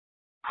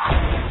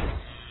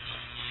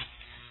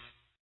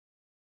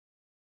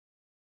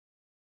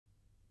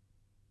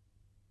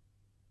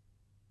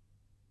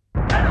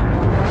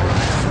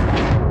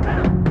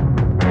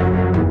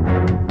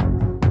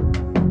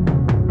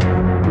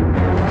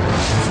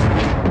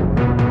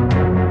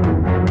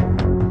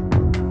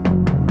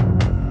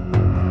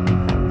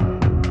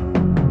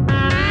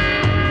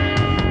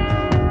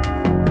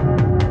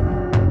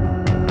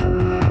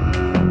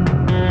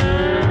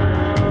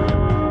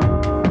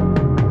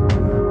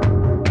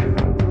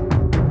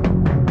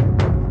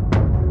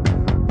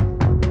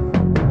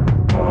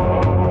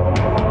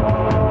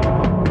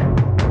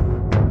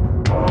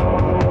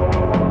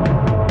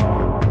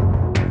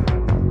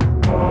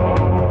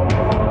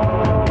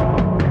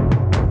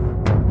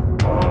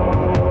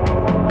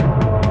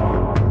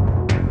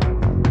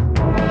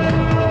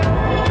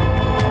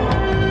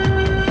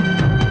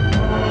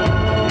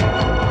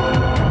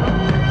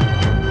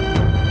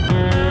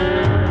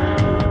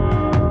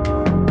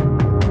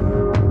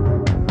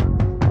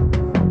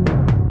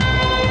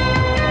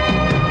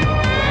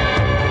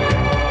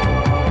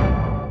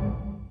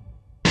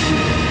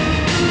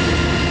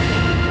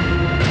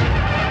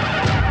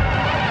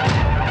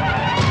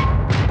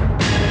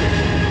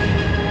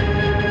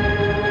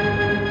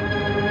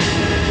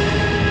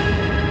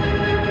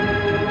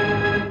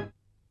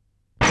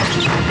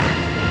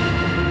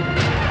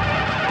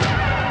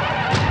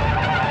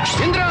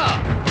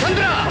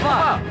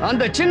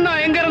அந்த சின்ன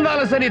எங்க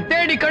இருந்தாலும் சரி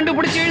தேடி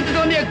கண்டுபிடிச்சு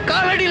இழுத்துட்டு வந்து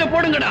காலடியில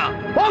போடுங்கடா.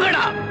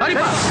 போங்கடா.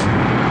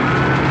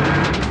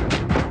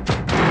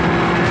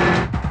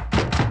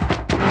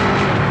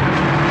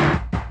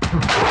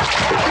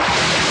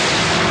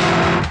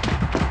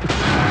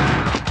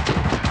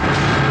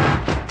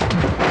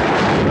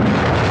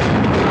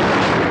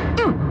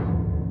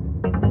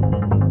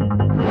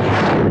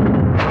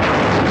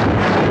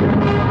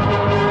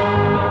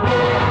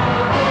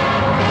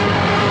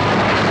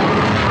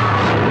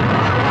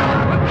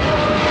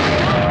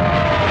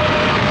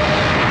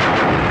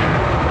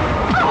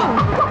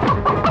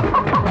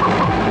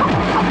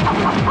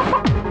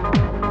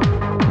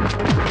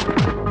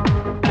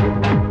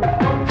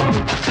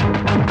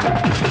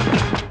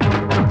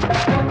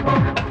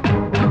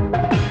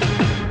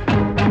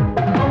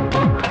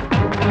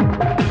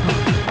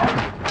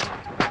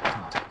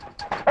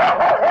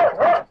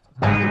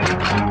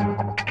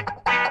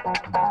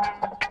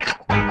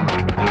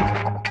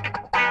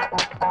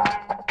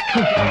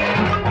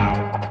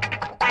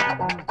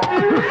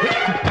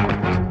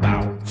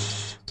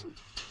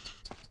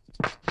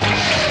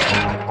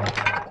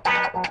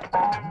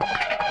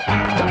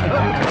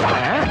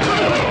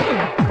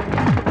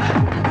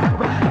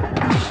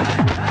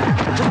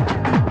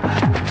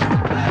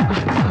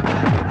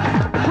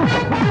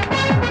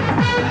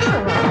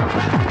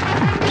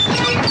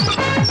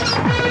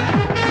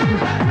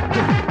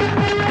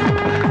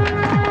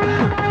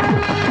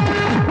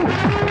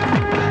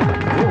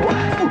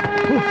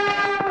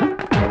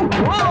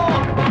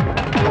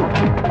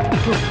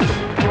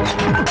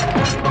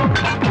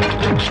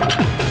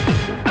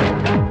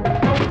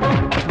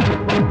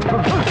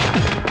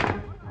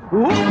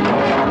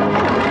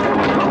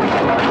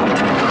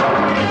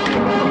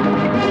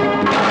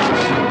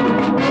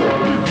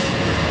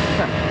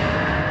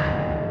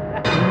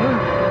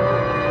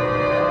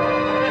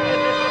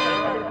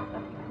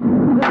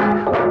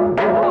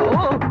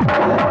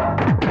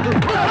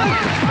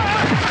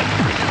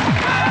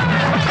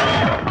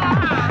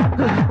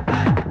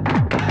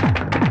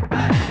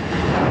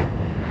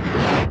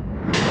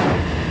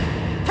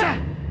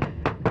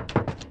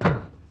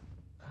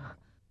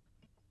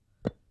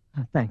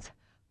 Thanks.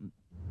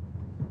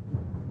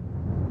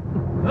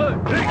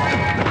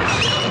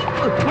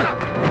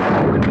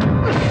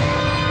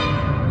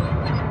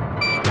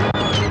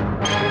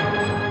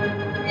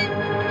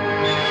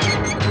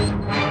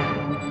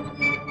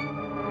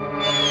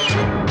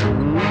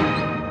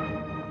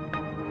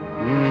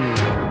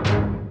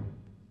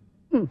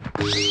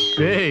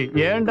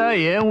 ஏண்டா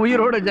என்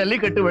உயிரோட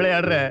ஜல்லிக்கட்டு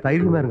விளையாடுற?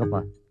 தைரியமா இருங்கப்பா.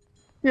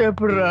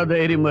 எப்படிடா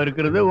தைரியமா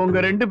இருக்கிறது? உங்க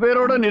 2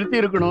 பேரோட நிறுத்தி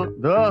இருக்கணும்.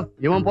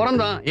 இவன்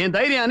பிறந்தான், என்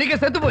தைரியம் அன்னைக்கு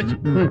செத்து போச்சு.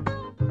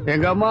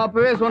 எங்க அம்மா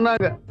அப்பவே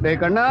சொன்னாங்க, டேய்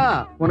கண்ணா,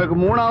 உனக்கு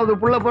 3வது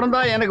புள்ள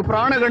பிறந்தா எனக்கு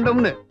பிராண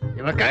கண்டம்னு.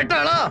 இவன்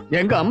கேட்டாளா?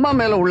 எங்க அம்மா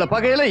மேல உள்ள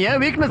பகையில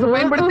என் வீக்னஸ்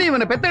பயன்படுத்தி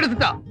இவனை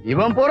பெத்தெடுத்துட்டா.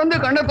 இவன் பிறந்து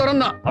கண்ணை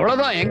திறந்தான்,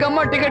 அவ்வளவுதான். எங்க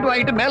அம்மா டிக்கெட்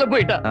வாங்கிட்டு மேல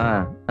போயிட்டா.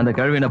 அந்த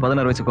கழுவின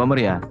 16 வயசு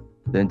குமரியா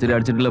செஞ்சுரி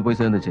அடிச்சுட்டுல போய்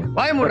சேர்ந்துச்சு.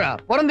 பயமுடா,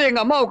 பிறந்து எங்க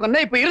அம்மாவுக்கு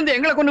கொன்ன, இப்ப இருந்து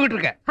எங்களை கொண்டுகிட்டு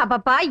இருக்க.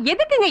 அப்பப்பா,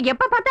 எதுக்குங்க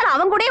எப்ப பார்த்தாலும்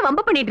அவங்க கூட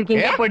வம்பு பண்ணிட்டு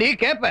இருக்கீங்க? எப்படி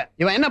கேப்ப?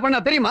 இவன் என்ன பண்ணா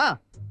தெரியுமா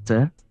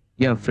சார்?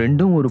 என்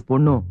ஃப்ரெண்டும் ஒரு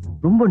பொண்ணும்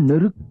ரொம்ப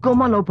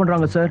நெருக்கமா லவ்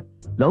பண்றாங்க சார்.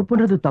 லவ்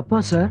பண்றது தப்பா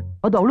சார்?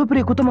 அது அவ்வளவு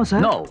பெரிய குத்தமா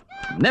sir? No,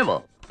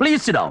 never.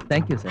 Please sit down.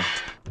 Thank you sir.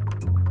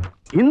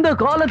 இந்த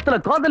காலத்துல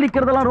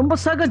காதலிக்கிறதெல்லாம் ரொம்ப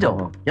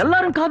சகஜம்.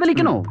 எல்லாரும்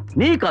காதலிக்கணும்.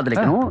 நீ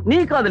காதலிக்கணும், நீ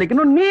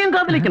காதலிக்கணும், நீயும்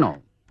காதலிக்கணும்.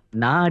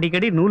 நான்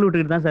அடிக்கடி நூல்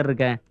விட்டுக்கிட்டு தான் சார்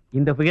இருக்கேன்.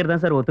 இந்த ஃபிகர்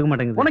தான் சார் ஒத்துக்க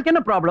மாட்டேங்குது. உனக்கு என்ன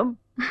ப்ராப்ளம்?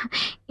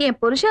 என்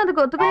புருஷன்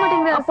அதுக்கு ஒத்துக்க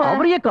மாட்டேங்கிறார் சார்.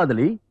 அவரையே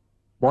காதலி.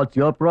 What's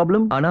your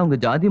problem? ஆனா உங்க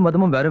ஜாதி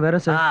மதமும் வேற வேற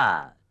சார்.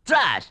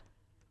 ட்ராஷ்.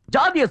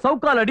 ஜாதிய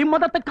சவுக்கால அடி,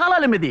 மதத்தை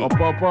காலால மிதி.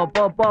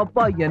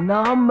 அப்பா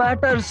என்ன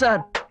மேட்டர்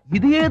சார்?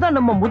 இதையே தான்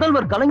நம்ம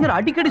முதல்வர் கலைஞர்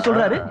அடிக்கடி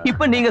சொல்றாரு.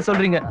 இப்ப நீங்க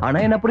சொல்றீங்க. ஆனா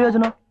என்ன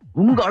பிரயோஜனம்?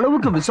 உங்க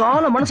அளவுக்கு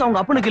விசால மனசு அவங்க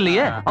அப்பனுக்கு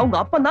இல்லையே. அவங்க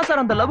அப்பன் தான்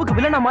சார் அந்த லவ்வுக்கு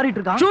வில்லனா மாறிட்டு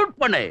இருக்கான். ஷூட்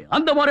பண்ணு,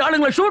 அந்த மாதிரி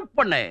ஆளுங்களை ஷூட்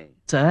பண்ணு.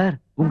 சார்,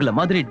 உங்களை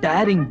மாதிரி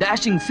daring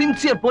dashing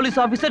sincere police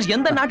officer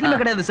எந்த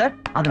நாட்டிலும் கிடையாது சார்.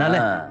 அதனால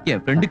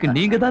என் ஃப்ரெண்டுக்கு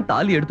நீங்க தான்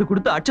தாலி எடுத்து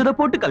கொடுத்து அச்சத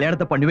போட்டு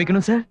கல்யாணத்தை பண்ணி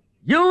வைக்கணும் சார்.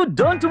 You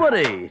don't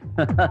worry.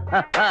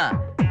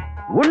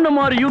 உன்ன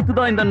மாதிரி யூத்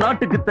தான் இந்த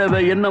நாட்டுக்கு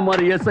தேவை. என்ன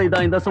மாதிரி எஸ்ஐ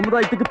தான் இந்த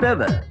சமுதாயத்துக்கு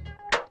தேவை.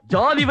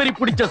 ஜாதி வரி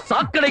பிடிச்ச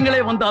சாக்கடைங்களே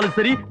வந்தாலும்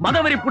சரி,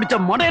 மதவரி பிடிச்ச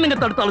மடையனுங்க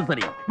தடுத்தாலும்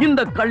சரி,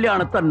 இந்த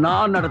கல்யாணத்தை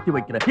நான் நடத்தி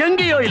வைக்கிறேன்.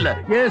 எங்கேயோ இல்ல,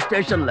 ஏன்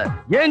ஸ்டேஷன்ல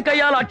என்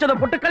கையால அச்சத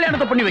போட்டு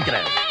கல்யாணத்தை பண்ணி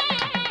வைக்கிறேன்.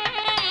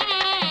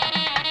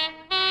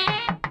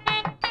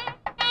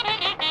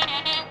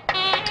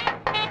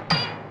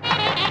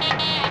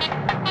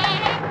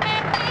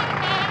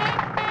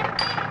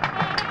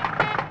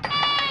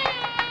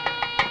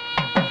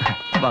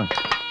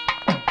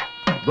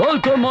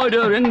 Welcome my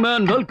dear young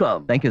man,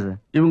 welcome. Thank you sir.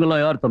 இவங்கெல்லாம்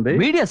யார் தம்பி?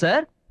 Media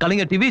sir.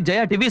 கலைஞர் TV,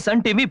 Jaya TV,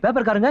 Sun TV,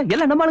 பேப்பர்காரங்க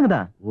எல்லாம் நம்ம ஆளுங்க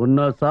தான்.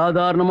 உன்னை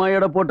சாதாரணமா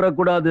எடை போட்டுற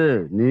கூடாது.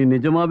 நீ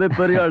நிஜமாவே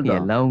பெரிய ஆள்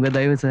தான். எல்லாம் உங்க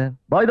தயவு சார்.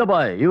 பை த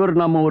பை, இவர்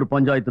நம்ம ஒரு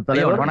பஞ்சாயத்து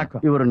தலைவர்.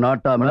 வணக்கம். இவர்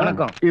நாட்டாம.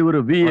 வணக்கம். இவர்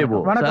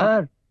விஏஓ.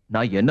 சார்,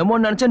 நான் என்னமோ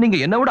நினைச்சேன், நீங்க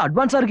என்ன விட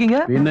அட்வான்ஸா இருக்கீங்க.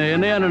 பின்ன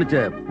என்னையா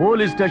நினைச்ச?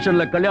 போலீஸ்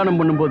ஸ்டேஷன்ல கல்யாணம்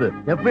பண்ணும்போது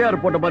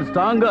எஃப்ஐஆர் போட்ட மாதிரி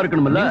ஸ்ட்ராங்கா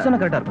இருக்கணும்ல.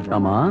 கரெக்டா இருக்கும்.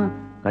 ஆமா,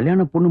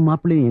 கல்யாண பொண்ணு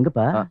மாப்பிள்ளையும்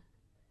எங்கப்பா?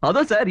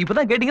 அதோ சார்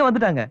இப்பதான் கேட்டீங்க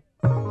வந்துட்டாங்க.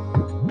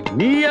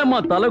 நீ ஏமா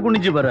தலை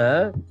குனிஞ்சு வர?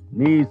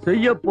 நீ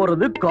செய்ய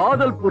போறது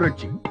காதல்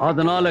புரட்சி.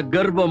 அதனால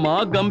கர்வமா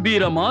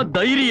கம்பீரமா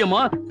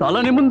தைரியமா தலை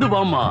நிமிந்து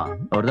வாமா.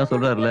 அவர்தான்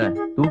சொல்றாருல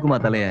தூக்குமா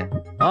தலைய.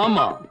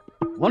 ஆமா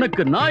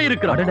உனக்கு நான்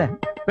இருக்கிறேன்.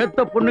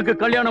 பெத்த பொண்ணுக்கு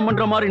கல்யாணம்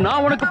பண்ற மாதிரி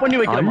நான் உனக்கு பண்ணி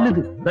வைக்கிறேன்.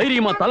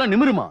 தைரியமா தலை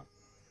நிமிருமா.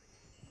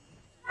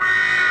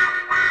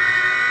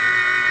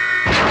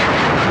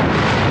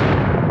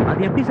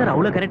 அது எப்படி சார்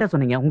அவ்வளவு கரெக்டா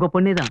சொன்னீங்க? உங்க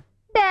பொண்ணுதான்.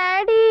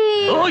 டாடி.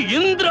 ஓ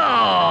இந்திரா.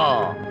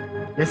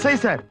 எஸ்ஐ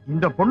சார்,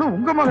 இந்த பொண்ணு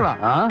உங்க மகளா?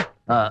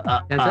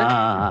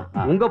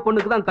 உங்க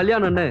பொண்ணுக்கு தான்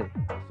கல்யாணம்னு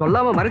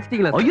சொல்லாம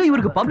மறைச்சிட்டீங்களா? ஐயோ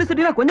இவருக்கு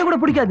பப்ளிசிட்டினா கொஞ்சம் கூட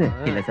பிடிக்காது.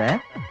 இல்ல சார்,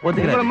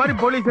 உங்கள மாதிரி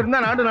போலீஸ்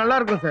இருந்தா நாடு நல்லா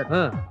இருக்கும் சார்.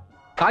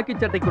 காக்கி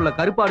சட்டைக்குள்ள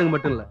கருப்பாடுங்க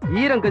மட்டும் இல்ல,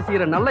 ஈரம்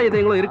கசிகிற நல்ல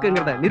இதயங்களும்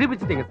இருக்குங்கிறத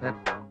நிரூபிச்சிட்டீங்க சார்.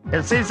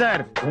 எஸ்ஐ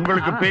சார்,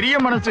 உங்களுக்கு பெரிய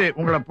மனசு.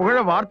 உங்களை புகழ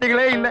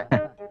வார்த்தைகளே இல்ல.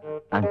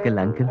 அங்கிள்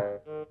அங்கிள்,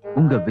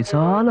 உங்க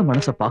விசால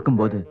மனசை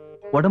பார்க்கும்போது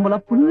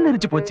உடம்பெல்லாம்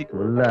புல்லரிச்சு போச்சு.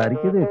 உள்ள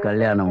அரிக்குது.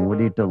 கல்யாணம்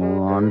மூடிட்டும்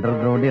அண்டர்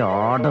கிரவுண்டே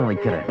ஆட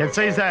வைக்கிறேன்.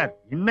 எஸ்ஐ சார்,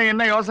 இன்னும்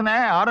என்ன யோசனை?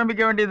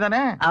 ஆரம்பிக்க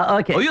வேண்டியதுதானே?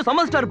 ஐயோ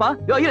சமஸ்டார்ப்பா.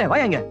 யோ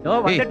வாங்க.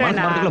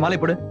 மாலை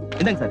போடு.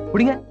 இந்தாங்க சார்,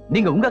 குடிங்க.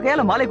 நீங்க உங்க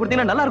கையால மாலை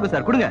கொடுத்தீங்கன்னா நல்லா இருக்கும்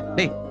சார். கொடுங்க.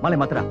 டேய் மாலை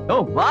மாத்திரா.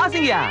 ஓ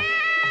வாசிங்கயா.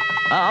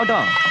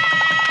 ஆகட்டும்.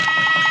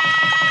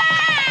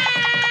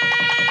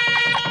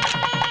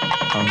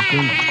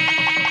 அங்கிள்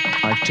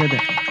அச்சத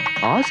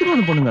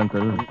ஆசீர்வாதம் பண்ணுங்க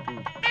அங்கிள்.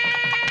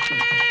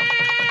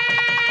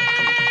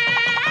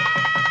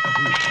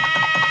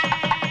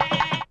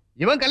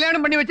 இவன்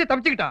கல்யாணம் பண்ணி வச்சு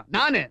தப்பிச்சுக்கிட்டான்.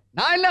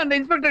 நான் இல்ல அந்த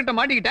இன்ஸ்பெக்டர் கிட்ட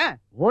மாட்டிக்கிட்டேன்.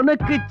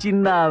 உனக்கு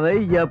சின்னாவை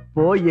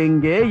எப்போ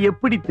எங்கே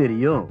எப்படி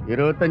தெரியும்?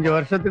 25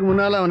 வருஷத்துக்கு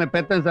முன்னால அவனை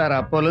பெத்தன் சார்.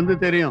 அப்போல இருந்து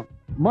தெரியும்.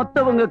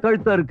 மத்தவங்க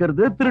கழுத்தா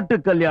இருக்கிறது திருட்டு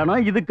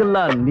கல்யாணம்.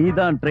 இதுக்கெல்லாம்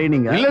நீதான்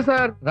ட்ரைனிங்? இல்ல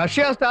சார்,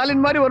 ரஷ்யா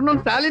ஸ்டாலின் மாதிரி வரணும்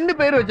ஸ்டாலின்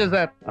பேர் வச்ச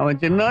சார்.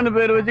 அவன் சின்னான்னு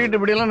பேர் வச்சுக்கிட்டு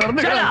இப்படி எல்லாம்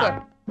நடந்துக்கலாம்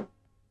சார்.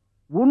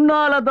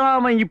 உன்னாலதான்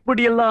அவன்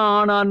இப்படி எல்லாம்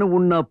ஆனான்னு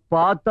உன்னை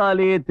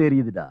பார்த்தாலே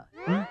தெரியுதுடா.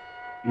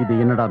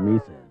 இது என்னடா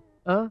மீச?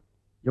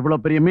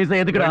 எவ்வளவு பெரிய மீசை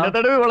எதுக்குடா?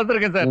 தடவை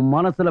வளர்த்திருக்கேன் சார். உன்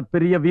மனசுல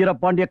பெரிய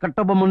வீரபாண்டிய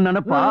கட்டபொம்மன்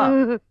நினைப்பா?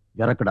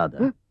 இறக்குடாத.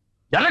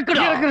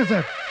 இறக்குறேன்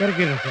சார்.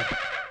 இறக்கிறேன் சார்.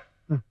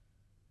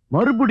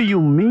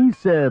 மறுபடியும்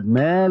மீச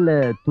மேல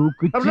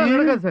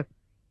தூக்கிச்சு சார்.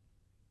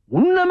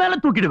 உன்ன மேல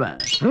தூக்கிடுவேன்.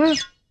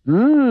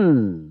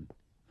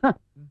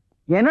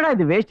 என்னடா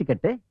இது வேஷ்டி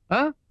கட்டு?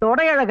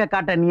 தொடையழக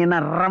காட்ட நீ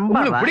என்ன ரொம்ப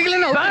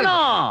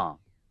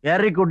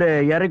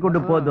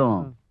இறக்குடு போதும்.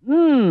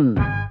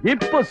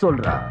 இப்ப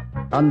சொல்றா,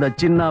 அந்த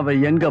சின்னாவை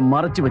எங்க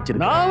மறைச்சு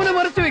வச்சிருக்க? நான் அவனை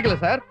மறைச்சு வைக்கல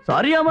சார்.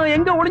 சரியாம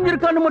எங்க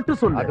ஒளிஞ்சிருக்கான்னு மட்டும்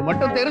சொல்லு. அது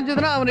மட்டும்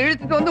தெரிஞ்சதுன்னா அவனை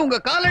இழுத்துட்டு வந்து உங்க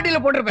காலடியில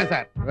போட்டிருப்பேன்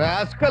சார்.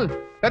 ராஸ்கல்,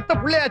 பெத்த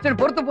புள்ளையாச்சன்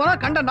பொறுத்து போனா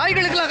கண்ட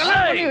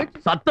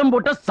நாய்களுக்கு சத்தம்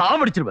போட்ட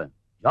சாவடிச்சிருவேன்.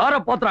 யார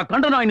பாத்திரா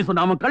கண்ட நாய்னு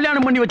சொன்ன? அவன்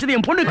கல்யாணம் பண்ணி வச்சது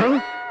என் பொண்ணுக்கு.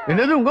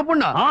 என்னது உங்க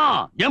பொண்ணா?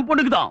 என்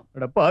பொண்ணுக்கு தான்.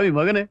 பாவி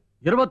மகனே,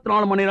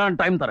 24 மணி நேரம்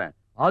டைம் தரேன்.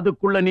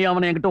 அதுக்குள்ள நீ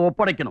அவனை என்கிட்ட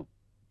ஒப்படைக்கணும்.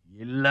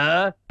 இல்ல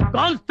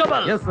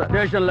கான்ஸ்டபிள். Yes sir.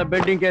 ஸ்டேஷன்ல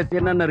பெண்டிங் கேஸ்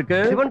என்னென்ன இருக்கு?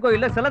 சிவன்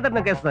கோயில்ல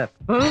சிலதர்ன கேஸ் சார்.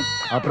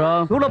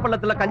 அப்புறம்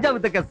சூளப்பள்ளத்துல கஞ்சா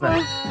வித்த கேஸ் சார்.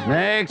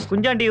 நெக்ஸ்ட்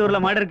குஞ்சாண்டி ஊர்ல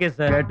மர்டர் கேஸ்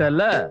சார்.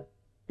 கேட்டல்ல,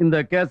 இந்த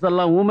கேஸ்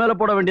எல்லாம் உன் மேல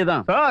போட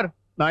வேண்டியதான் சார்.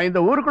 நான்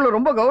இந்த ஊருக்குள்ள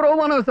ரொம்ப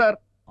கௌரவமானவன் சார்.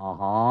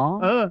 ஆஹா.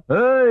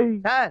 ஏய்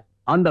சார்,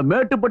 அந்த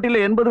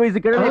மேட்டுப்பட்டியில 80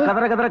 வயசு கிழமை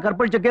கதற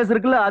கற்பழிச்ச கேஸ்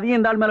இருக்குல்ல, அதையும்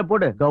இந்த ஆள் மேல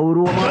போடு.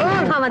 கௌரவமா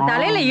அவன்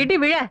தலையில இடி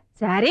விழ.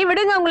 சரி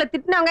விடுங்க, உங்களை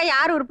திட்டினவங்க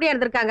யாரு உருப்படியா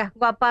இருந்திருக்காங்க?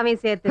 உங்க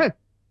அப்பாவையும் சேர்த்து.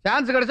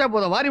 சான்ஸ் கிடைச்சா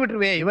போதும் வாரி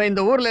விட்டுருவே. இவன்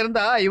இந்த ஊர்ல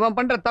இருந்தா இவன்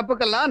பண்ற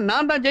தப்புக்கெல்லாம்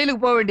நான் தான்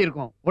ஜெயிலுக்கு போக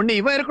வேண்டியிருக்கும். ஒண்ணு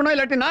இவன் இருக்கணும்,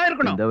 இல்லாட்டி நான்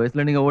இருக்கணும். இந்த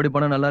வயசுல நீங்க ஓடி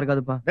போனா நல்லா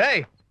இருக்காதுப்பா.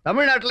 டேய்,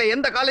 தமிழ்நாட்டுல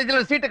எந்த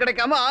காலேஜ்ல சீட்டு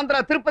கிடைக்காம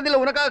ஆந்திரா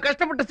திருப்பதியில உனக்காக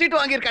கஷ்டப்பட்டு சீட்டு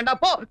வாங்கியிருக்கேன்டா.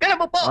 போ,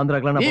 கிளம்பு போ.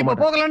 நீ இப்ப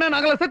போகலன்னா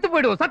நாங்கள செத்து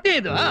போயிடுவோம்.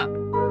 சத்தியம் இது.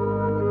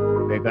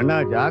 கண்ணா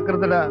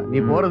ஜாக்கிரதடா. நீ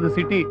போறது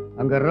சிட்டி.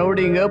 அங்க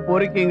ரவுடிங்க,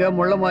 பொறுக்கிங்க,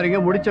 முள்ள மாறிங்க,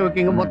 முடிச்ச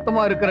வைக்கிங்க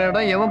மொத்தமா இருக்கிற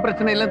இடம். எவன்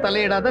பிரச்சனை எல்லாம்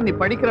தலையிடாத. நீ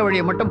படிக்கிற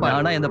வழியை மட்டும் பாரு.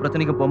 ஆனா எந்த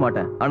பிரச்சனைக்கும் போக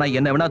மாட்டேன். ஆனா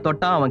என்ன வேணா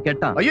தொட்டான் அவன்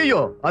கேட்டான்.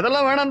 ஐயோ,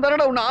 அதெல்லாம் வேணாம்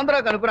தானடா. உன்னை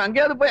ஆந்திராக்கு அனுப்புறேன்.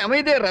 அங்கேயாவது போய்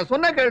அமைதியா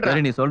சொன்னா கேளுடா.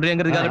 சரி, நீ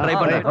சொல்றீங்கிறதுக்காக ட்ரை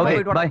பண்றேன்.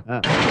 Okay bye.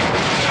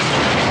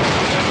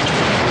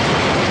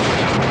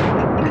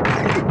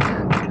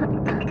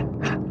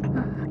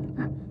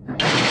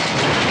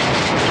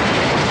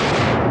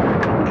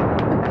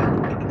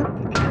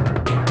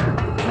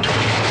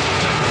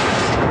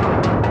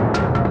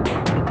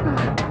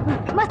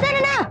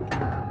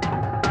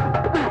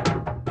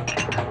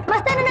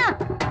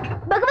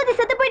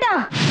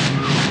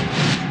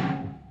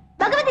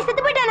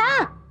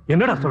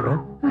 என்னடா சொல்ற?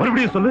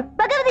 மறுபடியும் சொல்லு.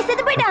 பகவதி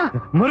செத்து போயிட்டா.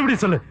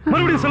 மறுபடியும்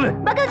சொல்லு.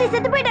 பகவதி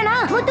செத்து போயிட்டானா?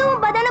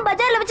 முத்துவும் பதானும்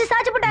பஜார்ல வச்சு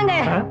சாச்சு போட்டாங்க.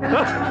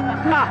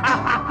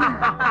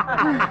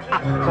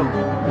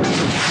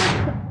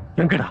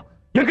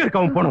 எங்க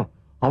இருக்க அவன் பணம்?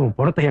 அவன்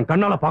பணத்தை என்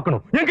கண்ணால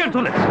பாக்கணும். எங்க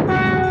சொல்லு.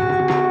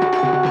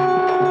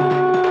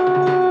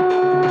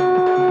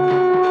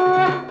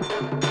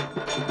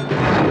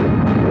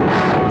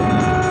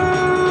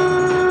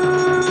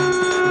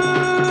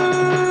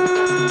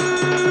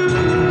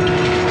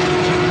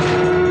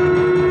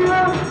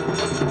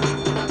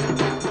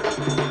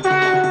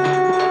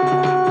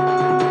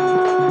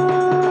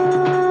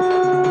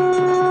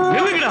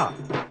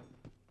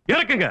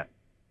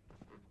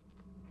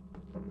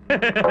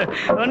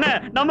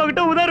 நம்ம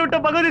கிட்ட உதார் விட்ட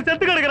பகுதி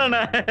செத்து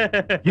கிடக்குறானே.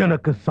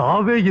 எனக்கு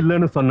சாவே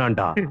இல்லைன்னு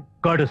சொன்னான்டா.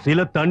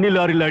 கடைசியில தண்ணி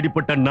லாரியில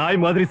அடிப்பட்ட நாய்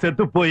மாதிரி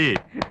செத்து போய்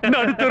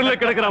நடுத்தூர்ல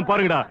கிடக்குறான்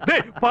பாருங்கடா.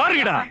 டேய்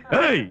பாருங்கடா.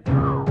 ஏய்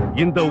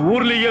இந்த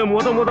ஊர்லயே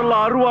முதல்ல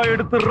அருவா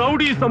எடுத்து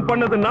ரவுடிசம்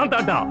பண்ணது நான்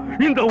தாண்டா.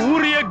 இந்த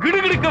ஊரையே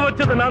கிடுகிடுக்க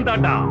வச்சது நான்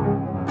தாண்டா.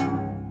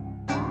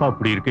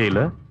 அப்படி இருக்கையில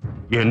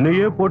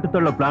என்னையே போட்டு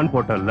தள்ள பிளான்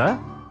போட்டல்ல.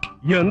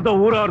 எந்த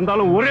ஊரா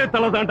இருந்தாலும் ஒரே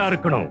தலை தாண்டா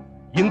இருக்கணும்.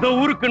 இந்த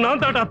ஊருக்கு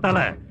நான் தாண்டா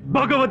தலை.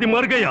 பகவதி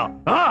மர்கையா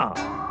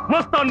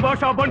மஸ்தான்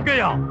பாஷா பன்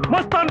கயா,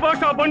 மஸ்தான்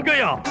பாஷா பன்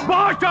கயா,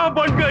 பாஷா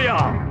பன் கயா.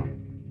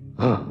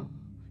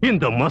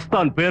 இந்த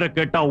மஸ்தான் பேரை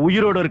கேட்டா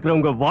உயிரோட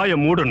இருக்கிறவங்க வாயை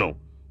மூடணும்.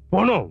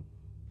 போனோம்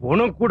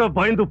போனோம் கூட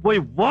பயந்து போய்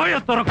வாயை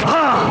திறக்க.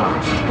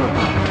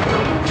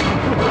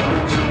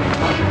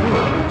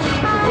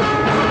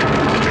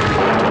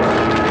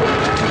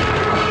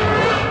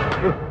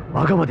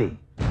 பகவதி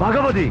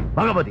பகவதி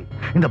பகவதி.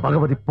 இந்த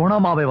பகவதி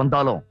புனமாவே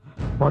வந்தாலும்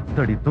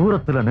 10 அடி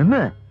தூரத்துல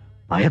நின்னு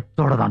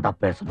பயத்தோட தாண்டா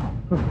பேசணும்.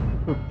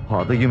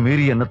 அதையும்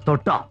மீறி என்ன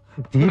தொட்டா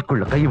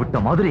தீக்குள்ள கை விட்ட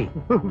மாதிரி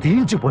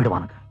தீஞ்சு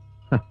போயிடுவானுங்க.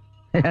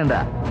 ஏண்டா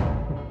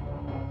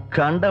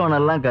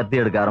கண்டவனெல்லாம் கத்தி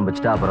எடுக்க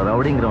ஆரம்பிச்சுட்டா அப்புறம்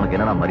ரவுடிங்கிறவனுக்கு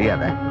என்னடா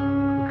மரியாதை?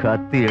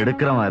 கத்தி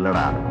எடுக்கிறவன்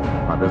இல்லடா,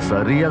 அது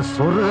சரியா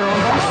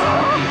சொருகிறவன்.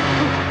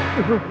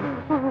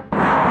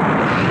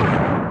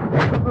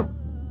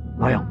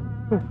 பயம்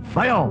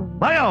பயம்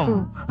பயம்.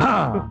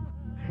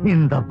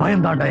 இந்த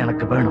பயம் தாண்டா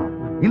எனக்கு வேணும்.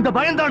 இந்த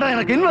பயம் தாண்டா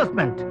எனக்கு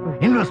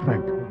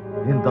இன்வெஸ்ட்மெண்ட்.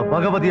 இந்த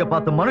பகவதியை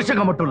பார்த்து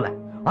மனுஷங்க மட்டும் இல்ல,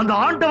 அந்த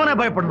ஆண்டவனே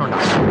பயப்படணும்.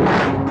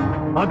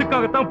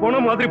 அதுக்காகத்தான் போன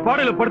மாதிரி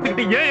பாடையில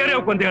படுத்துக்கிட்டு ஏன்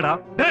ஏரியாவுக்கு வந்தேடா?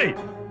 டேய்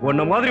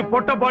உன்ன மாதிரி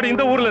பொட்ட பாடி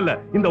இந்த ஊர்ல இல்ல,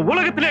 இந்த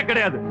உலகத்திலே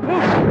கிடையாது.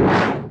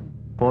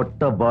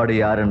 பொட்ட பாடி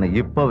யாருன்னு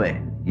இப்பவே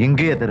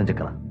இங்கேயே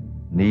தெரிஞ்சுக்கலாம்.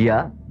 நீயா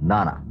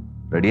நானா?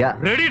 ரெடியா?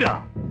 ரெடிடா.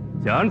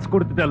 சான்ஸ்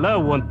கொடுத்துட்டல,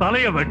 உன்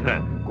தலைய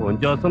வெட்டுறேன்.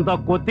 கொஞ்சம் அசந்தா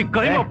கொத்தி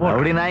கைமா போ.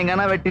 அப்படி நான்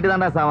எங்கன்னா வெட்டிட்டு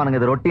தாண்டா சாவானுங்க.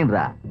 இது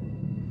ரொட்டீன்ரா.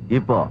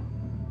 இப்போ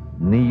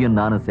நீயும்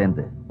நானும்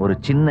சேர்ந்து ஒரு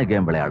சின்ன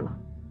கேம் விளையாடலாம்.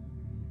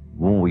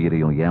 உன்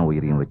உயிரையும் என்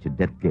உயிரையும் வச்சு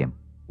டெத் கேம்.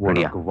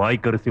 உனக்கு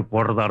வாய்க்கரிசி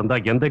போடுறதா இருந்தா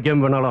எந்த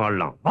கேம் வேணாலும்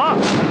ஆடலாம். வா.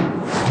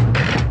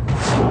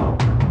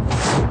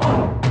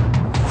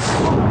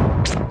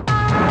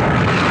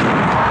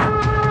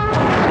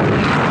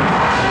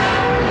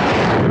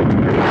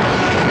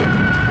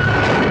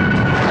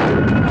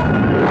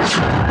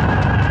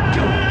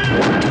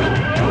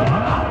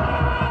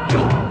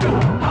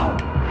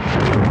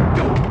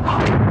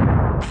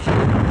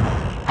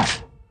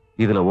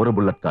 இதுல ஒரு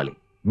புல்லட் காலி.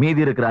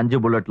 மீதி இருக்கிற 5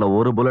 புல்லட்ல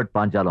ஒரு புல்லட்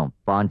பாஞ்சாலும்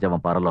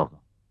பாஞ்சவன்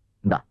பரலோகம்.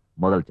 இந்தா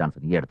முதல்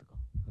சான்ஸ் நீ எடுத்துக்கோ.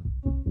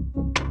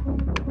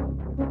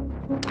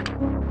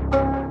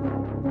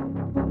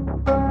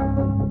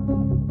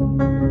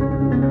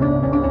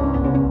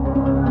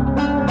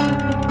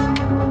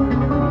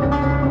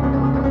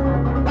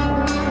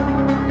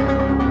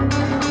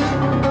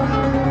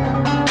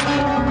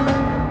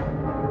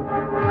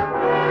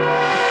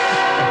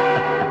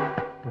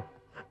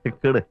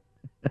 கெடு.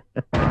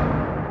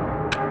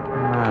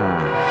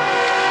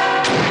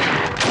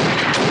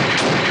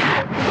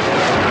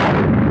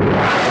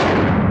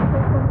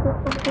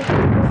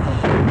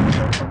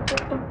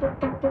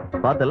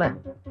 பார்த்தல,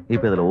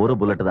 இப்ப இதுல ஒரு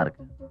புல்லட் தான்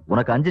இருக்கு.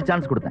 உனக்கு 5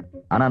 சான்ஸ் கொடுத்தேன்,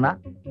 ஆனா நான்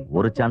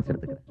ஒரு சான்ஸ்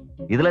எடுத்துக்கிறேன்.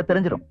 இதுல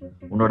தெரிஞ்சிடும்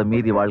உன்னோட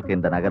மீதி வாழ்க்கை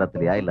இந்த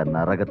நகரத்திலயா இல்ல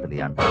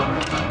நரகத்திலயான்னு.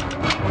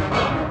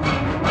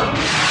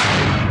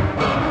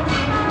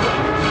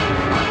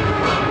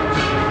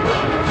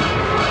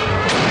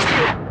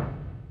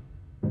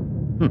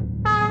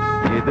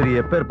 எதிரி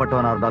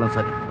எப்பேற்பட்டவனா இருந்தாலும்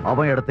சரி,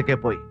 அவன் இடத்துக்கே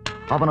போய்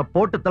அவனை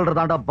போட்டு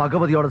தள்ளுறதாண்டா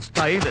பகவதியோட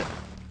ஸ்டைல்.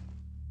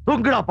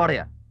 தூங்குடா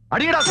பாடைய,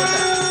 அடிங்கடா.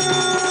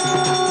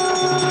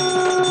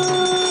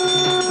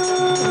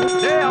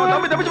 அவன்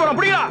தம்பி தப்பிச்சு போறான்,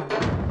 புடிங்கடா.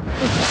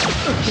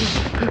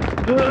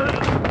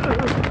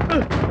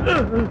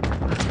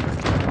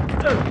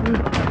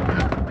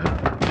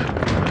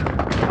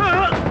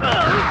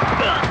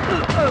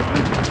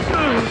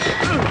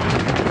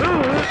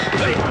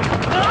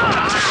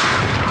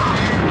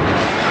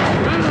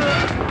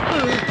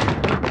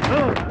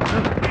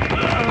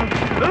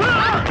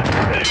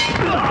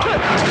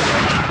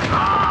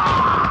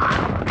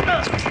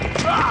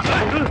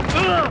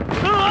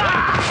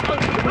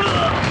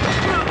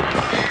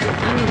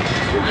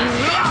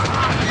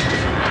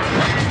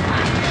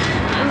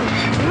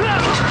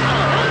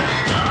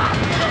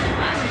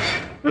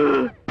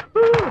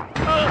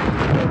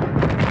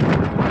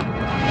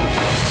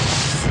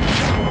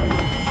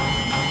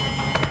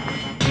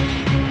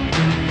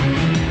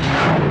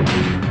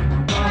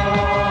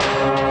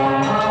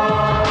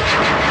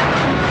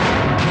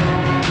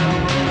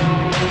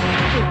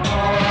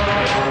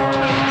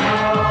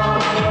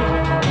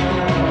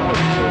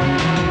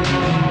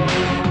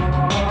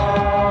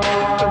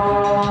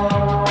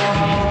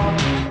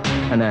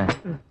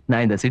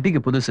 நான் இந்த சிட்டிக்கு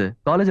புதுசு,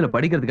 காலேஜ்ல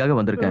படிக்கிறதுக்காக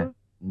வந்திருக்கேன்.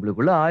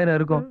 உங்களுக்குள்ள 1000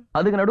 இருக்கும்,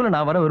 அதுக்கு நடுவுல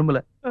நான் வர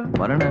விரும்பல.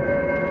 வரேன்.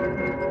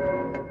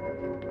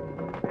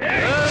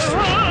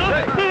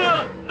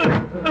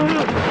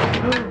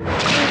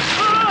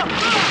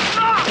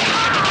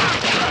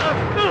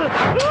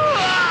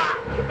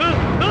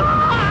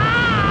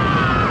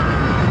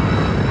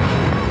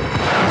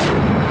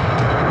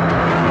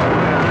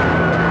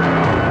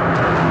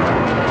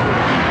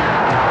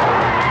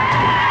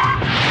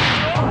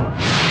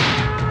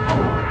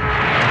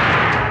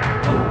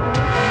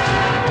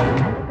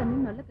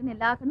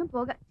 எல்லா கண்ணும்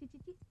போக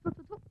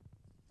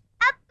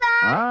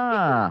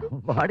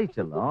வாடி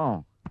செல்லம்.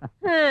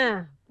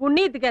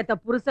 புண்ணியத்துக்கு ஏத்த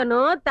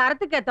புருஷனும்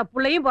தரத்துக்கு ஏத்த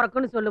புள்ளையும்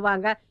பிறக்குன்னு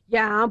சொல்லுவாங்க.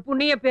 என்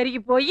புண்ணிய பெருகி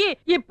போய்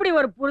இப்படி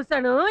ஒரு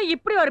புருஷனும்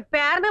இப்படி ஒரு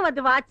பேரனும்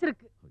வந்து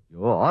வாச்சிருக்கு.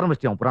 ஐயோ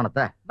ஆரம்பிச்சியா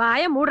புராணத்தை?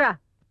 வாய மூடுறா.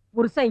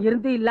 புருஷன்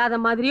இருந்து இல்லாத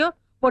மாதிரியும்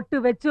பொட்டு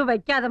வச்சு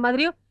வைக்காத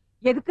மாதிரியும்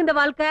எதுக்கு இந்த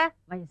வாழ்க்கை?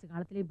 வயசு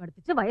காலத்திலயும்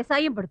படுத்துச்சு,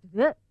 வயசாயும்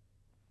படுத்துது.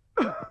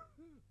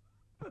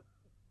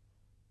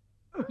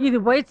 இது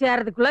போய்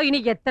சேர்றதுக்குள்ள இனி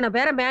எத்தனை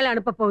பேரை மேல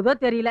அனுப்ப போகுதோ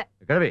தெரியல.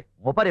 கிழவி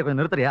ஒப்பாரிய கொஞ்சம்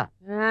நிறுத்துறியா?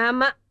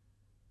 ஆமா.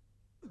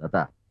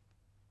 தாத்தா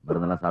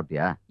மருந்தெல்லாம்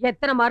சாப்பிட்டியா?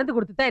 எத்தனை மருந்து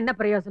கொடுத்துட்டா என்ன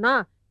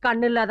பிரயோசனம்?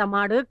 கண்ணு இல்லாத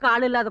மாடு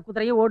காலு இல்லாத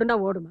குதிரையும் ஓடுனா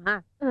ஓடுமா?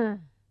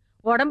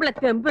 உடம்புல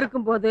தெம்பு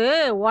இருக்கும் போது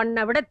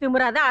உன்னை விட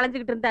திமிராத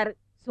அலைஞ்சுகிட்டு இருந்தாரு.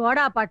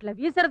 சோடா பாட்டுல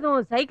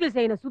வீசுறதும் சைக்கிள்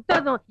செய்யணும்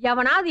சுத்துறதும்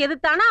எவனாவது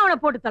எதிர்த்தானா அவனை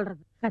போட்டு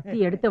தள்ளுறது. கத்தி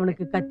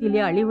எடுத்தவனுக்கு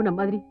கத்திலேயே அழிவுன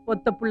மாதிரி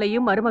ஒத்த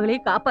புள்ளையும்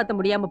மருமகளையும் காப்பாத்த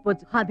முடியாம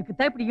போச்சு.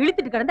 அதுக்குத்தான் இப்படி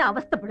இழுத்துட்டு கிடந்து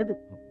அவஸ்தைப்படுது.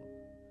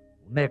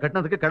 உன்னைய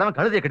கட்டினதுக்கு கடவுள்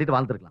கழுதையை கட்டிட்டு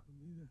வாழ்ந்துருக்கலாம்.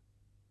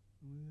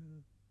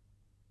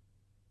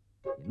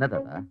 என்ன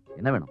தாத்தா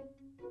என்ன வேணும்?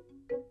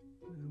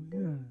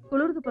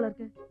 குளிர்து போல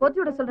இருக்கு, போத்தி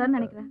விட சொல்றான்னு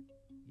நினைக்கிறேன்.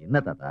 என்ன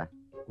தாத்தா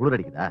குளிர்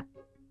அடிக்குதா?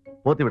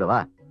 போத்தி விடவா?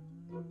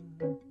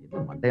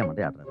 என்ன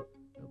மண்டைய ஆடுறாரு,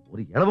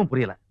 ஒரு இளவும்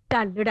புரியல.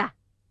 தள்ளுடா.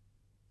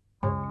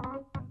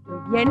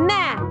 என்ன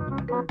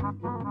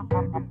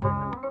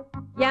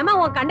ஏமா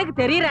உன் கண்ணுக்கு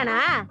தெரியறானா?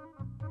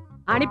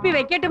 அனுப்பி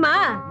வைக்கட்டுமா?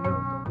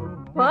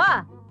 போ,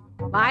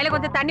 வாயில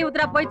கொஞ்சம் தண்ணி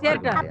ஊத்துறா போய்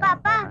சேர்க்க.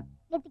 அப்பா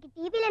நேத்துக்கு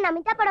டிவில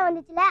நமிதா படம்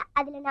வந்துச்சுல,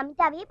 அதுல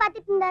நமிதாவே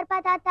பாத்துட்டு இருந்தாருப்பா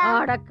தாத்தா.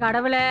 அட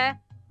கடவுளே,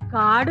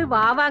 காடு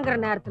வாவாங்கிற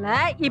நேரத்துல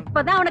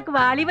இப்பதான் அவனுக்கு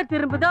வாலிவ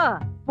திரும்புதோ?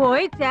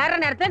 போய் சேர்ற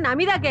நேரத்துல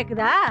நமிதா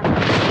கேக்குதா?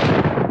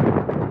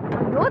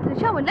 ஐயோ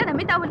த்ரிஷாவும் இல்ல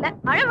நமிதாவும் இல்ல,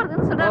 மழை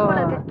வருதுன்னு சொல்றாரு போல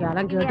இருக்கு.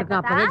 எல்லாம் கேட்டுக்க.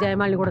 அப்பவே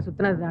ஜெயமாலினி கூட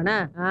சுத்தினது தானே.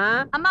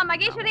 அம்மா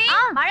மகேஸ்வரி,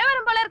 மழை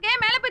வரும் போல இருக்கே,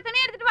 மேல போய்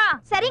துணி எடுத்துட்டு வா.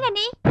 சரிங்க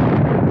நீ.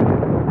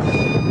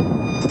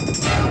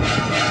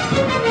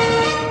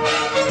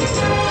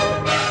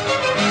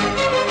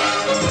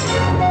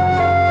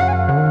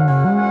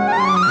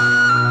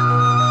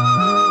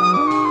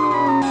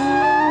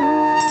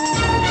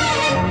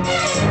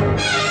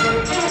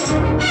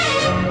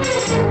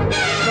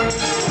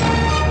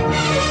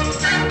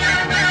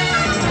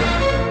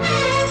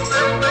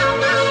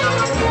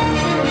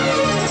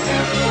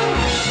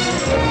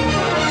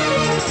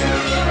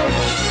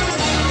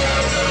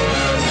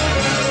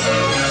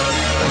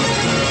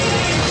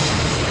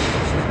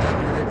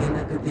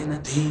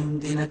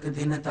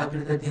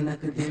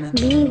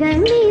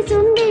 மேகம்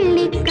வீசும்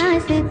வெள்ளி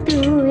காசு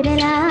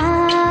தூரலா,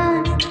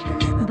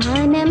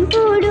 வானம்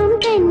போடும்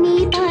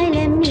தண்ணீர்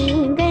பாலம்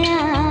நீங்களா,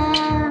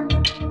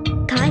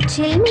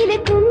 காற்றில்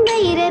மிதக்கும்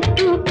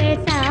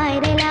வைரப்பூக்கள்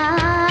சாரலா,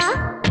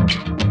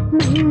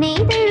 மண்ணை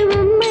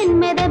தழுவும்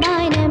மன்மத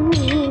பானம்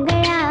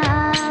நீங்களா,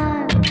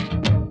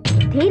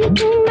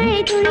 தெரிக்கும் மழை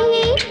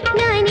துணியை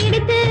நான்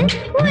எடுத்து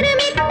ஒரு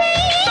மெத்தை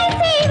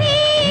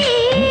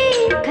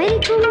செய்வேன்,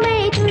 கரிக்கும்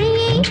மழை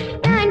துணியை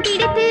நான்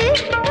பிடித்து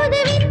புது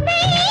வித்தை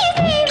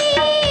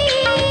செய்வேன்,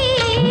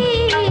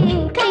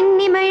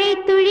 கன்னி மழை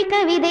துளி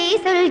கவிதை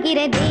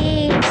சொல்கிறதே,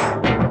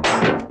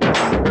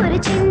 ஒரு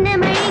சின்ன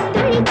மழை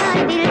துளி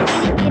காதில்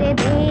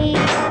சிரிக்கிறதே,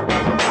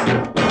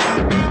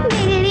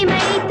 வெள்ளி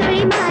மழை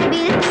துளி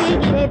மார்பில்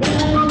துயில்கிறதே,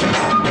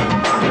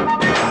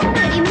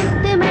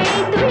 அடிமுத்து மழை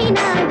துளி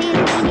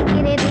நாவில்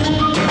இனிக்கிறதே.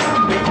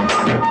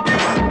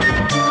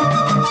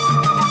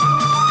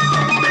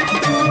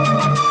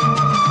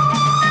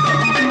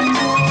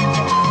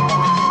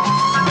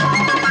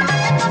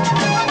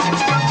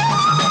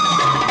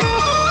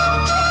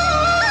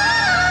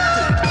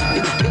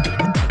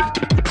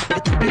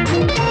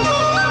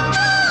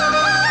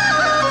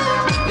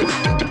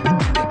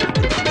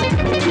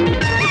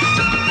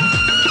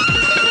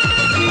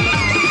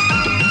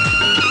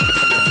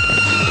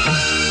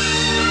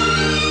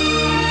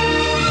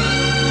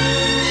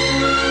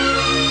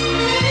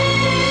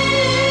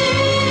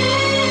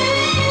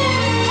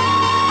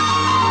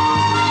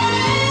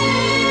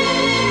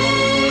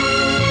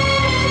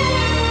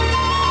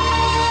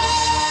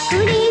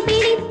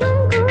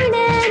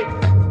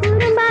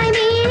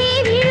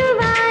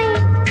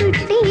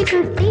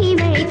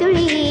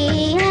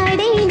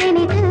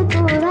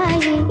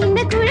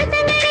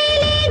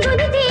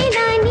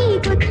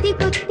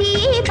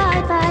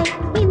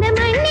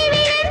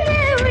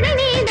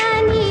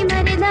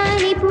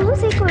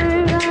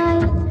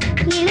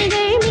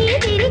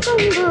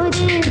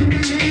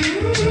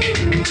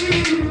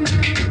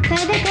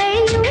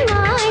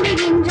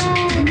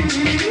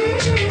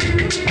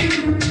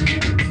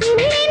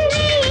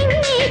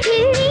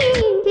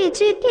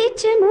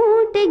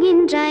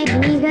 மூட்டுகின்றாய்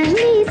நீகள்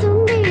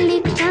வீசும் வெள்ளி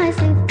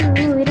காசு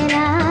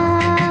தூரலா,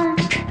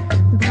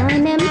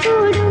 வானம்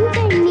போடும்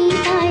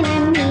தண்ணீர்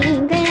பாலம்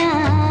நீங்களா.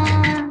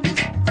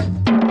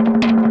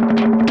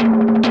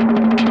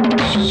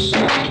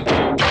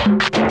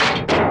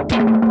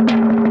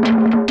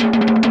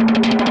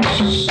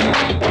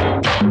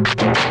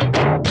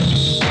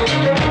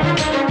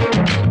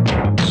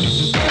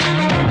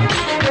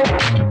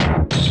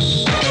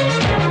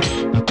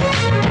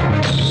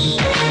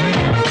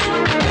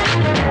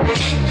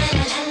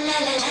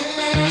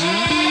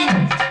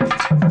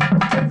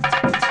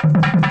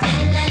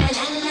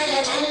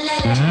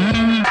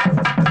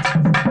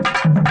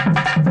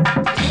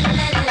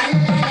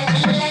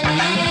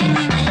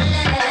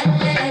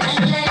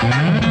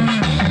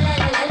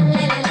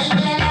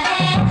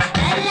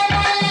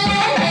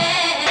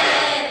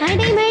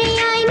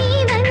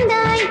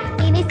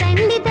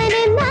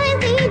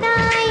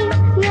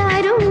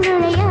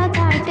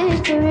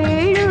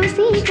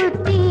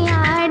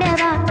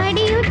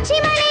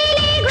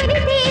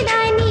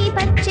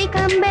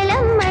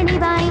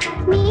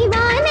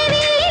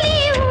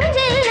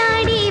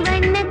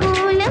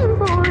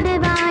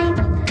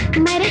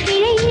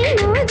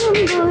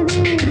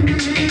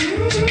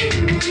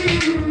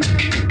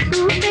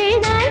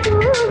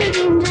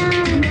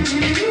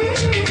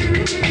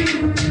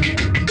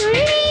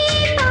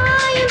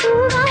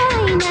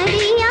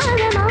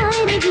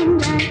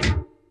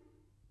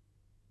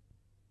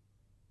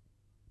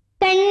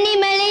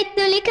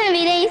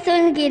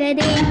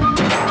 சொல்கிறதே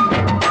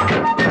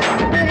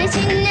ஒரு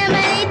சின்ன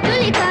மலை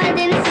துளி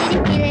காதல்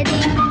சிரிக்கிறதே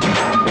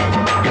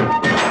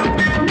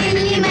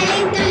வெள்ளி மலை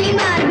துளி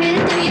மார்பில்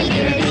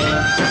துயில்கிறதே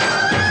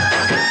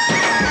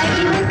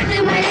அடிமுத்து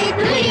மலை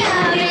துளி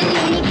ஆவில்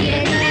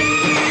இனிக்கிறதே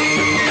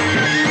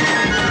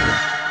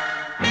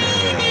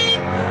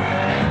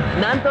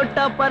நான்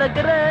தொட்டா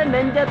பறக்கிற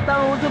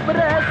நெஞ்சத்தான் உசுப்புற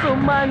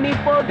சும்மா நீ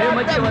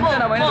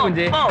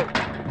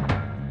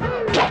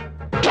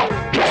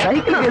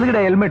சைக்கிளுக்கு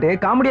எதுக்குடா ஹெல்மெட்?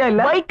 காமெடியா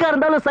இல்ல? பைக்கா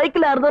இருந்தாலும்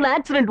சைக்கிளா இருந்தாலும்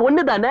ஆக்சிடென்ட்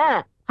ஒண்ணுதானே.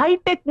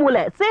 ஹைடெக்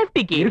மூளை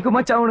சேஃப்டிக்கு இருக்கு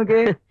மச்சான் உனக்கு.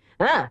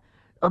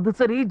 அது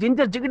சரி,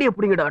 ஜிஞ்சர் ஜிகடி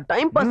எப்படிங்கடா?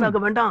 டைம் பாஸ்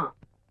ஆக வேண்டாம்.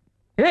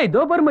 ஏய்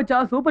தோ பாரு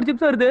மச்சான், சூப்பர்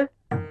சிப்ஸ் வருது.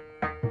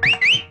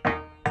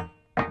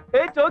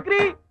 ஏய்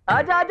சோக்ரி,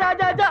 ஆஜா ஆஜா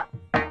ஆஜா ஆஜா.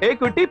 ஏய்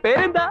குட்டி,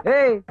 பேர் என்ன?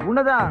 ஏய்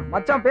உன்னதான்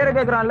மச்சான் பேரை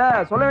கேக்குறான்ல,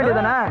 சொல்ல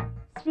வேண்டியதானே?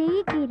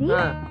 ஸ்ரீகிரி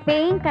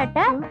வெங்கட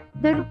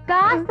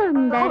துர்கா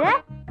சுந்தர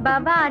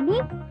பவானி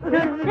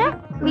ருத்ர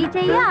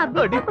விஜய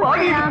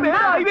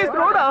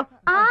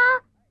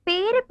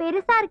பேரு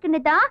பெருசா இருக்குன்னு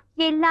தான்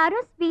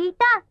எல்லாரும்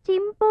ஸ்வீட்டா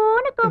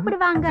சிம்புன்னு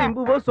கூப்பிடுவாங்க.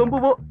 சிம்புவோ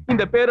சொம்புவோ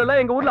இந்த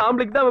பேரெல்லாம் எங்க ஊர்ல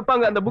ஆம்பளைக்கு தான்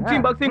வைப்பாங்க. அந்த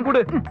புக்ஸிங் பாக்ஸிங்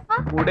கொடு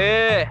குடே.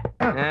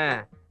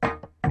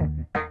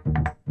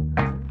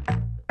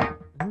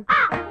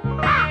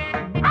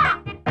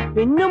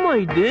 என்னமா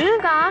இது?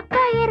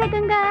 காக்கா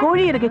இறகுங்க.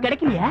 கோழி இறகு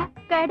கிடைக்கலையா?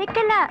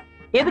 கிடைக்கல.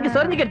 எதுக்கு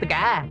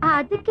சொரிஞ்சுக்கிறதுக்கா?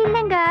 அதுக்கு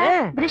இல்லங்க,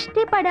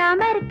 திருஷ்டி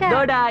படாம இருக்க.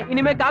 டோடா,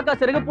 இனிமே காக்கா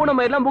சிறகு பூனை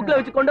மயிர் எல்லாம் புக்ல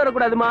வச்சு கொண்டு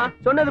வரக்கூடாதுமா.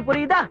 சொன்னது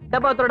புரியுதா?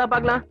 டப்பா தோடா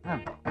பாக்கலாம்.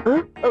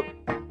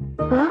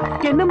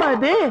 என்னமா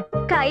அது?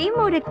 கை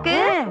முறுக்கு,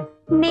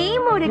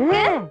 நெய்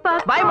முறுக்கு,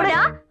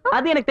 பக்கோடா.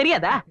 அது எனக்கு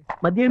தெரியாதா?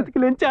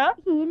 மத்தியானத்துக்கு லஞ்சா?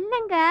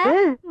 இல்லங்க,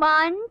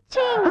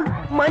 மஞ்சிங்.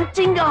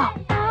 மஞ்சிங்கா?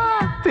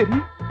 சரி,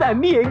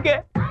 தண்ணி எங்க?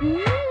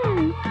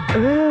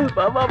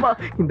 வா வா வா.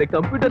 இந்த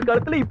கம்ப்யூட்டர்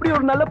காலத்துல இப்படி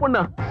ஒரு நல்ல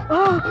பொண்ணா?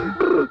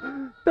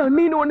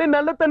 தண்ணின்னு ஒண்ணே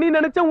நல்ல தண்ணி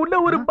நினைச்சா உள்ள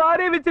ஒரு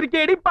பாரே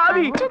வச்சிருக்கேடி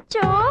பாவி.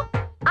 அச்சச்சோ,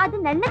 அது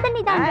நல்ல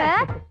தண்ணி தாங்க.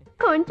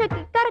 கொஞ்சம்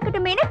கிக்கா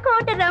இருக்கட்டுமே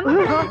கோட்டை ரம்மு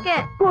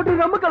கலந்துருக்கேன். கோட்டை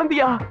ரம்மு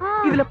கலந்தியா?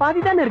 இதுல பாதி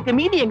தானே இருக்கு,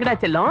 மீதி எங்கடா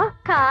செல்லும்?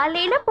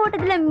 காலையில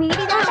போட்டதுல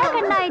மீதி தான்டா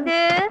கண்ணா இது.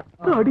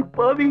 அடி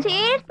பாவி.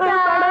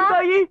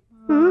 தாயி,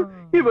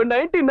 இவன்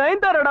 99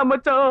 தாரடா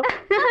மச்சான்.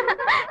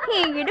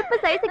 என் இடுப்பு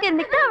சைஸுக்கு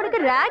இருந்துட்டு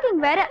அவனுக்கு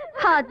ராகிங் வேற,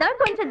 அதான்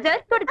கொஞ்சம்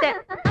ஜர்க் கொடுத்தேன்.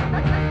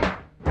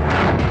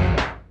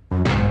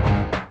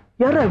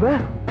 யாரா இவ?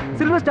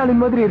 சில்வர்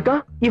ஸ்டாலின் மாதிரி இருக்கா?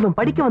 இவன்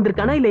படிக்க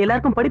வந்திருக்கானா இல்ல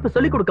எல்லாருக்கும் படிப்பு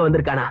சொல்லி கொடுக்க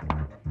வந்திருக்கானா?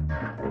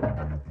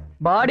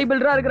 பாடி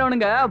பில்டரா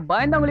இருக்கிறவனுங்க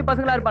பயந்தாங்குழி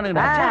பசங்களா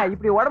இருப்பானுங்க.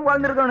 இப்படி உடம்பு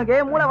வளர்ந்துருக்கவனுக்கு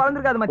மூளை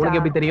வளர்ந்துருக்காது மச்சான்.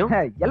 உனக்கு எப்படி தெரியும்?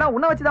 எல்லாம்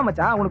உன்ன வச்சுதான்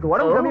மச்சான். உனக்கு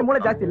உடம்பு கம்மி,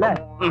 மூளை ஜாஸ்தி இல்ல.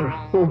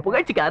 உன்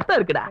புகழ்ச்சிக்கு அர்த்தம்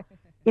இருக்குடா.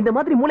 இந்த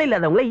மாதிரி மூளை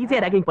இல்லாதவங்கள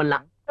ஈஸியா ராகிங்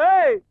பண்ணலாம்.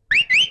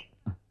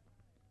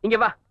 இங்க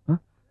வா.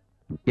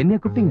 என்ன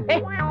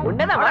குட்டிங்க?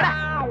 உன்னதான் வாடா.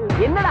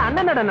 என்னடா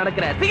அண்ணனடா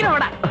நடக்கிற? சீக்கிரம்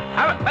வாடா.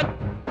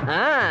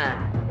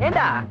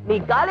 ஏண்டா நீ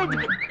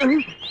காலேஜுக்கு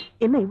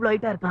என்ன இவ்வளவு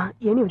ஹைட்டா இருக்கான்?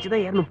 ஏணி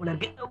வச்சுதான் ஏறணும் போல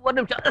இருக்கு. ஒரு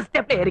நிமிஷம்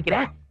ஸ்டெப்ல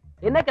ஏறிக்கிறேன்.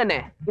 என்ன கண்ணே,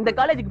 இந்த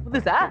காலேஜுக்கு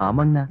புதுசா?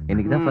 ஆமாங்கண்ணா,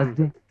 இன்னைக்குதான்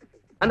ஃபர்ஸ்ட்.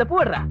 அந்த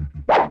பூவடா.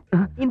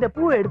 இந்த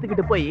பூவை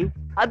எடுத்துக்கிட்டு போய்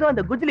அதுவும்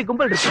அந்த குஜ்லி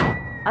கும்பல் இருக்கு,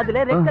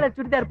 அதுல ரெட் கலர்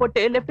சுடிதார்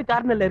போட்டு லெஃப்ட்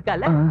கார்னர்ல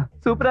இருக்கால,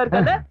 சூப்பரா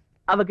இருக்கால,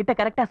 அவகிட்ட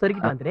கரெக்டா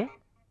சொருகிட்டு வந்துரு.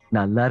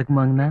 நல்லா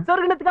இருக்குமாங்கண்ணா?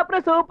 சொருகினதுக்கு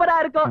அப்புறம் சூப்பரா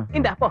இருக்கும்.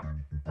 இந்த அப்போ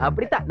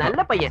அப்படித்தான்,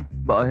 நல்ல பையன்.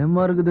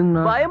 பயமா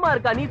இருக்குதுங்கண்ணா. பயமா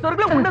இருக்கா? நீ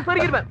சொருகல முன்ன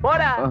சொருகிடுவேன்.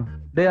 போடா.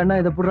 டேய்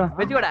அண்ணா, இத புடுறா.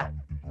 வெச்சுடா.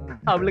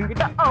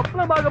 அவளுங்கிட்ட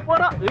அப்பளமாக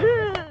போறான்.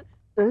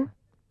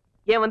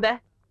 ஏன் வந்த?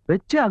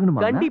 வெச்சே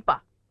ஆகணுமா? கண்டிப்பா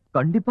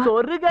கண்டிப்பா.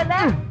 சொருகல.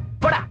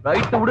 போடா.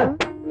 ரைட் விடு.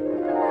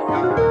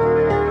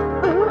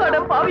 அட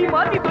பாவி,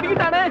 மாத்தி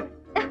சொருகிட்டானே.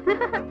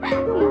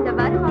 இந்த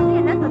வாரம் வந்து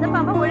என்ன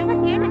சொதப்பாம ஒழுங்கா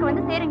தியேட்டருக்கு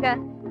வந்து சேருங்க.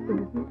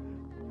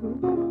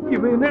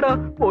 இவன் என்னடா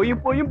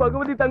போயும்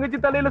பகவதி தங்கச்சி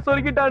தலையில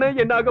சொருகிட்டானே,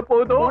 என்ன ஆக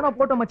போகுதோ? போனா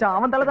போட்ட மச்சான்,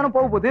 அவன் தலை தானே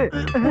போக போகுது.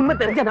 உண்மை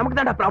தெரிஞ்சா நமக்கு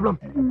தான்டா ப்ராப்ளம்.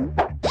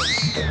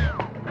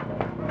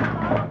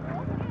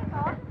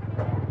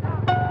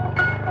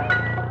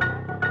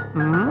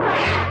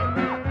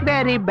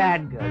 Very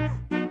bad girls.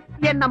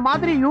 என்ன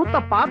மாதிரி யூத்த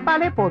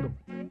பார்த்தாலே போதும்,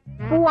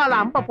 பூவால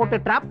அம்ப போட்டு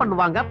ட்ராப்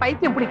பண்ணுவாங்க,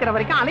 பைத்தியம் பிடிக்கிற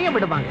வரைக்கும் அலைய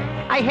விடுவாங்க.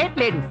 ஐ had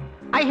ladies,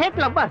 I had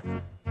lovers.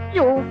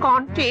 You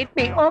can't seat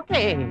me,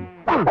 okay?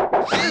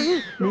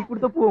 நீ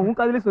கொடுத்த பூ உன்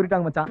காதுல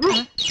சொல்லிட்டாங்க மச்சான்.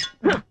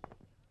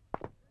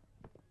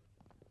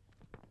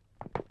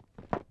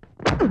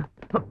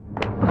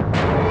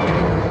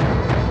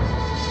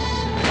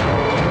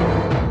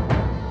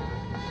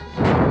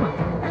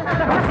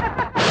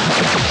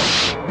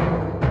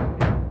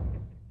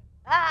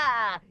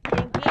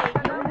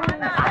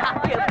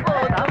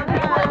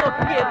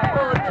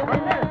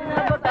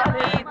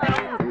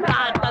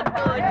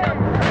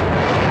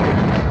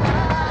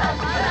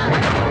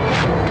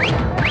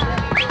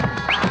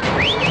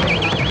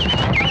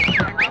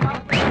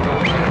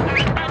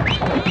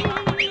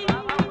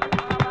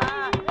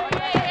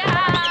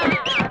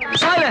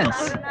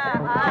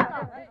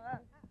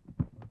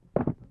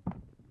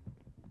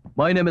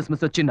 My name is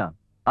Mr. Chinna.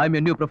 I'm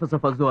your new professor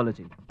for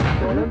zoology.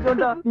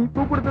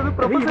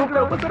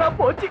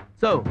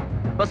 So,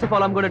 first of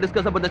all, I'm going to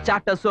discuss about the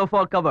chapter so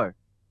far covered.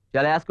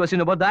 Shall I ask a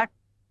question about that?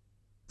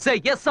 Say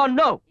yes or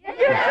no?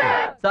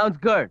 Yes. Sounds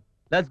good.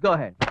 Let's go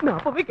head. நான்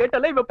அப்பவே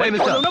கேட்டல இவ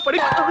படிச்சவனா படி.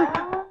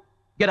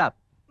 Get up.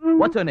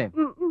 What's your name?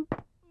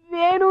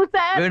 Venu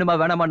sir. வேணுமா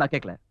வேணாமா நான்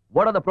கேக்கல.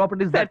 What are the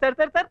properties sir sir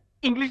sir sir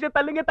இங்கிலீஷ்ல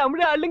தள்ளுங்க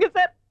தமிழ்ல அள்ளுங்க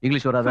சார்.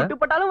 இங்கிலீஷ் வராதா?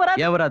 சுட்டுப்பட்டாலும்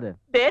வராது. ஏன் வராது?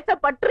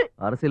 தேசப்பற்று.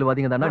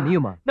 அரசியல்வாதிங்க தானா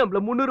நீயுமா?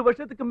 நம்மள 300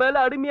 வருஷத்துக்கு மேல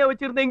அடிமையா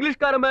வச்சிருந்த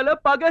இங்கிலீஷ்கார மேல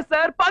பகை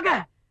சார் பகை.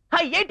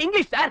 ஐ ஹேட்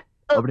இங்கிலீஷ் சார்.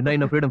 அப்படினா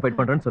என்ன ஃப்ரீடம் ஃபைட்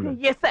பண்றேன்னு சொல்லு.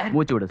 Yes sir.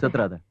 மூச்சு விடு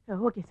செத்துறாத.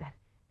 Okay sir.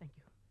 Thank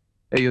you.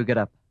 Hey, you get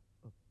up.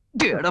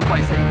 Get up,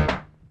 I say.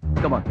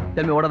 Come on,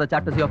 tell me what are the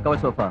chapters you have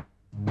covered so far?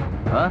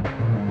 Huh?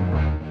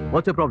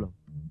 What's your problem?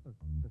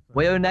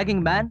 Why are you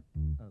nagging, man?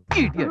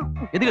 Idiot.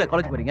 எதுக்கு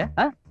college போறீங்க?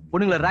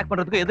 பொண்ணுங்களை rack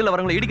பண்றதுக்கு எதில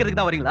வரவங்களை இடிக்கிறதுக்கு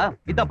தான் வரீங்களா?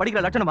 இதான்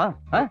படிக்கிற லட்சணமா?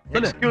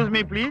 சொல்லு. Excuse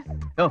me please.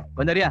 ஓ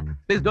கொஞ்சம் Riya.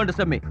 Please don't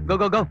disturb me. Go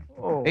go go.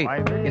 ஏய்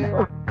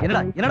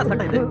என்னடா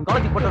சட்டை இது?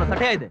 காலேஜ் போடுற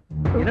சட்டையா இது?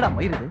 என்னடா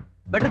மயிர் இது?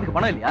 வெட்டறதுக்கு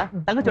பணம் இல்லையா?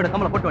 தங்கச்சியோட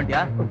கம்மல போட்டு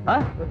வண்டியா?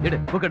 எடு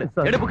புக்கடு.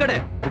 எடு புக்கடு.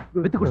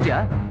 வித்து குடிச்சியா?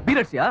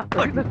 பீரட்ஸியா?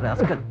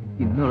 ராஸ்கல்.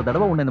 இன்னொரு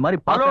தடவை உன்னை இந்த மாதிரி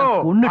பாக்க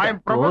I am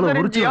professor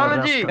in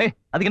geology. ஏய்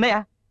அதுக்கு என்னயா?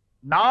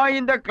 நான்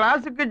இந்த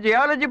கிளாஸுக்கு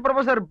ஜியாலஜி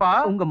ப்ரொஃபசர் பா.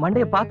 உங்க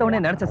மண்டைய பார்த்தவனே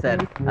நினைச்சேன்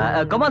sir.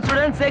 Come on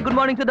students, say good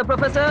morning to the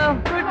professor.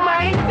 Good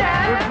morning sir.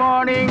 Good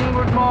morning,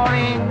 good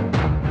morning.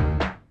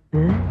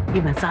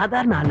 இவன்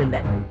சாதாரண ஆள் இல்ல.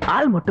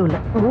 ஆள் மட்டும் இல்ல,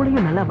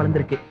 மூளையும் நல்லா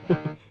வளர்ந்திருக்கு.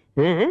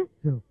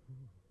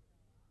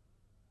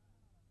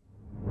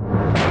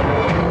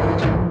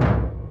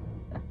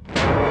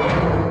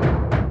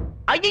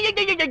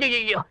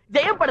 ஐயோ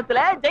ஜெயம் படத்துல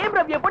ஜெயம்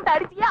ரவியை போட்டு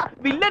அடிச்சியா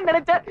வில்லன்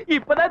நினைச்ச.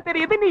 இப்பதான்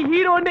தெரியுது நீ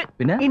ஹீரோன்னு.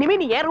 இனிமே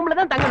நீ என் ரூம்ல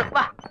தான் தங்கணும்.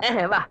 வா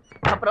வா.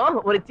 அப்புறம்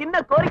ஒரு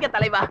சின்ன கோரிக்கை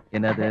தலைவா.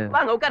 என்னது?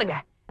 வாங்க உட்காருங்க.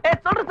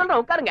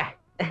 சொல்றேன் உட்காருங்க.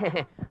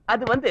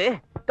 அது வந்து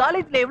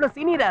காலேஜ்ல எவ்வளவு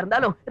சீனியரா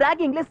இருந்தாலும்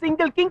ராகிங்ல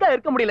சிங்கிள் கிங்கா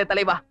இருக்க முடியல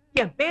தலைவா.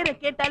 என் பேரை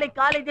கேட்டாலே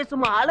காலேஜே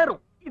சும்மா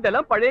அலறும்.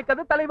 இதெல்லாம் பழைய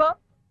கதை தலைவா.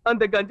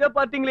 அந்த கஞ்சா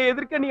பார்ட்டிங்களை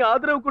எதிர்க்க நீ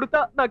ஆதரவு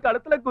கொடுத்தா நான்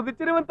களத்துல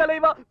குதிச்சிருவேன்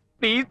தலைவா.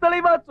 ப்ளீஸ்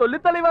தலைவா சொல்லு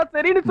தலைவா.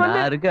 சரின்னு சொல்லு.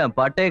 நான் இருக்கேன்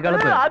பட்டே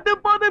கலப்பு. அது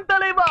போதும்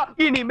தலைவா.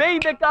 இனிமே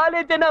இந்த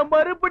காலேஜை நான்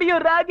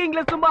மறுபடியும்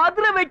ராகிங்ல சும்மா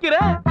அதிர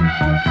வைக்கிறேன்.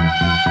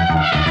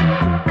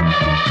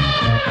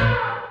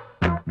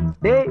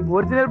 டேய்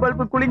ஒரிஜினல்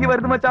பல்பு குலுங்கி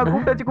வருது மச்சான்.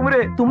 கூப்பிட்டு வச்சு குமுறு.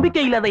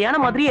 தும்பிக்கை இல்லாத யானை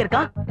மாதிரியே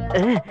இருக்கா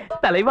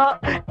தலைவா.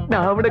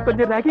 நான் அவனை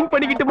கொஞ்சம் ராகிங்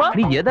பண்ணிக்கிட்டுமா?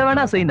 நீ எதை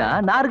வேணா செய்யினா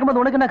நான்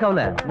இருக்கும்போது உனக்கு என்ன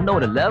கவலை? இன்னும்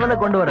ஒரு லெவல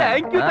கொண்டு வர.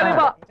 Thank you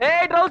தலைவா.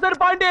 ஏய்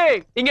ட்ரவுசர் பாண்டி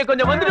இங்க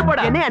கொஞ்சம் வந்துட்டு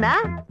போடா. என்னண்ணா?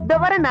 இந்த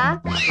வரேண்ணா.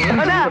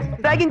 அண்ணா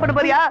ராகிங் பண்ண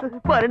போறியா?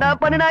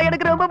 பண்ணுடா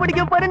எனக்கு ரொம்ப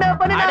பிடிக்கும்.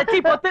 பண்ணுடா. அடச்சி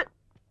போத்து.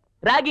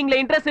 ராகிங்ல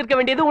இன்ட்ரஸ்ட் இருக்க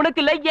வேண்டியது உனக்கு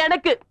இல்ல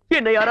எனக்கு.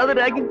 என்ன யாராவது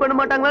ராகிங் பண்ண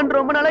மாட்டாங்களான்னு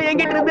ரொம்ப நாளா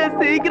என்கிட்ட இருந்து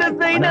சீக்கிரம்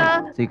செய்யனா.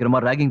 சீக்கிரமா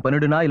ராகிங்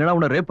பண்ணிடுனா இல்லனா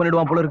உன்னை ரேப்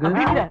பண்ணிடுவான் போல இருக்கு.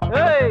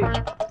 ஏய்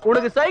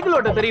உனக்கு சைக்கிள்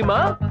ஓட்ட தெரியுமா?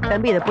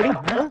 தம்பி இத புடி.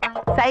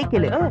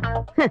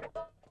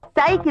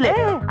 சைக்கிள்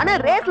ஆனா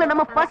ரேஸ்ல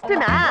நம்ம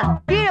ஃபர்ஸ்ட்னா.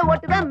 கீழே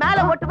ஓட்டுவேன்,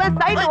 மேல ஓட்டுவேன்,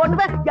 சைடுல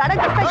ஓட்டுவேன்,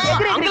 இடங்கட்ட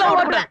எகிரி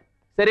ஓட்டுவேன்.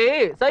 சரி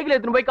சைக்கிள்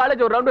எடுத்து போய்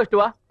காலேஜ் ஒரு ரவுண்ட்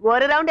வச்சிட்டு வா.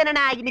 ஒரு ரவுண்ட்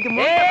என்னன்னா இன்னைக்கு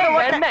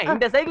மூணு.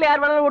 இந்த சைக்கிள்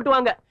யார் வேணாலும்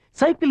ஓட்டுவாங்க.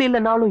 சைக்கிள்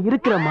இல்லனாலும்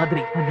இருக்கிற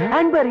மாதிரி,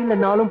 ஹேண்ட்பேர்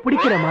இல்லனாலும்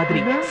பிடிக்கிற மாதிரி,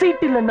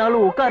 சீட்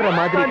இல்லனாலும் உட்கார்ற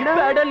மாதிரி,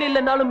 பெடல்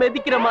இல்லனாலும்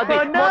மிதிக்கிற மாதிரி.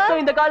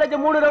 மொத்தம் இந்த காலேஜ்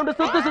 3 ரவுண்ட்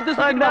சுத்து.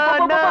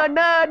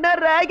 அண்ணா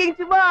ராகிங்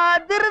சும்மா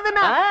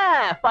அதிருதுனா.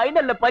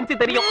 ஃபைனல்ல பஞ்ச்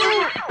தெரியும்.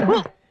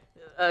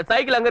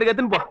 சைக்கிள் அங்க இருக்கு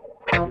எடுத்துன்னு போ.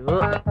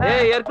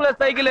 ஏய்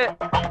ஹெர்குலஸ் சைக்கிள்.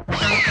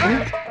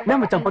 என்ன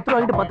மச்சான் 10 ரூபாய்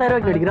வாங்கிட்டு 10,000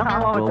 ரூபாய்க்கு அடிக்கிறான்.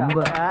 ரொம்ப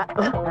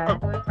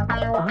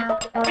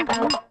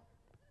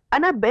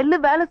அண்ணா பெல்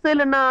வேலை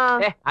செய்யலண்ணா.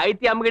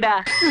 ஐத்தி அமுகடா.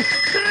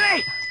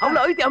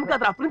 அவ்வளவு ஐத்தி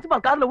அமுக்காதடா.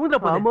 பிரின்சிபால் காதுல ஊதுற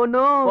போது.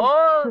 ஆமானோ.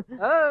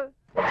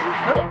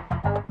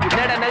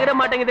 என்னடா நகர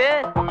மாட்டேங்குது?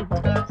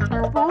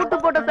 பூட்டு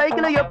போட்ட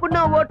சைக்கிளை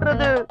எப்படின்னா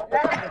ஓட்டுறது?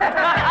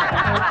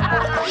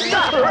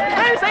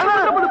 சைக்கிள்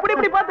ஓட்டுற போது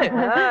புடி பாத்து.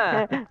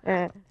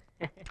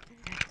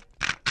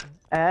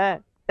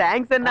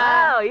 தேங்க்ஸ் அண்ணா.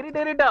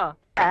 இருட்டா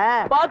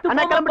பாத்து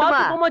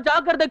போமா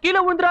ஜாக்கிரதை கீழே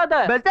விழுந்துறாத.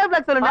 பெஸ்ட் ஆஃப்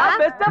லக் சொல்லுடா.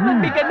 பெஸ்ட் ஆஃப்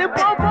லக் டிக்கெட்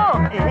போ.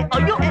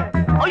 ஐயோ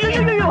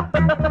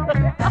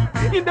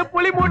இந்த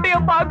புலி மூட்டைய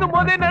பார்க்கும்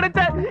போதே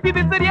நினைச்சேன் இது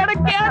சரியான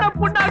கேட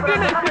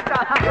புண்ணாக்குன்னு.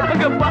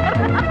 அங்க பாரு.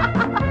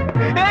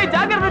 ஏய்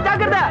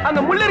ஜாக்கிரதை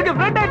அங்க முள்ள இருக்கு.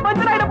 ஃப்ரண்ட் டைட்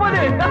பஞ்சர் ஆயிட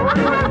போகுது.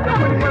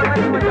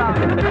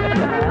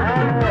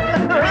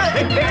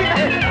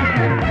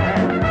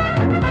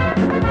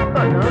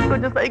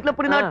 கொஞ்சம் சைக்கிள்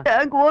புடினா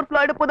டேங்க் ஓவர்ஃப்ளோ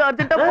ஆயிட போகுது.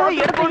 அர்ஜென்ட்டா போ.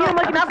 எடுத்து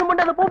ஈரமாக்கி நாசம்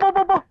பண்ணாத.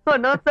 போ.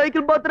 அண்ணா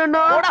சைக்கிள்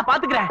பாத்துறேன்னா. போடா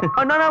பாத்துக்கறேன்.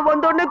 அண்ணா நான்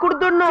வந்த உடனே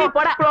கொடுத்துடணும்.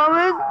 போடா.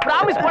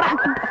 ப்ராமிஸ் போடா.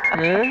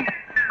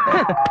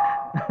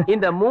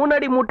 இந்த 3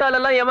 அடி முட்டாள்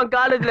எல்லாம் எவன்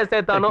காலேஜ்ல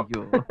சேர்த்தானோ.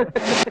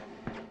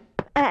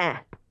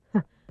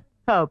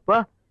 அப்பா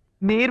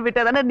நீர்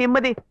விட்டாதானே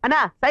நிம்மதி. அண்ணா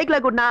சைக்கிள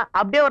கூடனா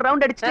அப்படியே ஒரு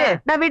ரவுண்ட் அடிச்சுட்டு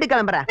நான் வீட்டுக்கு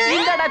கிளம்புறேன்.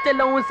 இந்தடா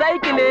செல்லம் உன்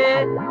சைக்கிள்.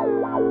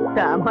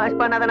 தமாஷ்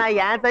பண்ணாதண்ணா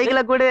என்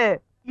சைக்கிள கூடு.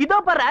 இதோ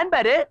பாரு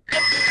ஹேண்ட்பேர்.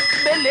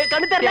 பெல்லு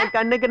கண்ணு தெரியல.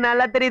 கண்ணுக்கு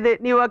நல்லா தெரியுது.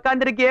 நீ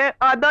உட்கார்ந்திருக்கியே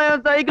அதான்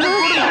என் சைக்கிள்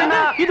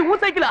கூடுனா. இது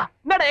உன் சைக்கிளா?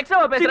 என்னடா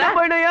எக்ஸ்ட்ராவா பேசுற?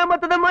 போய்னா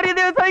ஏமாத்தத மாதிரி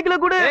இதே சைக்கிள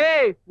கூடு.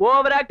 ஏய்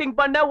ஓவர் ஆக்டிங்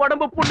பண்ண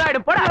உடம்பு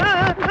புண்ணாயிடும். போடா.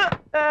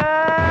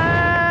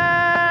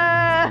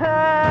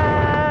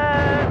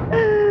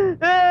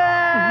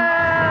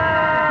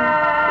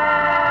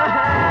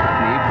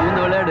 நீ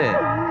பூந்து விளையாடு.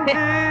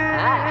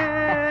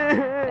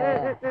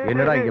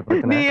 என்னடா என்னடா இங்க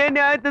பிரச்சனை? நீ ஏன்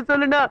நியாயத்தை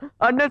சொல்லுனா?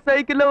 அண்ணன்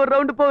சைக்கிள்ல ஒரு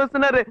ரவுண்ட் போக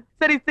சொன்னாரு.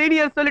 சரி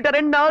சீனியர்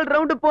சொல்லிட்டாரு, 4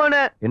 ரவுண்ட்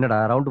போனேன். என்னடா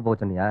ரவுண்ட் போக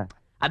சொன்னியா?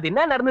 அது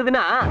என்ன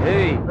நடந்ததுன்னா,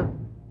 ஏய்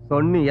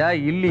சொன்னியா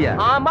இல்லையா?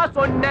 ஆமா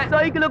சொன்னேன்.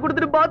 சைக்கிள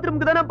கொடுத்துட்டு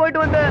பாத்ரூமுக்கு தானே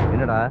போயிட்டு வந்தேன்.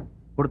 என்னடா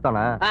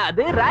குடுத்தானா?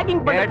 அது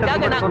ராகிங்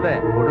பண்ணதுக்காக நான்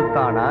சொல்றேன்.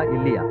 குடுத்தானா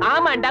இல்லையா?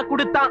 ஆமாண்டா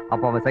குடுத்தான்.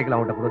 அப்ப அவன் சைக்கிள்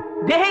அவன்கிட்ட கொடு.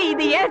 டேய்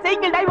இது ஏன்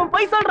சைக்கிள் டா? இவன்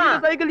போய் சொல்றான்.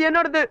 சைக்கிள்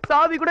என்னோடது.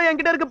 சாவி கூட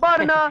என்கிட்ட இருக்கு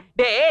பாருண்ணா.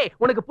 டேய்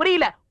உனக்கு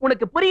புரியல.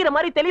 உனக்கு புரியுற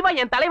மாதிரி தெளிவா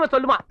என் தலைவன்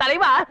சொல்லுவான்.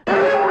 தலைவா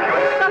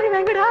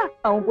எங்கடா?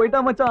 அவன்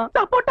போயிட்டான் மச்சான்.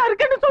 சப்போர்ட்டா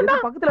இருக்குன்னு சொன்னா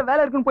பக்கத்துல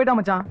வேலை இருக்குன்னு போயிட்டான்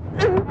மச்சான்.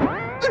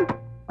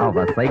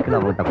 அவன் சைக்கிள்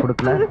அவன்கிட்ட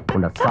கொடுக்கல.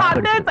 உன்னை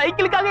சாப்பிடு.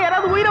 சைக்கிளுக்காக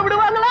யாராவது உயிரை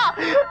விடுவாங்களா?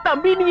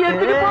 தம்பி நீ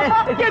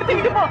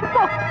எடுத்துக்கிட்டு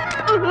போ.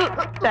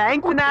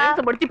 தேங்க்ஸ்ண்ணா.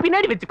 முடிச்சு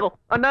பின்னாடி வச்சுக்கோ.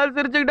 அண்ணா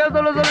சிரிச்சுக்கிட்டே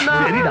சொல்லுண்ணா.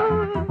 சரிடா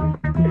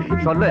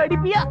சொல்லு.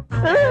 அடிப்பியா?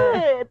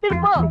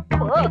 திருப்போ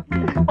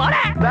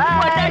போடா.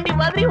 பட்டாண்டி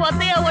மாதிரி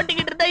ஒத்தையா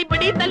ஓட்டிக்கிட்டு இருந்தா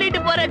இப்படி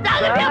தள்ளிட்டு போறேன்.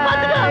 ஜாகிரதையா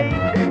பாத்துக்கோ.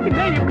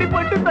 என்ன இப்படி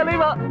பட்டு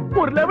தலைவா?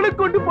 ஒரு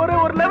லெவலுக்கு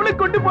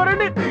கொண்டு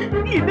போறேன்னு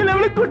இந்த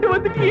லெவலுக்கு கொண்டு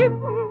வந்துட்டியே.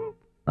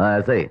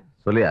 சரி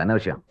சொல்லியா, என்ன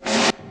விஷயம்?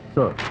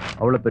 சார்,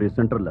 அவ்வளவு பெரிய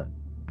சென்டர்ல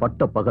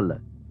பட்ட பகல்ல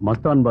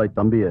மஸ்தான் பாய்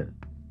தம்பிய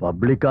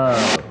பப்ளிக்கா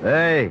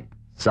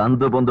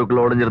சந்து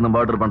பொந்துக்குள்ள ஒளிஞ்சிருந்து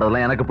மர்டர்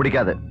பண்றதெல்லாம் எனக்கு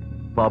பிடிக்காது.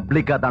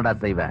 பப்ளிக்கா தாண்டா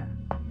செய்வேன்.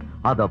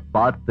 அத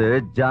பார்த்து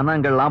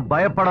ஜனங்கள்லாம்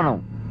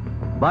பயப்படணும்.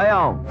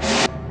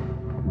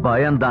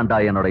 பயம் தாண்டா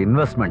என்னோட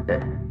இன்வெஸ்ட்மெண்ட்.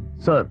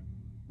 சார்,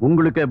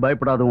 உங்களுக்கே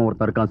பயப்படாதவன்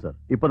ஒருத்தர் இருக்கான் சார்.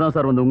 இப்பதான்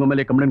சார் வந்து உங்க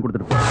மேலே கம்ப்ளைண்ட்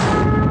கொடுத்துருக்கோம்.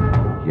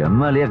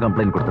 எம்எல்ஏ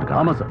கம்ப்ளைண்ட்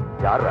கொடுத்துருக்கான்? ஆமா சார்.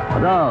 யாரா?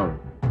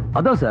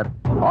 அதான் சார்,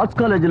 ஆர்ட்ஸ்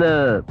காலேஜ்ல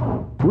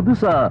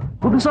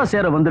புதுசா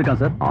சேர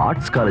வந்திருக்கான் சார்.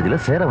 ஆர்ட்ஸ் காலேஜ்ல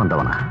சேர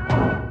வந்தவனா?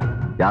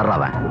 யாரா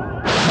அவன்?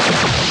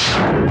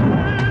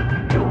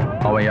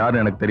 அவன்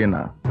யாருன்னு எனக்கு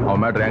தெரியும்னா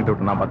அவன் மேட்டர் என்கிட்ட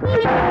விட்டு நான்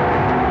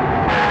பார்த்துக்கிறேன்.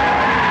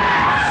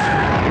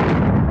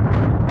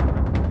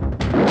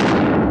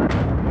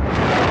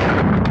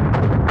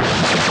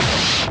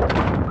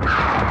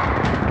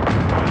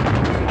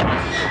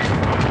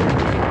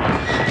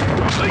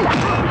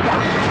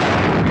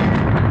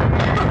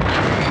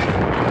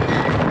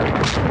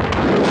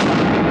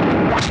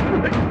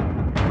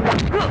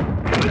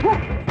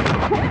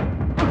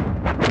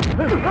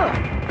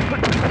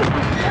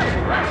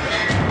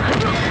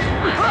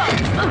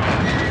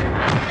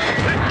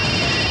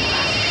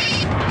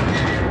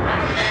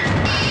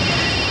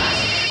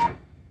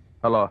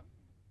 ஹலோ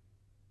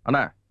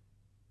அண்ணா.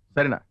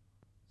 சரிண்ணா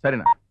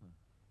சரிண்ணா.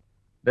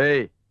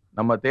 டேய்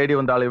நம்ம தேடி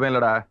வந்த ஆள் இவன்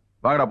இல்லடா.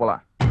 வாங்கடா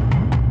போலாம்.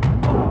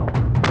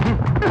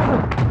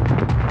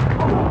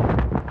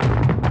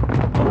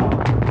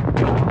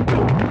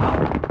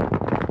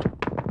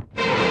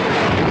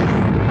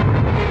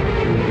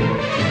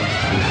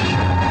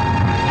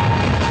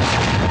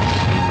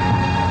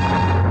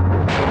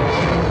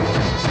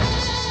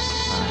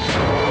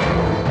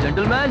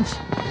 ஜென்டில்மேன்ஸ்,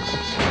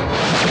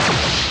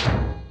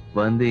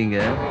 வந்தீங்க,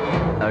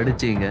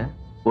 அடிச்சீங்க,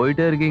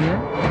 போயிட்டே இருக்கீங்க.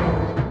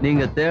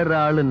 நீங்க தேடுற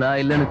ஆளு நான்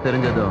இல்லைன்னு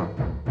தெரிஞ்சதும்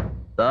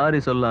சாரி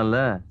சொல்லலாம்ல.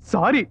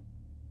 சாரி?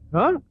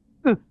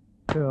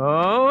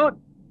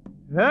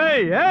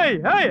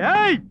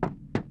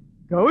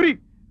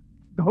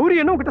 கௌரி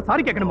என்ன உங்ககிட்ட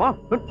சாரி கேட்கணுமா?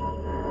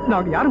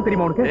 நாங்க யாரும்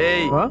தெரியுமா உனக்கு?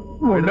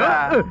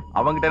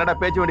 அவங்கிட்ட என்னடா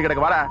பேச்சு வேண்டி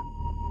கிடக்கு? வாடா.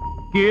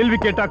 கேள்வி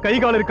கேட்டா கை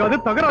கால் இருக்காது,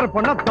 தகராறு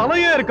பண்ணா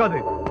தலையே இருக்காது.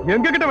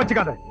 எங்க கிட்ட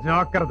வச்சுக்காத,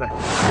 ஜாக்கிரதை.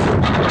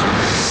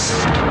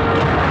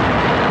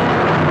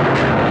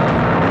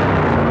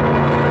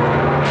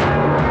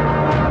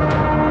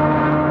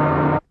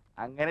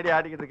 அங்க என்னடி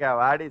ஆடிக்கிட்டு இருக்கா?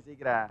 வாடி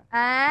சீக்கிரம்.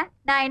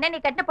 நான் என்ன நீ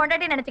கட்ட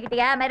பொண்டாட்டி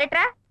நினைச்சுக்கிட்டியா?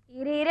 மிரட்டுற?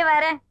 இரு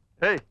வரேன்.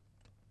 ஏய்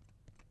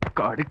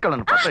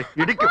கடிக்கலன்னு பார்த்தா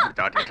இடிக்க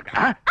பிடிச்சு ஆடிட்டு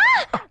இருக்கா?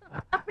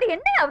 அப்படி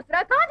என்ன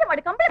அவசரம்? காஞ்ச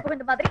மாடு கம்பள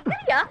புகுந்த மாதிரி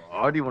இல்லையா?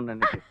 ஆடி ஒண்ணு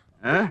இன்னைக்கு.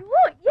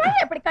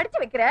 ஏன் இப்படி கடிச்சு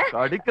வைக்கிற?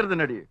 கடிக்கிறது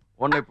நடி.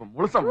 உன்னை இப்ப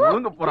முழுசா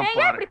முழுங்க போறேன் பாரு.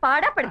 ஏன் இப்படி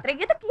பாடா படுத்துற?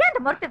 எதுக்கு ஏன்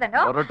அந்த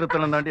முரட்டுதனோ?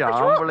 முரட்டுத்தனம் தாண்டி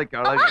ஆம்பளைக்கு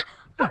அழகு.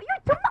 ஐயோ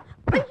சும்மா.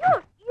 ஐயோ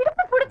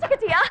இடுப்பு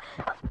புடிச்சுக்கிட்டியா?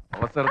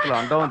 அவசரத்துல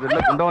அண்டவன் இல்ல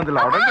குண்டவன்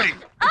இல்ல அடங்கடி.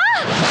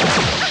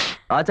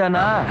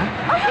 ஆச்சானா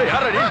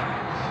யாரடி?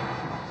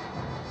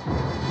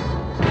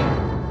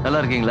 நல்லா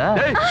இருக்கீங்களா?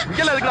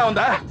 இங்கெல்லாம் எதுக்குடா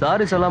வந்த?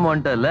 சாரி சொல்லாம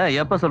வந்துட்டல.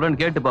 எப்ப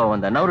சொல்றேன்னு கேட்டு பா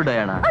வந்தேன். நவரு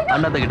டயானா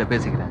அண்ணாத்த கிட்ட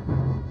பேசிக்கிறேன்.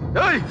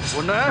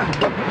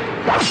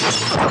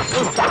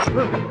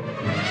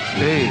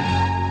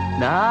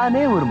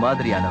 நானே ஒரு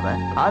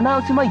மாதிரியானவன்.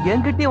 அனாவசியமா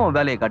என்கிட்டயே உன்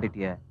வேலையை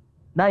காட்டிட்டிய.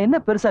 நான் என்ன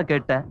பெருசா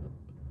கேட்டேன்?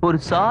 ஒரு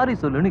சாரி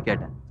சொல்லுன்னு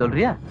கேட்டேன்.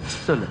 சொல்றியா?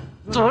 சொல்லு.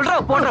 சொல்ற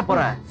போடுற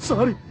போறேன்.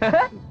 சாரி.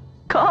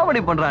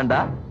 காமெடி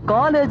பண்றான்டா.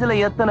 காலேஜ்ல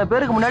எத்தனை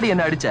பேருக்கு முன்னாடி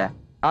என்ன அடிச்ச?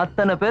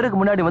 அத்தனை பேருக்கு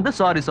முன்னாடி வந்து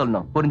சாரி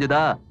சொல்லணும்.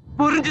 புரிஞ்சுதா?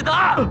 புரிஞ்சுதா?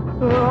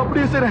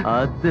 அப்படியே சரி.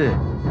 அது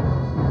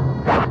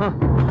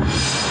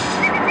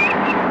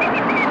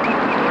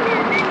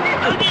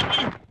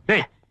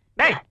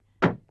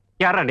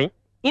யாரா நீ?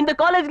 இந்த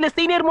காலேஜ்ல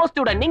சீனியர் மோஸ்ட்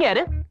ஸ்டூடண்ட். நீங்க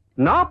யாரு?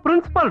 நான்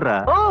பிரின்சிபல்ரா.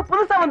 ஓ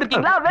புதுசா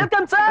வந்திருக்கீங்களா?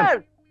 Welcome sir.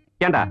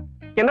 ஏண்டா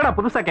என்னடா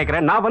புதுசா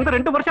கேக்குறேன்? நான் வந்து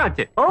 2 வருஷம்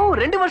ஆச்சு. ஓ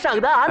 2 வருஷம்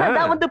ஆகுதா? ஆனா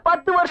நான் வந்து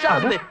 10 வருஷம்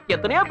ஆகுது.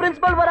 எத்தனையோ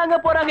பிரின்சிபல் வராங்க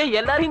போறாங்க.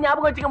 எல்லாரையும்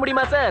ஞாபகம் வச்சுக்க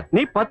முடியுமா சார்?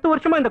 நீ 10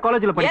 வருஷமா இந்த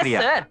காலேஜ்ல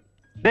படிக்கிறியா? சார்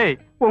டேய்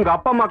உங்க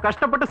அப்பா அம்மா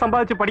கஷ்டப்பட்டு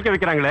சம்பாதிச்சு படிக்க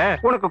வைக்கிறாங்களே,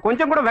 உனக்கு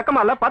கொஞ்சம் கூட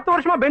வெக்கமா இல்ல? 10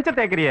 வருஷமா பெஞ்ச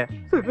தேய்க்கிறியே.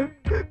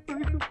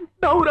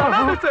 நான் ஒரு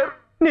அனாதை சார்.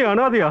 நீ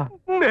அனாதையா?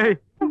 டேய்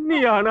நீ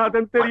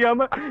அனாதன்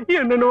தெரியாம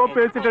என்னென்னவோ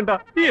பேசிட்டா.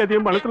 நீ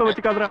எதையும் மனசுல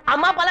வச்சுக்காதடா.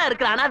 அம்மா அப்பாலாம்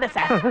இருக்கிற அனாதை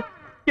சார்.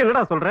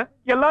 என்னடா சொல்ற?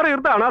 எல்லாரும்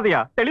இருந்தா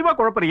அனாதையா? தெளிவா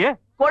குழப்பறியே.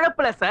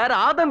 குழப்பல சார்,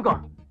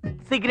 ஆதங்கம்.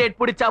 சிகரெட்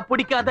பிடிச்சா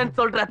பிடிக்காதன்னு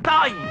சொல்ற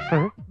தாய்,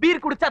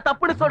 பீர் குடிச்சா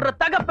தப்புன்னு சொல்ற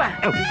தகப்பன்,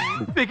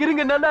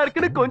 ஃபிகரிங் நல்லா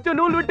இருக்குன்னு கொஞ்சம்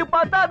நூல் விட்டு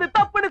பார்த்தா அது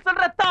தப்புன்னு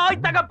சொல்ற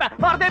தாய் தகப்பன்.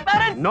 Are they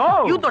parents? No.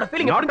 யூத்தோட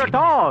feeling Not at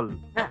all.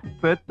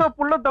 பெத்த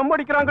புள்ள தம்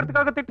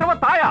அடிக்கறாங்கிறதுக்காக திட்டவ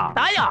தாயா?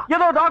 தாயா?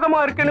 ஏதோ தாகமா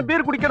இருக்குன்னு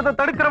பீர் குடிக்கிறத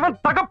தடுக்கிறவன்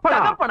தகப்பனா?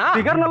 தகப்பனா?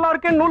 ஃபிகர் நல்லா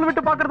இருக்கேன்னு நூல்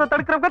விட்டு பார்க்கறத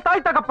தடுக்கிறவங்க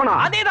தாய் தகப்பனா?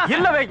 அதேதான்.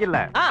 இல்லவே இல்ல.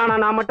 ஆனா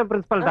நான் மட்டும்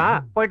பிரின்சிபல் தான்.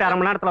 போயிட்டு 1/2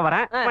 மணி நேரத்துல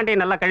வரேன். வண்டியை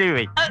நல்லா கழுவி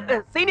வை.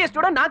 சீனியர்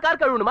ஸ்டூடண்ட், நான்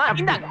கார் கழுவணுமா?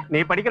 இந்தாங்க.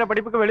 நீ படிக்கிற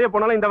படிப்புக்கு வெளியே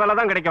போனாலும் இந்த வேலை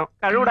தான் கிடைக்கும்.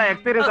 கழுவுடா,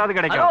 எக்ஸ்பீரியன்ஸ் ஆது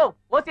கிடைக்கும். ஹலோ,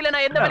 ஓசில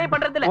நான் எந்த வேலையும்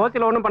பண்றது இல்ல.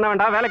 ஓசில ஒண்ணும் பண்ண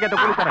வேண்டாம், வேலைக்கு ஏத்த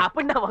கூலி தரேன்.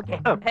 அப்படினா ஓகே.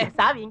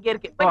 சாவி இங்க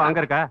இருக்கு. ஓ அங்க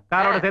இருக்கா?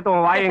 காரோட சேர்த்து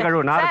உன் வாயையும்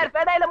கழுவு. நான் சார்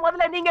ஃபெடாயில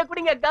முதல்ல நீங்க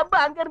குடிங்க,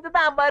 கப் அங்க இருந்து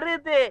தான்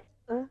வருது.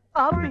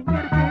 ஆப் இங்க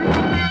இருக்கு.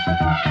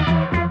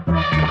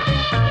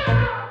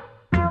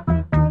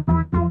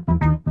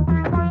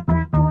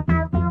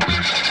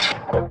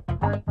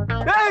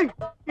 ஏய்,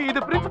 இது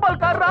பிரின்சிபல்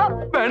காரா?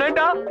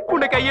 வேணாண்டா,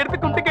 உன்னை கையெடுத்து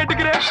கும்பிட்டு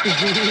கேட்டுக்கிறேன்.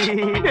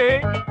 ஏய்,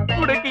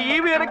 உனக்கு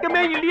ஈவு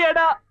இறக்கமே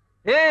இல்லையாடா?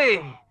 ஏய்,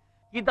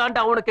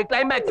 இதாண்டா உனக்கு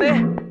கிளைமேக்ஸ்.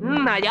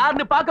 நான்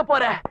யாருன்னு பார்க்க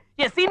போறேன்.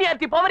 என்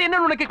சீனியாரிட்டி பவர்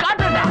என்னன்னு உனக்கு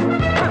காட்டுறேன்டா.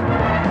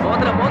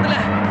 முதல்ல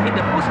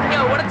இந்த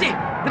பூஸ்டியா உடைச்சி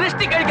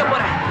திருஷ்டி கழிக்க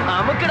போறேன்.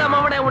 அமுக்குடா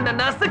அவனை, உன்னை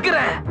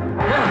நசுக்குறேன்.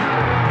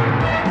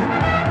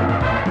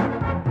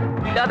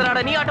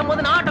 இல்லாதடா நீ ஆட்டும்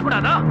போது நான்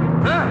ஆட்டக்கூடாதா?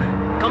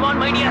 கம்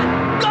ஆன் மை டியர்,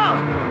 கோ.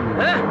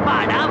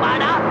 வாடா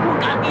வாடா,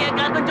 உன் காத்திய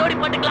காத்து ஜோடி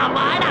போட்டுக்கலாம்.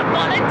 வாடா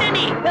பொலச்ச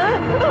நீ.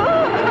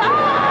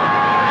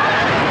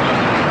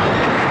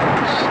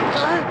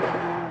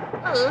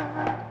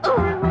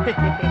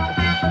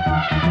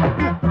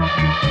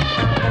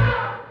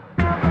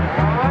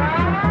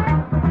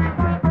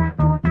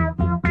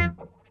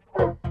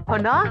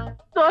 அண்ணா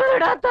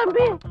சொல்லுடா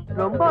தம்பி,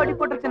 ரொம்ப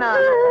அடிபட்டுருச்சுனா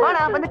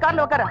வாடா வந்து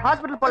கார்ல உட்கார,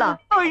 ஹாஸ்பிடல் போலாம்.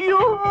 ஐயோ,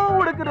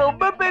 உனக்கு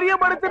ரொம்ப பெரிய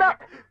மனசுடா.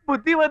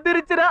 புத்தி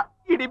வந்துருச்சுடா.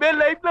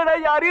 இனிமேல் லைஃப்ல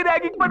நான் யாரையும்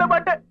ரேகிங் பண்ண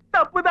மாட்டேன்.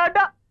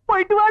 தப்புதாண்டா.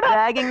 போயிட்டு வாடா.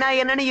 ரேகிங்னா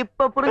என்னன்னு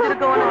இப்ப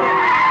புரிஞ்சிருக்க உனக்கு.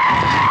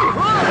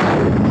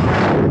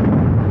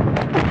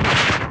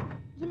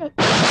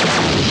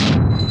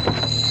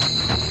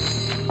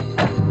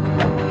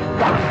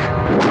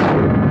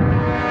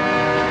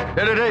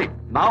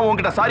 நான்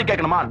உன்கிட்ட சாரி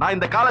கேட்கணுமா? நான்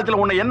இந்த காலேஜ்ல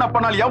உன்னை என்ன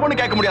பண்ணாலும் எவனு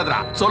கேட்க முடியாதுடா.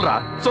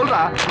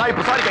 சொல்றா, நான்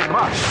இப்ப சாரி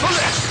கேட்கணுமா?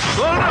 சொல்லு.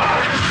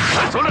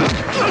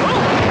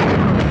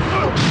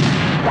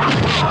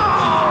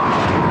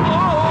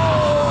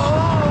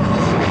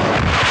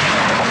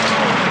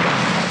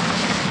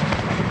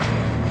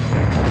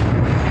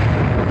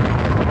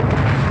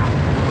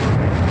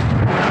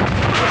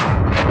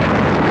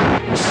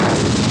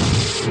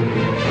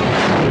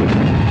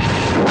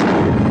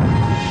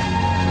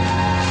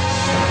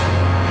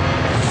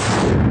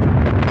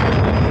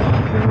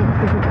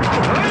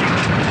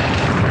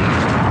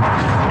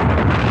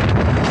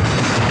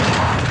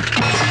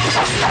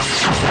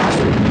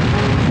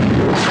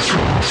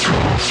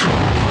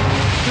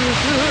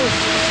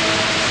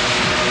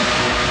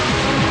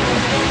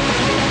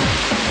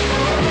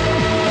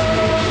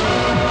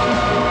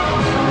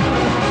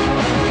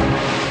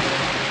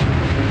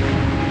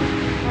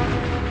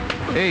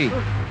 ஏய்,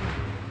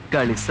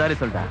 காளி சாரி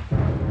சொல்டா.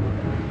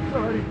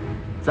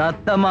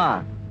 சத்தமா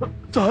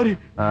சாரி.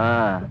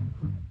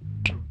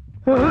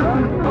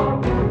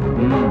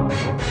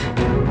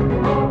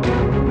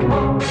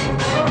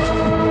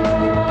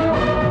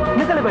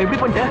 என்ன தலைவா இப்படி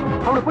பண்ணிட்ட?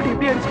 அவனை போட்டு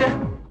இப்படி அடிச்சிட்ட?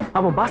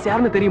 அவன் பாஸ்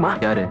யாருன்னு தெரியுமா?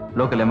 யாரு?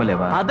 லோக்கல்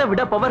எம்எல்ஏவா? அதை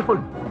விட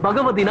பவர்ஃபுல்.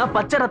 பகவதினா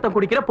பச்சை ரத்தம்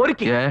குடிக்கிற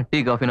பொறுக்கி. டீ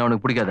காஃபினா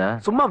உனக்கு பிடிக்காதா?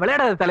 சும்மா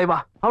விளையாடாத தலைவா.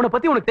 அவனை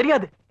பத்தி உனக்கு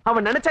தெரியாது.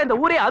 அவன் நினைச்சா இந்த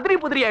ஊரே அதிரி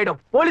புதிரி ஆயிடும்.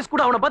 போலீஸ்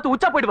கூட அவனை பார்த்து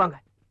உச்சா போயிடுவாங்க.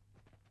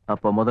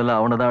 அப்ப முதல்ல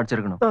அவனதான்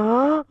அடிச்சிருக்கணும்.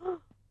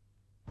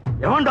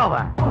 எவன்டா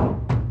அவன்?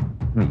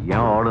 நீ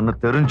ஏன் ஆளுன்னு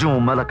தெரிஞ்சும்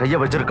உன் மேல கைய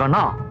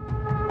வச்சிருக்கானா?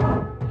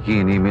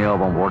 இனிமே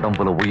அவன்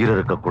உடம்புல உயிர்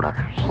இருக்க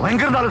கூடாது.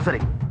 எங்க இருந்தாலும்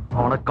சரி,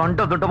 அவனை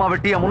கண்ட துண்டமா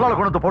வெட்டி என் முன்னால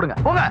கொண்டு போடுங்க.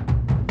 போங்க.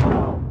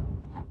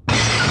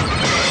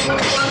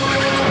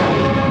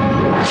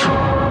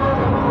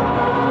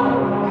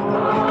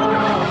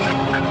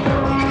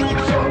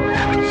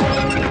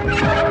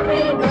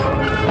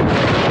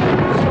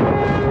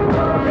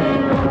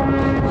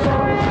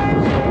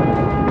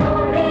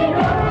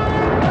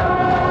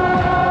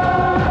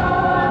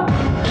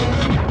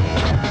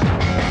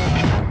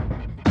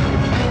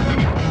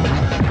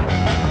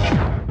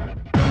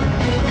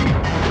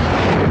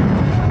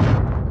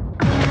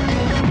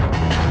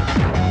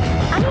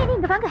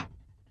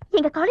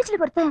 காலேஜ்ல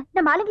ஒருத்தன்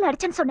நம்ம ஆளுங்களை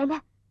அடிச்சேன்னு சொன்னேன்ல,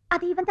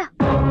 அது இவன் தான்.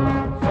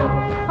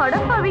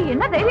 அடப்பாவி,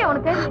 என்ன தைரியம்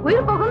உனக்கு?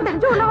 உயிர் போகும்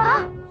தெரிஞ்சு உள்ள வரா?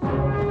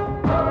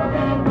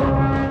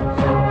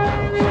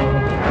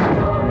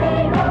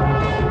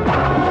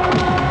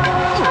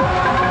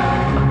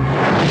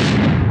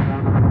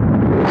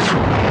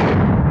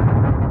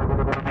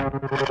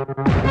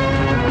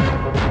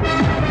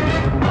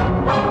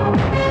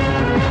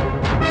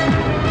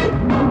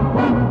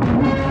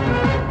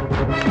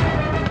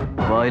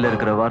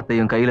 இருக்கிற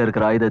வார்த்தையும் கையில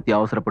இருக்கிற ஆயுதத்தையும்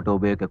அவசரப்பட்டு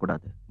உபயோகிக்க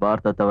கூடாது.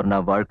 வார்த்தை தவறுனா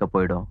வாழ்க்கை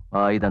போயிடும்,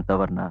 ஆயுதம்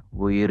தவறுனா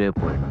உயிரே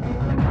போயிடும்.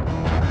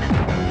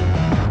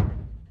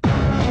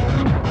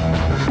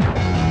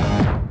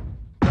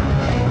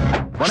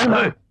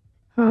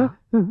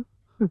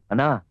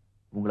 அண்ணா,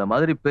 உங்கள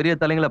மாதிரி பெரிய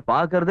தலைங்களை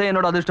பாக்குறதே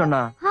என்னோட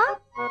அதிர்ஷ்டம்ண்ணா.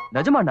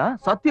 நிஜமாண்ணா,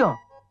 சத்தியம்.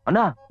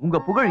 அண்ணா,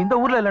 உங்க புகழ்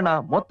இந்த ஊர்ல இல்லண்ணா,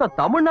 மொத்த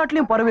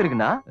தமிழ்நாட்டிலயும் பரவி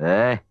இருக்குண்ணா.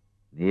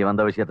 நீ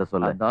வந்த விஷயத்த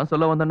சொல்ல. நான்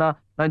சொல்ல வந்தேன்னா,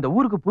 நான் இந்த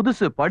ஊருக்கு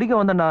புதுசு, படிக்க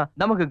வந்தேன்னா.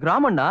 நமக்கு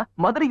கிராமம்னா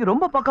மதுரைக்கு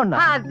ரொம்ப பக்கம்ண்ணா.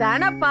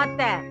 அதான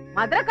பார்த்தேன்.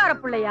 மதுரைக்கார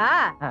பிள்ளையா?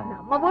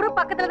 நம்ம ஊரு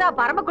பக்கத்துலதான்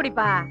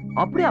பரமக்குடிப்பா.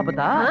 அப்படியா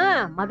அப்பதா?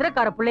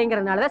 மதுரைக்கார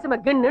பிள்ளைங்கிறதுனாலதான் சும்மா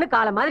கிண்ணுன்னு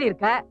காலை மாதிரி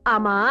இருக்க.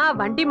 ஆமா,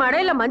 வண்டி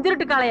மாடா இல்ல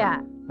மஞ்சுருட்டு காளையா?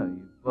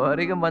 இப்போ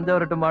வரைக்கும் மஞ்ச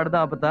வரட்டு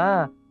மாடுதான் அப்பதா.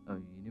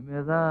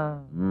 இனிமேதான்.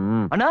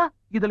 அண்ணா,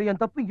 இதுல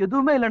என் தப்பு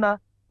எதுவுமே இல்லண்ணா.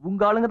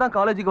 உங்க ஆளுங்க தான்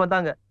காலேஜுக்கு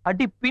வந்தாங்க,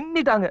 அடி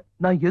பின்னிட்டாங்க.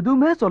 நான்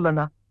எதுவுமே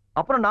சொல்லண்ணா.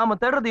 அப்புறம் நாம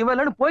தேடுறது இவன்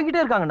இல்லன்னு போய்கிட்டே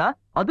இருக்காங்கண்ணா.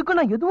 அதுக்கு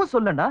நான் எதுவும்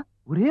சொல்லண்ணா.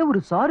 ஒரே ஒரு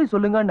சாரி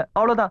சொல்லுங்கன்னு,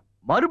 அவ்வளவுதான்.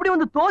 மறுபடியும்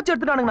வந்து தோச்சு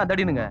எடுத்துட்டானுங்க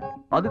தடினுங்க.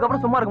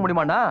 அதுக்கப்புறம் சும்மா இருக்க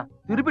முடியுமாண்ணா?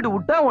 திருப்பிட்டு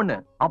விட்டா ஒண்ணு,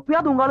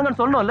 அப்பயாவது உங்க ஆளுங்கன்னு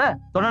சொல்லணும்ல.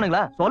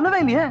 சொன்னானுங்களா? சொல்லவே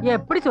இல்லையே.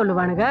 எப்படி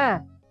சொல்லுவானுங்க?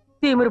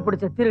 திமிரு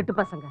பிடிச்ச திருட்டு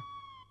பசங்க.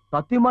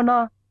 சத்தியமாண்ணா,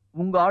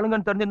 உங்க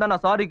ஆளுங்கன்னு தெரிஞ்சிருந்தா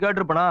நான் சாரி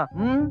கேட்டிருப்பேனா?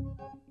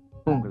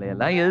 உங்களை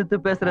எல்லாம் எதிர்த்து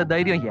பேசுற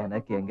தைரியம்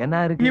எனக்கு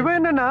எங்கன்னா இருக்கு? இவன்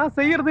என்னன்னா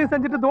செய்யறதையும்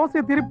செஞ்சுட்டு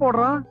தோசையை திருப்பி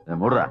போடுறான்.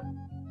 மூடுறா.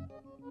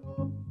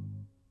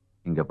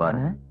 இங்க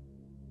பாரு,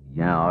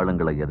 என்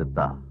ஆளுங்களை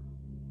எதிர்த்தா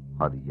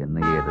அது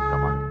என்னையே எதிர்த்த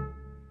மாதிரி.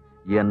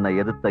 என்னை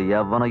எதிர்த்த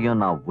எவனையும்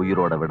நான்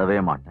உயிரோட விடவே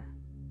மாட்டேன்.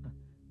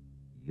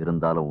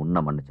 இருந்தாலும்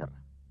உன்னை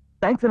மன்னிச்சிடுறேன்.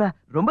 தேங்க்ஸ் அண்ணா,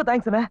 ரொம்ப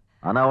தேங்க்ஸ் அண்ணா.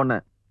 ஆனா ஒண்ணு,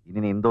 இனி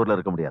நீ இந்த ஊர்ல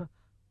இருக்க முடியாது.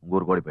 உங்க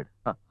ஊருக்கு ஓடி போயிடு.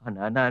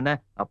 அண்ணா அண்ணா,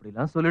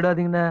 அப்படிலாம்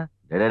சொல்லிடாதீங்கண்ணா.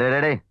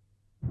 டே,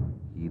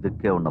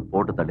 இதுக்கே உன்னை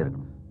போட்டு தள்ளி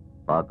இருக்கணும்.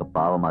 பார்க்க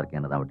பாவமா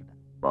இருக்கேன்னு தான்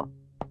விட்டுட்டேன்.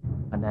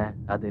 அண்ணா,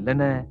 அது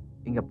இல்லண்ணே,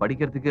 இங்க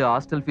படிக்கிறதுக்கு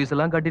ஹாஸ்டல் ஃபீஸ்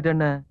எல்லாம்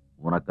கட்டிட்டேண்ணே.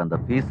 உனக்கு அந்த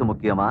ஃபீஸ்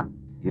முக்கியமா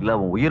இல்ல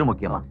உன் உயிர்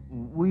முக்கியமா?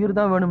 உயிர்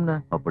தான் வேணும்ண்ணே.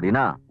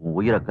 அப்படின்னா உன்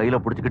உயிரை கையில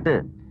புடிச்சுக்கிட்டு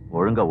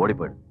ஒழுங்கா ஓடி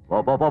போயிடு.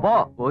 போ.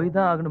 போய்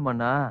தான்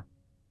ஆகணுமாண்ணா?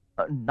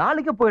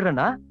 நாளைக்கு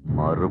போயிடுறேண்ணா.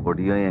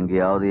 மறுபடியும்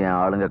எங்கேயாவது என்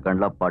ஆளுங்க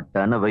கண்ணுல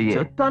பட்டன்னு வைய.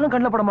 செத்தாலும்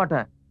கண்ணுல பட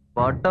மாட்டேன்.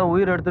 பட்டா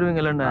உயிர்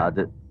எடுத்துருவீங்க இல்லண்ணா?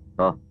 அது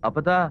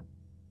அப்பதா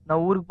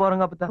நான் ஊருக்கு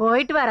போறேங்க. அப்பதா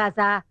போயிட்டு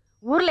வராசா.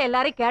 ஊர்ல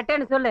எல்லாரும்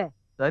கேட்டேன்னு சொல்லு.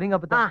 சரிங்க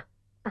அப்பதா.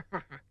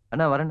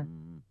 அண்ணா வரேன்.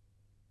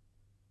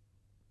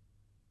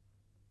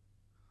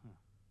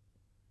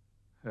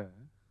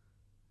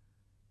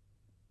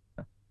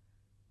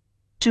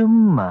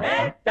 சும்மா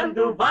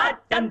சந்து வா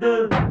சந்து,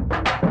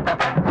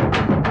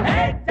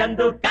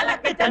 சந்து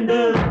கலக்கு சந்து,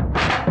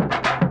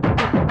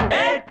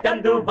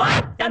 சந்து வா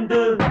சந்து,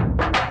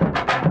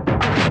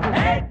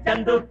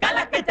 சந்து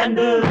கலக்கு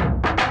சந்து.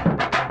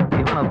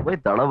 இவனை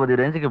போய் தளபதி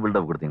ரேஞ்சுக்கு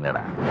பில்டப்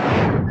கொடுத்தீங்களா?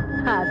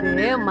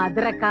 அது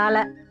மதுரை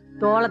காலை.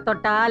 தோலை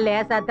தொட்டா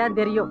லேசா தான்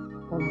தெரியும்,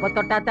 ரொம்ப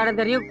தொட்டா தானே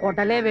தெரியும்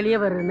கொட்டலே வெளியே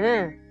வருன்னு.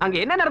 அங்க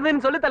என்ன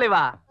நடந்ததுன்னு சொல்லு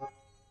தலைவா.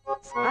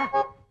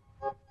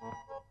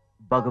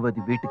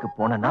 பகவதி வீட்டுக்கு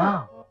போனா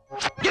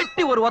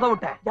எட்டி ஒரு உத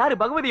விட்டேன். யாரு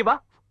பகவதிவா?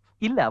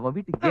 இல்ல, அவன்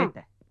வீட்டுக்கு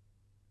கேட்டேன்.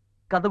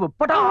 கதவு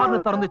படார்னு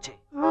திறந்துச்சு.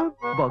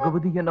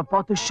 பகவதி என்ன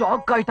பார்த்து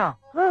ஷாக் ஆயிட்டான்.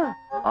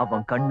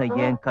 அவன் கண்ணை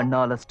என்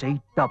கண்ணால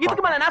ஸ்ட்ரைட்டா.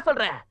 இதுக்கு மேல நான்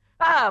சொல்றேன்,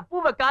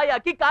 பூவை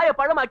காயாக்கி காய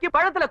பழமாக்கி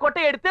பழத்துல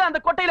கொட்டை எடுத்து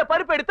அந்த கொட்டையில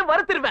பருப்பு எடுத்து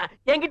வறுத்துருவேன்.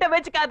 என்கிட்ட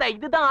வச்சுக்காத.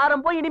 இதுதான்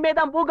ஆரம்பம்,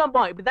 இனிமேதான்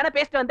பூகம்பம். இப்படிதானே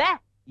பேசிட்டு வந்த?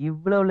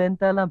 இவ்வளவு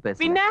லென்த்தா எல்லாம் பேச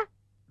பின்ன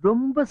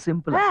ரொம்ப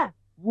சிம்பிளா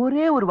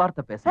ஒரே ஒரு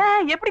வார்த்தை பேச.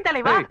 எப்படி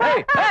தலைவா?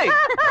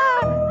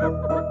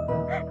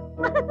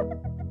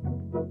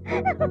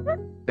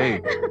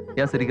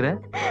 ஏன் சிரிக்கிற?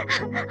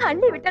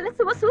 அள்ளி விட்டாலும்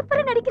சும்மா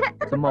சூப்பரா நடிக்கிறேன்.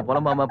 சும்மா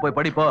புலம்பாம போய்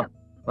படிப்போ.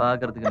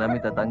 பாக்குறதுக்கு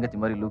நமிதா தங்கச்சி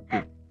மாதிரி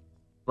லுக்கு.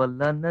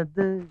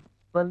 பல்லானது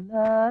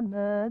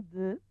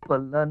பல்லானது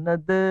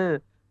பல்லானது.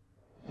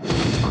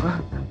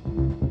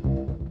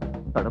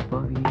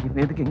 அடப்பாவி,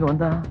 இவன் எதுக்கு இங்க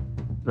வந்தா?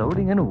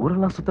 ரவுடிங்கன்னு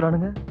ஊரெல்லாம்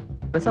சுத்துறானுங்க.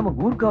 பேசாம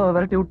ஊர்காவை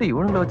விரட்டி விட்டு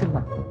இவனுங்களை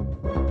வச்சிருந்தான்.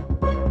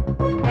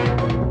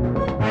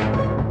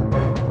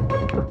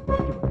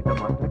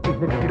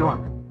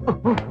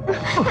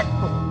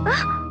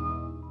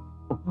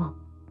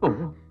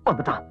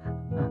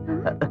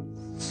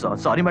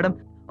 சாரி மேடம்,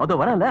 அதோ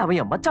வரல. அவன்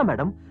என் மச்சான்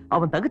மேடம்.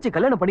 அவன் தங்கச்சி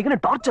கல்யாணம்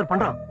பண்ணிக்கணும் டார்ச்சர்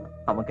பண்றான்.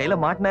 அவன் கையில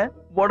மாட்டின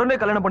உடனே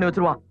கல்யாணம் பண்ணி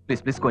வச்சிருவான்.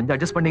 ப்ளீஸ் ப்ளீஸ் கொஞ்சம்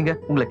அட்ஜஸ்ட் பண்ணீங்க.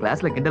 உங்களை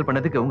கிளாஸ்ல கிண்டல்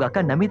பண்ணதுக்கு உங்க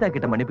அக்கா நமிதா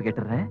கிட்ட மன்னிப்பு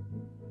கேட்டுறேன்.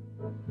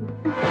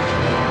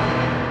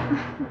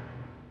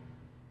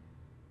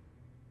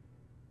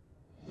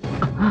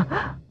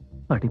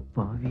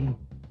 அடிப்பாவி,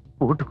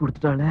 போட்டு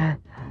கொடுத்துட்டாளே.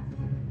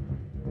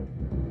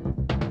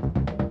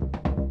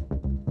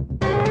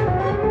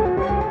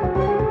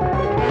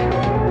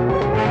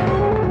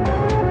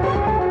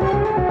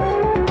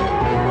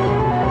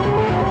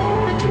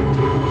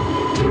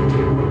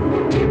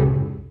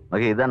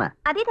 இதானே?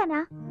 அதேதானா?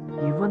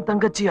 இவன்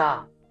தங்கச்சியா?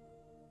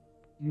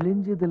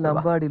 இழிஞ்சது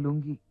லம்பாடி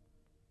லுங்கி.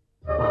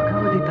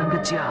 பகவதி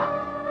தங்கச்சியா?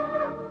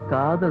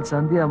 காதல்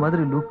சந்தியா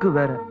மாதிரி லுக்கு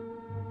வேற.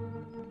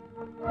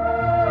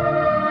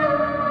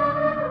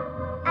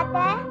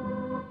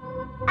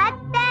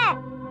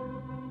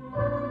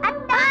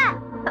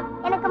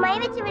 எனக்கு மை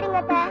வச்சு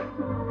விடுங்க அத்தை.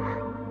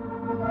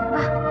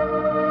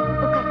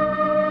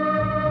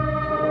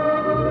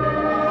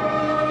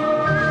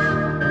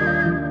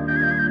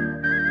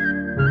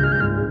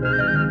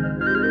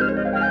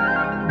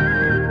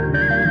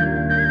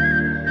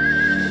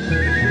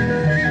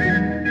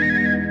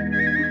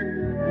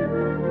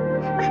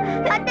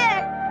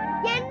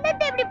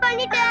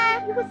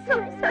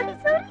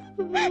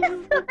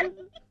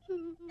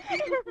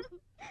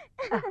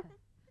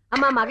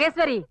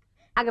 மகேஸ்வரி,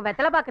 அங்க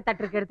வெத்தலை பாக்கு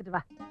தட்டுருக்கு, எடுத்துட்டு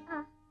வா.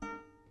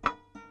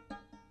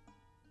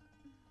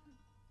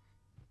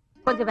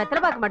 கொஞ்சம்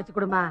வெத்தலை பாக்கு மடிச்சு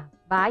கொடுமா,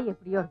 வாய்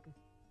எப்படியோ இருக்கு.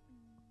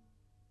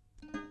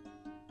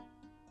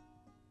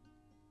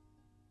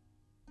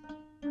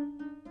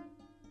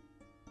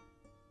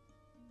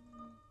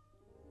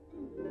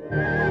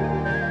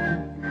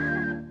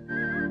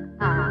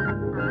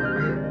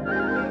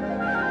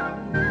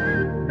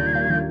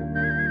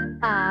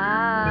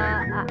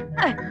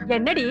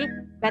 என்னடி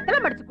வெத்தலை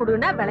மடிச்சு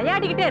கொடுன்னா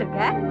விளையாடிக்கிட்டே இருக்க?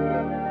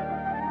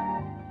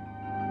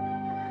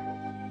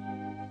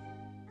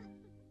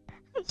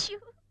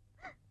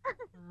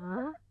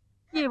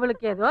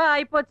 இவளுக்கு ஏதோ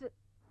ஆயிப்போச்சு.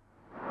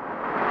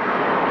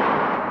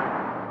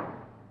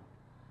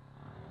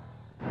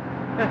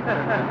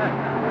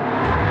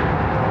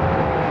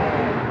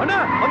 அண்ணா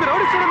அந்த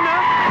ரவுடி சொல்லுங்க.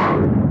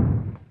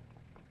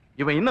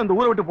 இவன் இன்னும் இந்த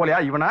ஊரை விட்டு போலையா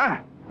இவனா?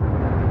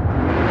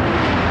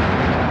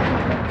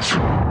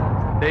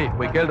 டேய்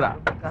போய் கேளுடா.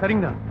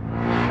 சரிங்கண்ணா.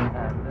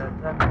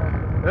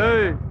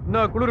 ஏய்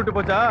என்ன குளிர் விட்டு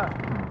போச்சா?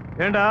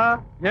 ஏண்டா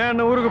ஏன்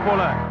என்ன ஊருக்கு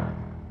போல?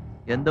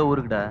 எந்த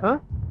ஊருக்குடா?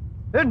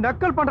 ஏய்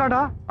நக்கல்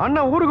பண்றாடா.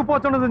 அண்ணா ஊருக்கு போ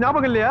சொன்னது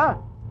ஞாபகம் இல்லையா?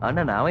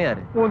 அண்ணன் அவன்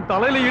யாரு? உன்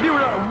தலையில இடி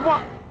விழ.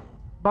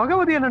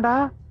 பகவதி என்னடா?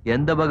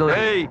 எந்த பகவதி?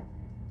 ஏய்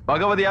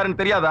பகவதி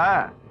யாருன்னு தெரியாதா?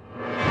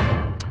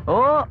 ஓ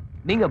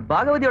நீங்க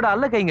பகவதியோட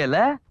அல்ல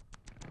கைங்கல்ல?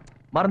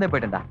 மறந்தே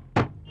போயிட்டேன்டா.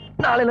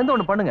 நாளையில இருந்து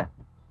ஒண்ணு பண்ணுங்க.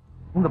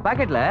 உங்க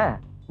பாக்கெட்ல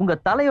உங்க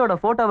தலையோட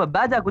போட்டோவை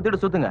பேஜா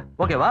குத்திட்டு சுத்துங்க,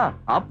 ஓகேவா?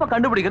 அப்ப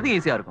கண்டுபிடிக்கிறது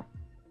ஈஸியா இருக்கும்.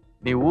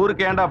 நீ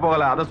ஊருக்கு ஏண்டா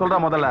போகல அத சொல்ற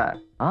முதல்ல.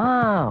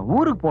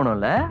 ஊருக்கு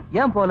போனோம்ல,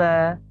 ஏன் போல?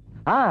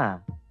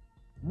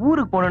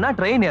 ஊருக்கு போனோம்னா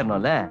ட்ரெயின்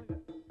ஏறணும்ல.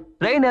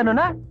 ட்ரெயின்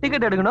ஏறணும்னா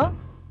டிக்கெட் எடுக்கணும்,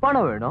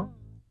 பணம் வேணும்.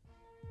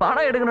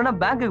 பணம் எடுக்கணும்னா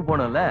பேங்க்குக்கு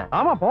போகணும்ல.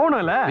 ஆமா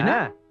போகணும்ல.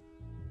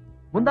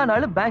 முந்தா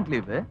நாள் பேங்க்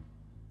லீவு,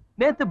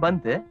 நேத்து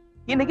பந்த்,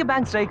 இன்னைக்கு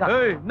பேங்க் ஸ்ட்ரைக்.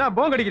 ஏய் என்ன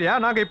போன் அடிக்கிறியா?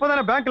 நாங்க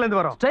இப்போதானே பேங்க்ல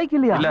இருந்து வரோம். ஸ்ட்ரைக்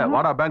இல்லையா? இல்ல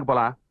வாடா பேங்க்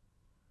போலாம்.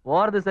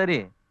 போறது சரி,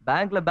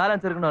 பேங்க்ல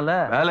பேலன்ஸ் இருக்கணும்ல.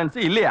 பேலன்ஸ்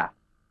இல்லையா?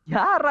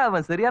 யாரா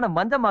அவன் சரியான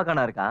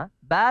மஞ்சமாக்கானா இருக்கான்?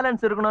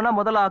 பேலன்ஸ் இருக்கணும்னா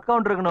முதல்ல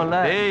அக்கவுண்ட் இருக்கணும்ல.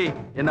 ஏய்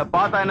என்ன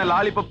பார்த்தா என்ன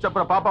லாலிபாப்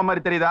சப்ர பாப்பா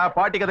மாதிரி தெரியுதா?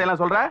 பாட்டி கதை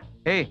எல்லாம் சொல்ற?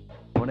 ஏய்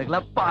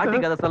உனக்குலாம் பாட்டி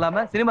கதை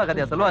சொல்லாம சினிமா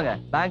கதையா சொல்லுவாங்க?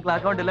 பேங்க்ல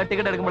அக்கவுண்ட் இல்ல,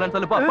 டிக்கெட் எடுக்க முடியலன்னு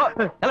சொல்லு. போ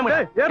கிளம்பு.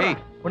 ஏய்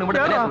உனக்கு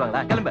மட்டும் கதையா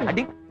சொல்லுவாங்களா? கிளம்பு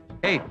அடி.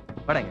 ஏய்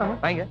வாங்க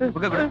வாங்க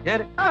புக்க கூட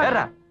ஏறு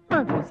ஏறா.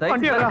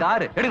 சைக்கிள்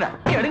கார் எடுங்கடா,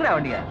 எடுங்கடா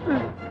வண்டிய.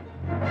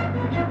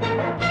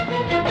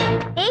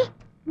 ஏய்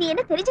நீ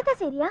என்ன தெரிஞ்சதா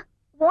சரியா?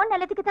 உன்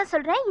நல்லதுக்கு தான்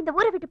சொல்றேன், இந்த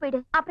ஊரை விட்டு போயிடு.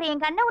 அப்புறம்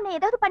எங்க அண்ணன் உன்னை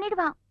ஏதாவது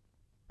பண்ணிடுவான்.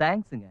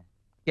 தேங்க்ஸ்ங்க,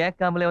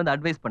 கேட்காமலே வந்து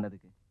அட்வைஸ்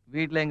பண்ணதுக்கு.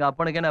 வீட்டுல எங்க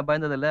அப்பனுக்கே நான்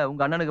பயந்தது இல்ல,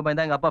 உங்க அண்ணனுக்கு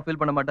பயந்தா எங்க அப்பா ஃபீல்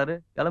பண்ண மாட்டாரு.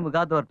 கிளம்பு,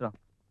 காத்து வரட்டும்.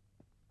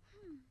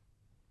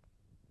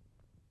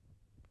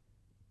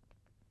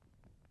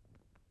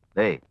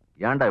 டேய்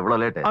ஏன்டா இவ்ளோ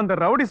லேட்? அந்த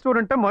ரவுடி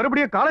ஸ்டூடெண்ட்ட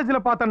மறுபடியும் காலேஜ்ல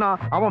பார்த்தனா,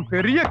 அவன்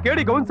பெரிய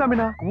கேடி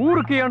கவுன்சாமினா.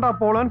 ஊருக்கு ஏன்டா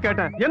போலன்னு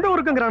கேட்டேன். எந்த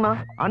ஊருக்குங்கறானா?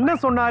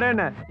 அண்ணன்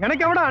சொன்னாரேன்னு.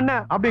 எனக்கு எவடா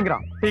அண்ணன்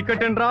அப்படிங்கறான்.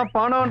 டிக்கெட்ன்றான்,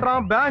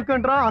 பணம்ன்றான்,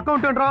 பேங்க்ன்றான்,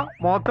 அக்கவுண்ட்ன்றான்.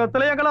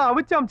 மொத்தத்துல எங்களை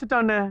அவிச்சு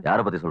அமிச்சிட்டானே. யார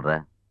பத்தி சொல்ற?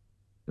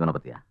 இவனை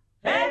பத்தியா?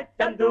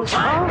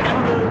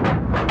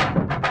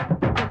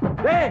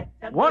 ஏய்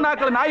ஓ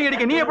நாக்குல நாய்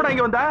அடிக்க நீ எப்படா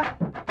இங்க வந்த?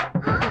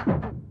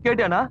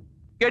 கேட்டியானா?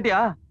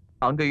 கேட்டியா?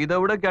 அங்க இதை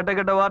விட கெட்ட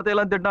கெட்ட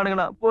வார்த்தையெல்லாம்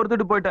திட்டானுங்கண்ணா,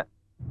 பொறுத்துட்டு போயிட்டேன்.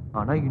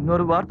 ஆனா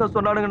இன்னொரு வார்த்தை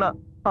சொன்னானுங்கண்ணா,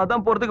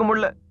 அதான் பொறுத்துக்க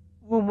முடியல.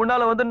 உன்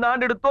முன்னால வந்து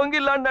நாண்டிட்டு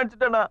தொங்கிடலான்னு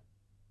நினைச்சிட்டேனா.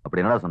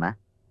 அப்படி என்னடா சொன்ன?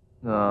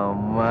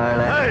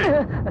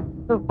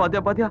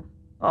 பாத்தியா பாத்தியா,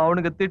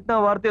 அவனுக்கு திட்டின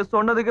வார்த்தையை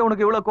சொன்னதுக்கே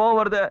உனக்கு எவ்வளவு கோவம்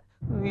வருது.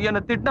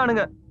 என்ன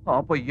திட்டினானுங்க,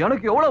 அப்ப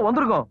எனக்கு எவ்வளவு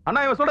வந்திருக்கும்.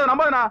 அண்ணா இவன் சொல்றது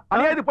நம்பாதண்ணா.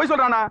 அநியாயத்துக்கு போய்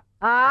சொல்றானா?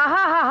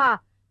 ஆஹாஹாஹா,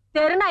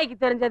 தெருநாய்க்கு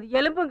தெரிஞ்சது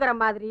எலும்புங்கிற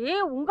மாதிரி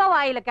உங்க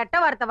வாயில கெட்ட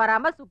வார்த்தை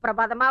வராம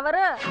சுப்பிரபாதமா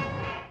வரும்.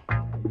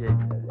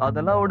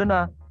 அதெல்லாம் விடுனா,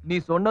 நீ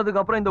சொன்னதுக்கு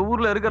அப்புறம் இந்த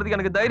ஊர்ல இருக்கிறதுக்கு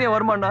எனக்கு தைரியம்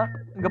வருமாண்ணா.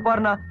 இங்க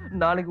பாருண்ணா,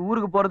 நாளைக்கு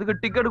ஊருக்கு போறதுக்கு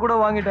டிக்கெட் கூட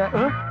வாங்கிட்டேன்.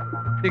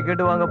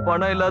 டிக்கெட் வாங்க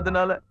பணம்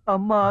இல்லாதனால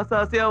அம்மா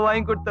ஆசையா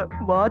வாங்கி கொடுத்த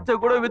வாட்ச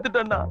கூட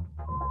வித்துட்டேன்னா.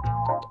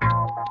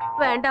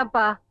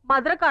 வேண்டாம்ப்பா,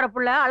 மதுரைக்கார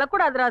புள்ள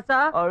அழக்கூடாது ராசா.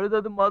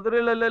 அழுதது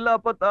மதுரையில இல்ல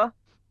அப்பத்தா,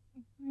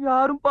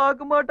 யாரும்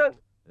பார்க்க மாட்டாங்க.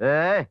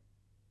 ஏய்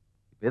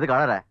எதுக்கு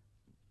அழற?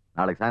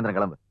 நாளைக்கு சாயந்தரம்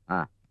கிளம்பு.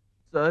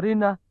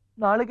 சரிண்ணா,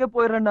 நாளைக்கே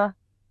போயிடுறேண்ணா.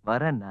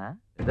 வரேண்ணா.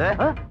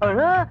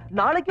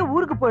 நாளைக்கே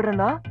ஊருக்கு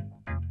போயிடுறேண்ணா.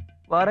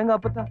 வரேங்க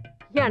அப்பத்தா.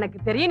 எனக்கு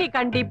தெரியும் நீ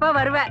கண்டிப்பா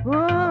வருவ.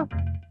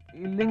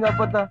 இல்லைங்க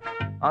அப்பத்தா,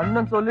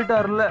 அண்ணன்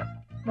சொல்லிட்டாருல,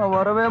 நான்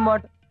வரவே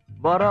மாட்டேன்.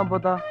 வரேன்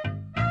அப்பத்தா.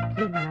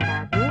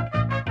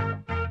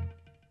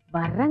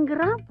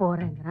 வர்றேங்கிறான்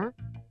போறேங்கிறான்,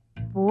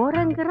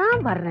 போறேங்கிறான்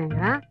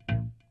வர்றேங்கிறான்.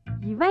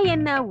 இவன்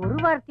என்ன ஒரு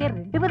வார்த்தைய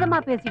ரெண்டு விதமா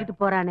பேசிக்கிட்டு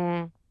போறானே.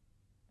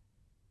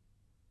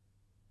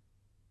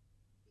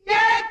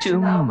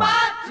 சும்மா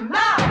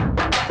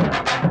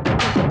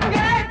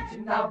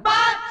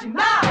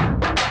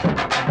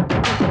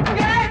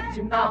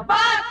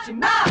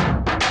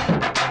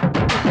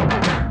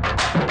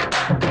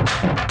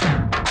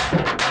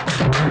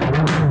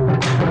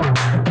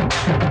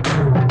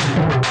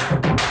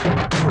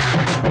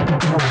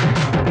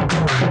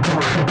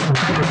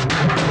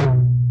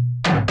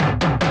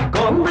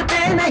கொம்பு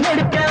தேனை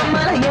எடுக்க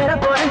மலை ஏற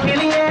போற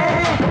கிளியே,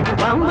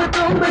 பம்பு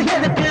தும்பு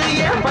எதுக்கு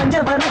ஏன்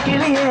பஞ்ச வர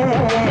கிளியே,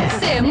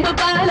 செம்பு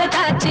பால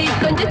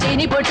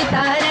போட்டு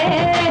தாரே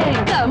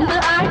கம்பு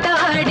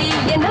ஆட்டம் ஆடி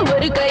என்ன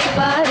ஒரு கை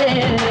பாரு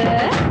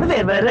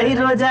வெவரை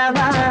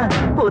ரோஜாவா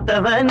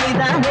பூத்தவ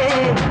நீதானே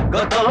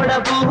கொத்தோட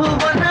பூ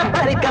ஒன்ன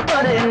பறிக்க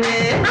போறேன்னு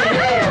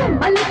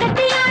மல்லு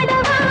கட்டி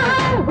ஆடவா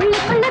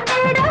உள்ளுக்குள்ள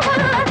தேடவா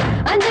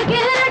அந்த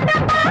கேரட்ட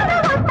பாட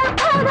ஒத்த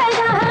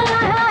போதடா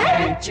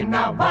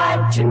சின்ன பாய்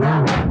சின்ன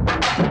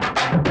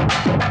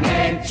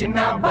சின்ன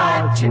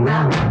பாய் சின்ன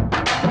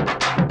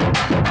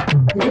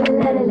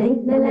லலலலை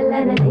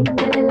லலலலை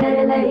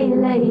லலலலை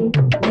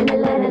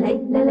லலலலை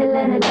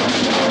லலலலை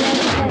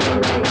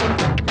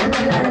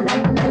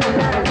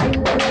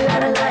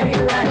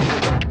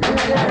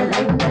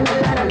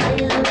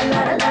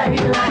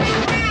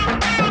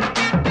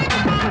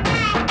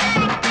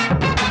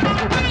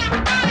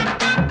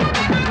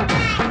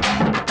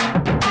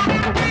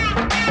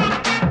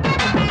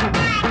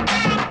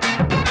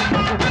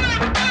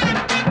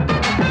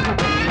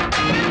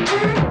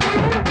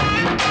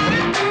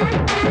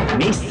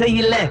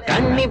மீசையில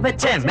கண்ணி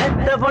வச்சேன்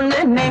மெத்த பொண்ணு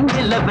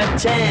நெஞ்சில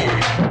வச்சேன்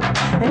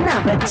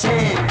நான்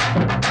வச்சேன்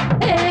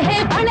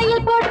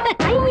பணையில் போட்ட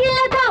கையில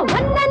தான்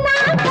ஒன்ன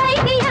நான்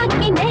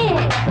கைதியாக்கினே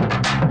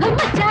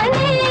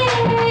மச்சானே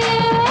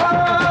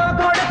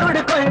கொடு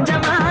கொடு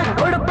கொஞ்சமா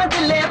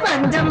கொடுப்பதில்லே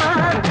பஞ்சமா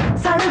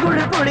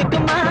சடுகுடு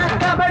குடிக்குமா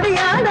கபடி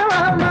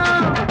ஆடவாமா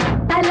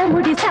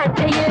தலைமுடி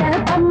சாட்டையில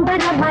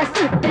பம்பரமா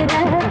சுத்துற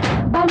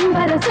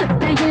பம்பர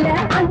சுத்தையில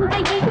அந்த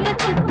இங்க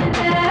சுத்துற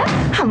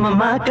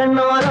அம்மம்மா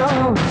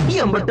கண்ணோரம்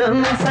எம்பட்டு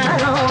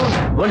மின்சாரம்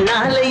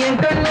உன்னால என்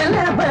கண்ணுல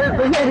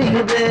பல்பு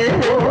எரியுது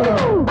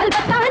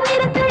பல்பத்தான்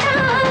நிறுத்துடா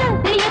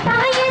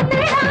தெரியத்தான்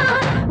ஏத்துடா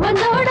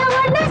உன்னோட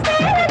ஒண்ணு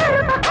சேர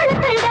கருப்ப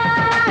பழுத்துடா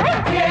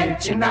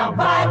சின்ன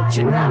பாய்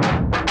சின்ன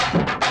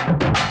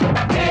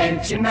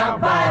சின்ன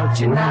பாய்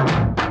சின்ன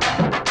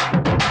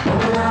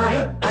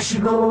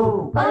அஷிகோ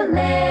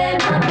ஒல்லே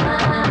மாமா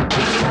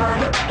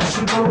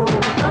அஷிகோ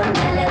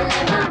ஒல்லே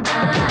மாமா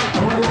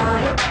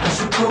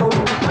அஷிகோ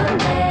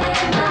ஒல்லே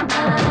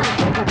மாமா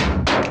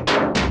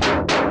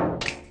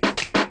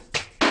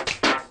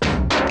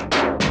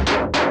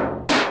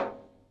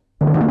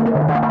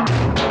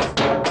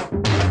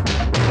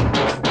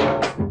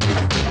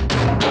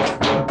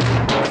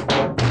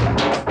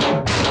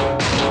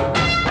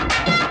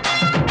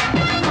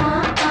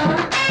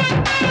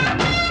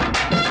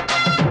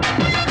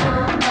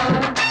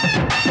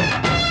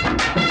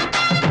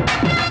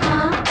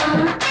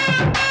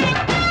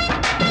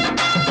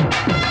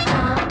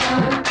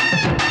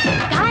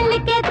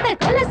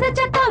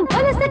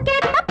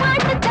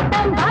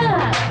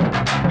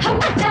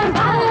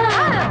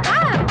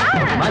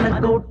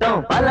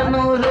மனக்கூட்டம் பல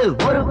நூறு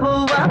ஒரு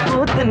பூவா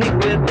பூத்து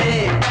நிக்குதே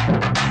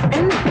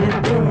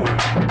நிக்குதே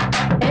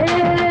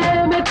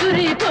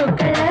மெக்குரி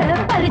பூக்கள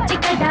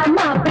பறிச்சுக்கடா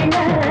மாப்பிள்ள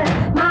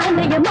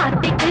மாலைய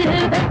மாத்திட்டு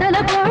வெத்தல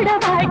போட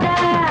வாடா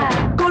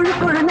குழு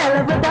குழு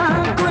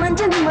நிலவுதான்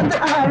குறைஞ்சு வந்து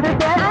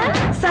ஆடுத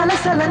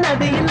சலசல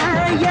நதியில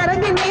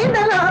இறங்கி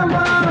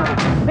நீந்தலாமா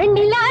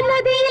வெண்ணிலா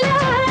நதியில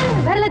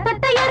வெள்ள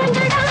தொட்ட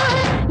இறங்கடா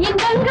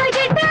எங்கங்க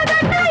கிட்ட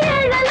கட்ட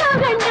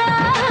ஏழலோகண்டா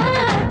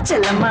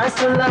செல்லம்மா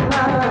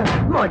சொல்லம்மா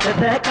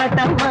மோட்டத்தை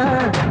காட்டம்மா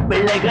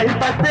பிள்ளைகள்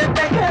 10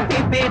 தக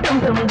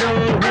பிப்பிடும்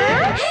துண்டும்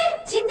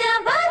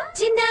சின்னவா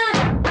சின்ன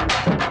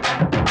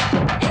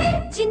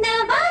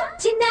சின்னவா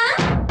சின்ன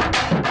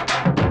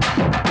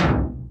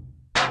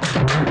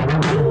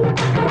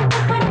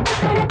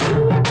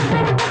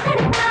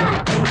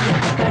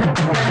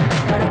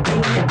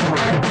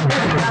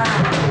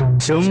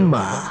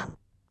சும்மா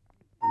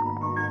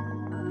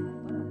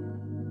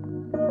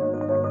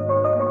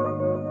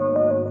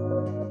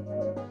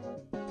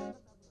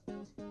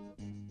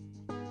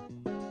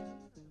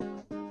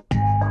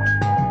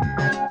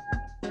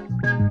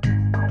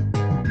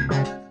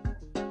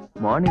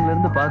மார்னிங்ல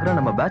இருந்து பாக்குறேன்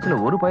நம்ம பேட்ச்ல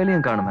ஒரு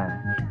பையலையும் காணுமே.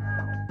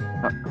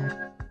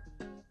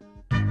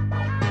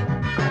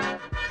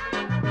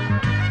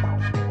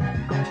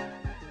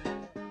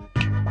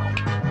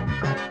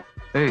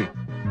 ஏய்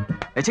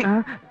ஏச்சி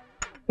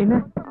என்ன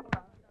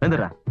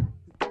வந்துடா.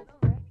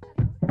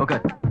 ஓகே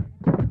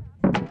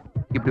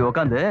இப்படி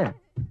உட்காந்து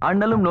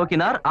அண்ணலும்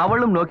நோக்கினார்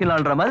அவளும்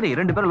நோக்கினாள்ன்ற மாதிரி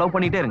 2 பேரும் லவ்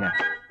பண்ணிட்டே இருங்க.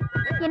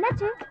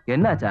 என்னாச்சு?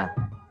 என்னாச்சா?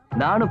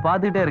 நானும்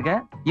பாத்துக்கிட்டே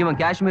இருக்கேன். இவன்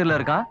காஷ்மீர்ல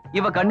இருக்கான்,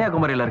 இவ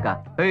கன்னியாகுமரியில இருக்கா.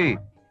 ஏய்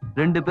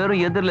 2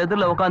 பேரும்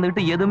எதிர்ல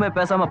உட்காந்துக்கிட்டு எதுவுமே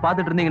பேசாம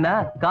பாத்துட்டு இருந்தீங்கன்னா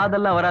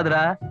காதெல்லாம்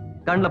வராதுடா,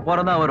 கண்ணுல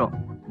போறதான் வரும்.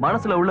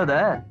 மனசுல உள்ளத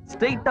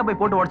ஸ்ட்ரெயிட்டா போய்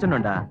போட்டு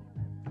உடைச்சணும்டா.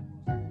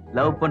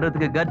 லவ்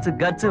பண்றதுக்கு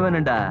கட்ஸ்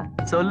வேணும்டா.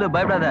 சொல்லு,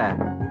 பயப்படாத.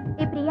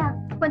 ஏ பிரியா,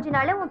 கொஞ்ச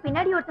நாளா உன்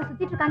பின்னாடி ஒருத்தன்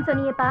சுத்திட்டு இருக்கான்னு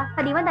சொன்னியேப்பா,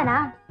 அது இவன் தானா?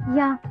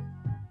 யா,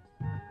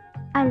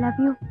 I love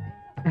you.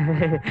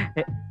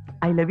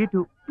 I love you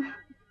to.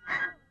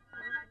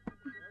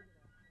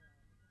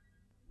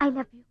 I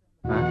love you.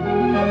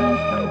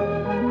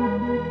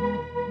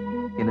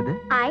 என்னது?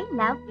 I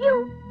love you.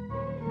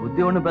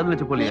 புத்தி ஒண்ணு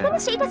பதிலச்சு போலியே.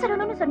 நீ ஸ்ட்ரெயிட்டா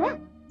சொல்லணும்னு சொன்ன.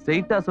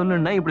 ஸ்ட்ரெயிட்டா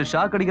சொல்லணும்னா இப்படி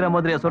ஷாக் அடிக்கிற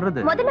மாதிரியா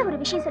சொல்றது? முதல்ல ஒரு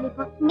விஷயம்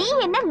சொல்லிப்போ, நீ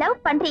என்ன லவ்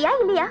பண்றியா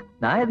இல்லையா?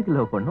 நான் எதுக்கு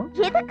லவ் பண்ணும்?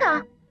 எதுக்கா?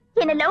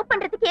 என்ன லவ்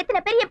பண்றதுக்கு எத்தனை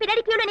பேர் என்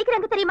பின்னாடி கியூல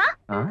நிக்கறாங்க தெரியுமா?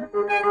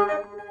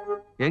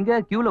 எங்க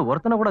கியூல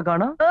ஒருத்தனை கூட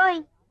காணோம்.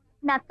 ஓய்,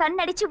 நான்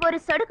கண்ணடிச்சு ஒரு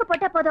சொடுக்கு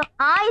போட்டா போதும்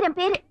 1000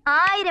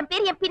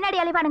 பேர் என் பின்னாடி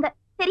அலைவானுங்க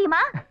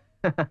தெரியுமா?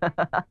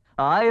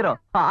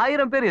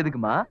 1000 பேர்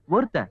எதுக்குமா?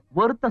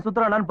 ஒருத்தன்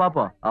சுத்துறானான்னு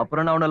பாப்போம்.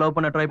 அப்புறம் நான் உன்னை லவ்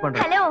பண்ண ட்ரை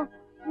பண்றேன். ஹலோ,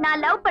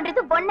 நான் லவ்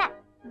பண்றது ஒண்ணு.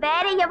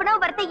 வேற எவனோ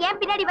ஒருத்தன் என்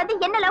பின்னாடி வந்து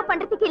என்ன லவ்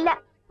பண்றதுக்கு இல்ல.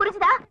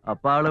 புரிஞ்சுதா?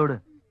 அப்பா அளவுடு.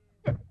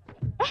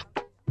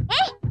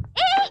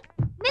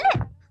 நில்லு.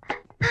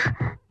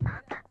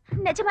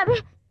 நிஜமாவே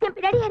என்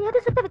பின்னாடி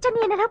யாரையாவது சுத்த வச்சா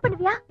நீ என்ன லவ்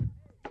பண்ணுவியா?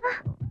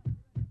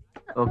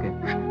 Okay.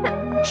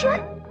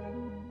 Sure.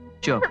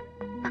 Sure.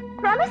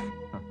 Promise?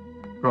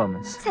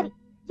 Promise. சரி,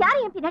 யாரை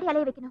என் பின்னாடி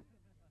அலைய வைக்கணும்?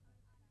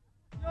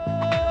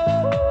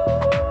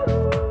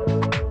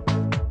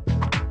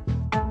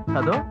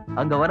 அதோ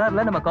அங்க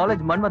வரார்ல நம்ம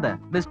காலேஜ் மன்மதன்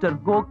மிஸ்டர்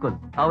கோகுல்.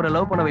 அவரை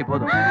லவ் பண்ணவே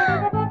போதும்.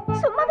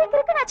 சும்மா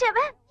வைக்கிறதுக்கு நான் சேவ.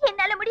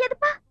 என்னால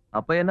முடியாதுப்பா.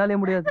 அப்ப என்னாலே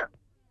முடியாது.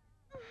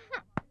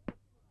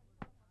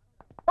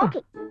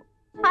 ஓகே,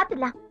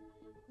 பாத்துடலாம்.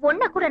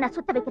 ஒன்ன கூட நான்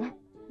சுத்த வைக்கிறேன்.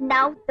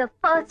 Now the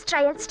first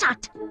trial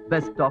start.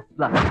 Best of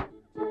luck.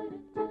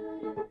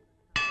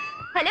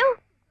 Hello.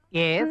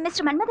 S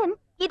mister Manmadhan,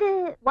 இது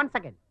ஒன்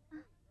செகண்ட்.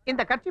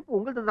 இந்த கர்ச்சீப்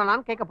உங்களுது தான்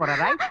நான் கேட்க போறேன்,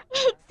 ரைட்?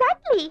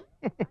 எக்ஸாக்ட்லி.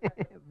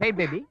 Wait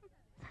baby.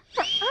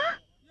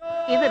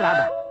 இது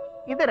ராதா,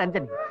 இது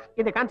ரஞ்சனி,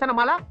 இது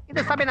காஞ்சனமாலா,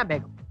 இது சபீனா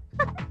பேகம்.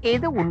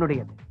 இது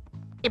உன்னுடையது.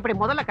 இப்படி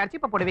முதல்ல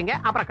கர்ச்சீப்பை போடுவீங்க,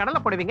 அப்புறம் கடலை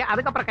போடுவீங்க,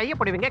 அதுக்கப்புறம் கையை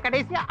போடுவீங்க,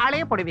 கடைசியா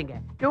ஆளையே போடுவீங்க.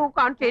 You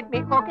can't seat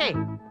me, okay?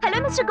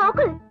 Hello mister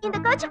Gokul, இந்த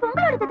கர்ச்சீப்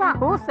உங்களோடது தான்.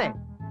 Who set?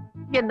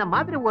 என்ன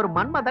மாதிரி ஒரு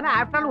மன்மதனை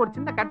ஆஃப்டர் ஆல் ஒரு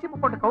சின்ன கர்ச்சீப்பை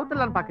போட்டு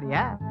கவுத்துலான்னு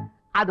பாக்குறியா?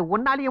 அது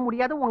ஒன்னாலேயே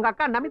முடியாது, உங்க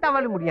அக்கா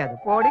நமிதாவாலும் முடியாது.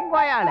 போடிங்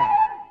போயால.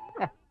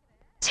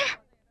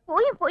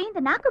 போய்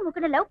இந்த நாக்கு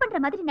முக்கன லவ் பண்ற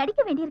மாதிரி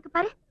நடிக்க வேண்டியிருக்கு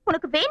பாரு.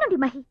 உனக்கு வேணும்டி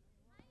மஹி.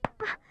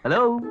 ஹலோ,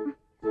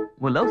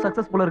 உன் லவ்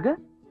சக்சஸ்ஃபுல்லா இருக்கு?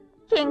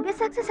 எங்க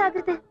சக்சஸ்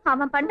ஆகுது?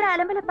 அவன் பண்ற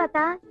அலம்பல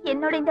பார்த்தா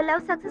என்னோட இந்த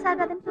லவ் சக்சஸ்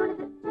ஆகாதுன்னு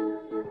தோணுது.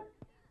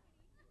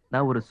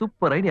 நான் ஒரு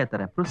சூப்பர் ஐடியா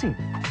தரேன்.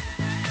 ப்ரொசீட்.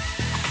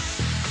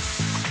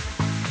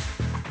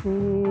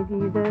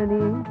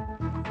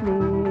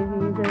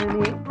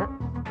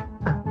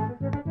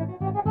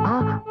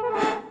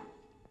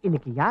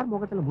 இன்னைக்கு யார்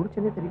முகத்துல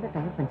முடிச்சனே தெரியல,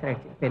 டயர் பஞ்சர்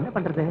ஆயிடுச்சு. இப்ப என்ன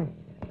பண்றது?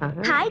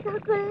 ஹாய்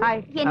கோகுல்.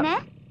 என்ன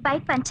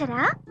பைக்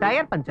பஞ்சரா?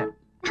 Tyre puncture.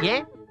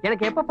 ஏன்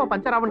எனக்கு எப்பப்ப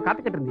பஞ்சர் ஆகும்னு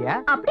காத்துக்கிட்டு இருந்தியா?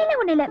 அப்படி இல்ல,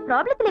 ஒண்ணு இல்ல.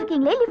 ப்ராப்ளத்துல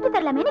இருக்கீங்களே, லிஃப்ட்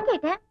தரலாமேன்னு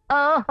கேட்டேன்.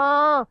 ஓஹோ,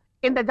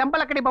 இந்த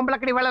ஜம்பலக்கடி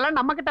பம்பலக்கடி வேலை எல்லாம்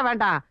நம்ம கிட்ட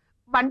வேண்டாம்.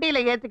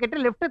 வண்டியில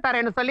ஏத்திக்கிட்டு லிஃப்ட்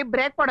தரேன்னு சொல்லி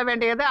பிரேக் போட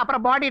வேண்டியது,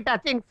 அப்புறம் பாடி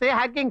touchings,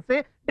 ஹக்கிங்ஸ்,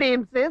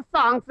 dreams,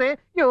 songs.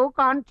 You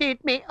can't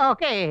seat me,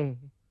 okay?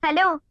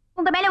 Hello,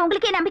 உங்க மேல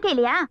உங்களுக்கே நம்பிக்கை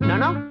இல்லையா?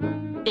 நானோ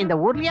இந்த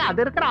ஊர்லயே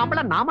அது இருக்கிற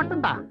ஆம்பளை நான்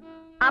மட்டும் தான்.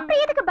 அப்ப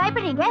எதுக்கு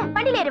பயப்படுறீங்க?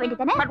 வண்டியில ஏற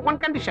வேண்டியதானே? But one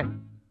condition.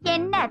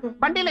 என்ன அது?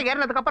 வண்டியில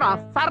ஏறினதுக்கு அப்புறம்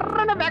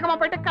சர்றன வேகமா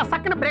போயிட்டு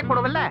கசக்குன்னு பிரேக்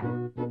போடுவல்ல?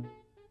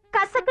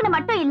 கசக்குன்னு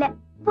மட்டும் இல்ல,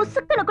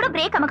 புசுக்குன்னு கூட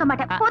பிரேக் அமக்க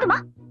மாட்டேன். போதுமா?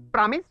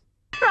 Promise?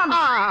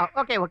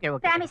 Okay okay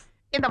okay. Promise.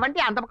 இந்த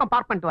வண்டியை அந்த பக்கம்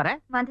பார்க் பண்ணிட்டு வரேன்.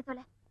 வந்து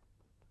தொலை.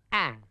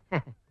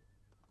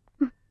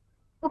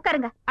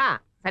 உட்காருங்க.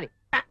 சரி.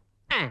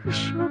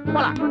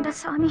 போலாம்.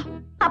 சாமி,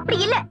 அப்படி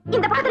இல்ல,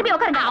 இந்த பக்கத்துல போய்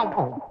உட்காருங்க.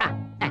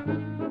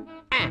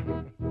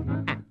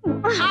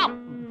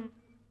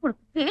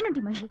 உனக்கு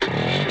வேணும்டி மஹி.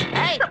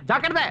 ஏய்,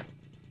 ஜாக்கிரதை.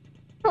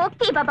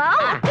 ஓகே பாபா.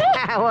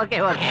 Okay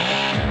okay.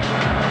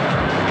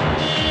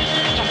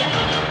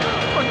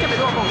 கொஞ்சம்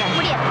மெதுவா போங்க.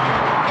 முடியாது.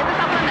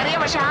 எதுக்கு நிறைய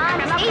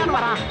விஷயம்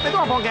வரா.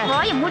 மெதுவா போங்க.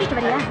 வாயை மூடிட்டு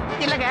வரியா?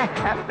 இல்லங்க,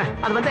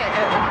 அது வந்து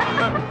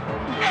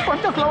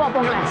கொஞ்சம் ஸ்லோவா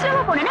போங்களேன்.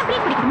 ஸ்லோவா போனா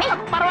பிரேக் பிடிக்குமே.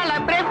 பரவாயில்ல,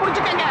 பிரேக்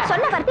பிடிச்சுக்கங்க.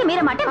 சொன்ன வார்த்தை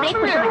மீற மாட்டேன்,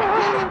 பிரேக்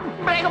பிடிச்சுடுவேன்.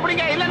 பிரேக்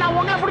பிடிங்க, இல்ல நான்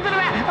உங்களை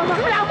பிடிச்சிடுவேன்.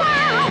 எல்லாம்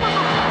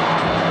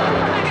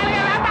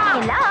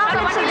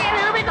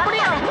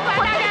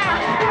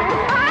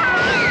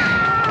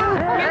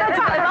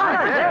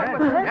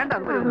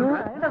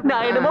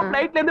நான் என்னமோ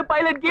ஃளைட்ல இருந்து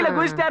பைலட் கீழ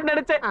குதிச்சார்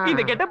நினைச்சேன்.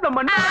 இந்த கெட்டப்ல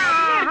மண்ணா.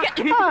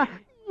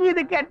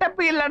 இது கெட்டப்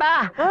இல்லடா,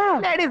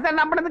 லேடிஸ்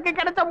நம்பறதுக்கு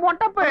கிடைச்ச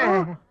மொட்டப்பு.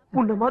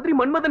 உன்ன மாதிரி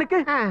மன்மதனுக்கு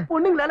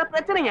பொண்ணுங்களால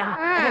பிரச்சனையா?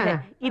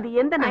 இது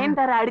எந்த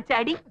நயன்தாரா அடிச்ச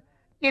அடி?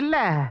 இல்ல,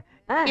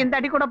 இந்த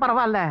அடி கூட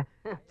பரவாயில்ல.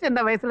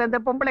 சின்ன வயசுல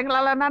இருந்த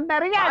பொம்பளைங்களால நான்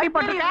நிறைய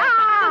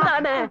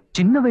அடிபட்டிருக்கேன்.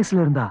 சின்ன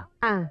வயசுல இருந்தா?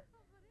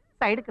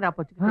 சைடு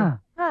கிராப்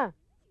வச்சுக்கிட்டு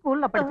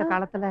ஸ்கூல்ல படிச்ச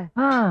காலத்துல.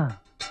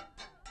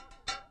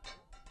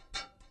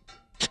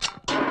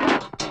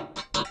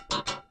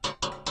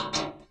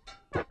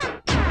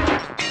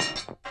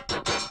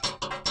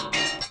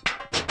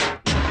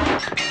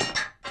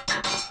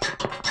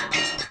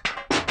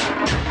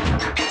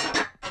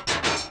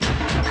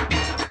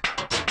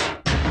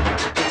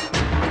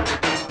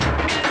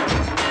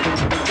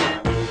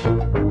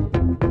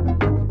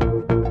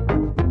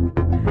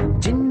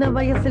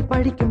 வயசில்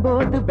படிக்கும்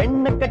போது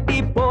வெண்ண கட்டி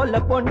போல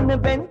பொண்ணு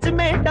பெஞ்சு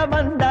மேட்ட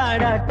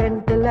வந்தாடா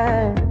டென்ட்ல.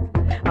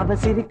 அவ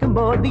சிரிக்கும்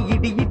போது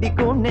இடி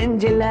இடிக்கும்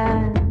நெஞ்சில.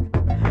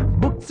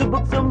 புக்ஸ்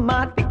புக்ஸும்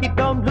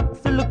மாத்திக்கிட்டோம்,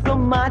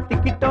 லுக்ஸும்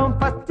மாத்திக்கிட்டோம்.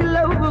 ஃபர்ஸ்ட்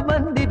லவ்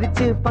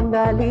வந்துருச்சு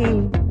பங்காளி.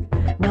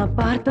 நான்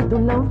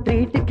பார்த்ததும் லவ்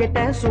ட்ரீட்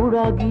கேட்ட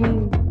சூடாகி.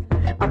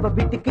 அவ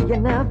வீட்டுக்கு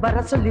என்ன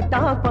வர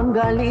சொல்லிட்டா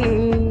பங்காளி.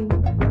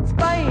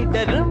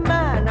 ஸ்பைடர்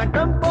மேன்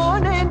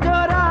போனேன்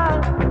ஜோரா.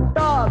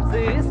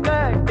 டாப்ஸ்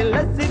ஸ்கர்ட்ல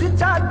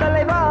சிரிச்சா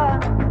தலைவா.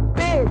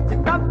 பேச்சு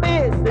தான்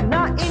பேசு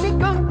நான்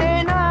இனிக்கும்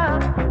தேனா.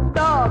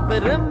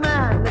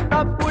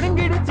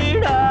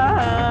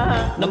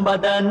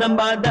 நம்பாத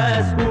நம்பாத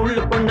ஸ்கூல்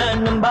பொண்ண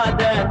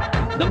நம்பாத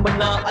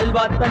நம்பனா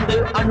அல்வா தந்து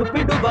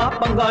அனுப்பிடுவா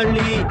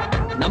பங்காளி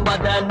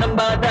நம்பாத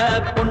நம்பாத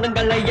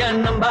பொண்ணுங்களைய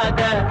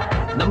நம்பாத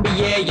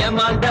நம்பியே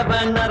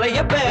ஏமாந்தவன்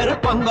நிறைய பேர்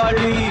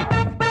பங்காளி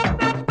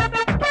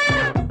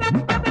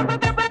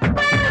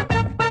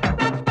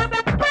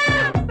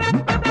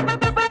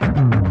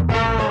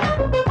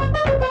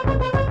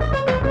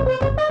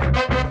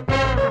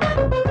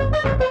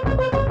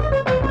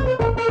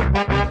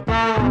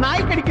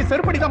நாய்க்கடிக்கு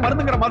செருப்படிதான்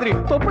மருந்துங்கிற மாதிரி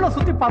தொப்புல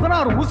சுத்தி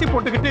 16 ஊசி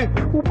போட்டுக்கிட்டு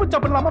உப்பு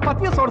சப்பு இல்லாம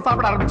பத்திய சோறு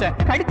சாப்பிட ஆரம்பிச்சேன்.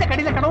 கடித்த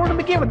கடியில கடவுள்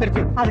நம்பிக்கையே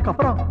வந்துருச்சு.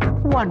 அதுக்கப்புறம்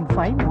ஒன்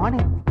ஃபைன்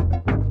மார்னிங்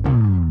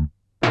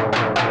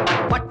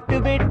பட்டு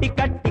வேட்டி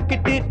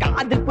கட்டிக்கிட்டு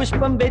காதில்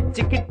புஷ்பம்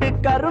வச்சுக்கிட்டு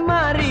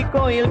கருமாரி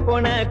கோயில்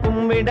போன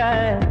கும்பிட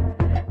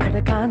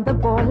அடகாந்த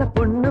போல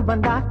பொண்ணு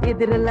வந்தா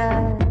எதிரல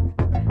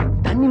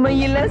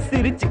தனிமையில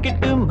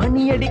சிரிச்சுக்கிட்டு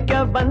மணி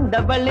அடிக்க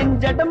வந்தவளின்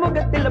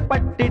ஜடமுகத்துல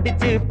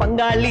பட்டுடுச்சு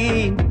பங்காளி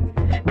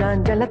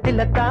நான்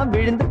ஜலத்தில தான்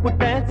விழுந்து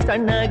புட்ட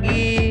சன்னாகி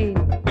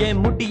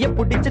என் முடிய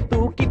புடிச்சு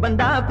தூக்கி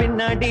வந்தா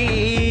பின்னாடி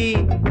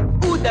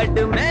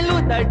உதடு மேல்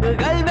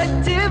உதடுகள்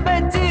வச்சு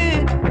வச்சு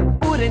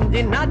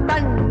புரிஞ்சு நான்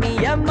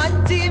தண்ணிய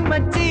மச்சி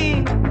மச்சி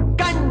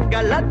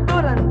கண்களை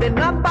துறந்து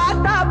நான்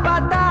பார்த்தா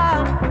பார்த்தா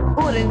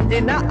புரிஞ்சு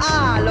நான்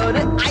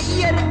ஆளொரு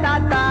ஐயர்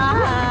தாத்தா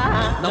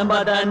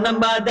நம்பாத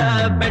நம்பாத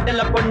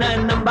பெட்டல பொண்ண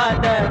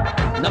நம்பாத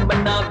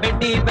நம்பனா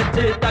வெட்டி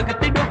வச்சு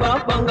தகத்திடுவா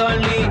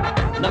பங்காளி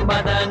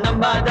நம்பாத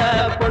நம்பாத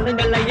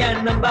பொண்ணுங்களைய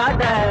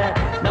நம்பாத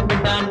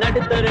நம்பினா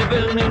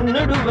நடுத்தருவில்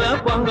நின்னுடுவ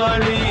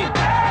பங்காளி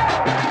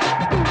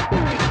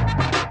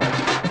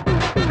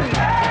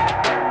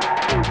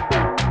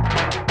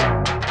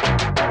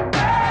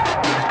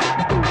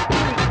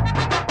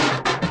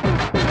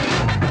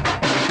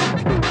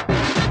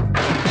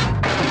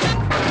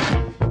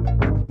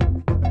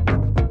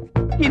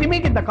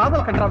இனிமேல் இந்த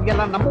காதல் கன்றாவி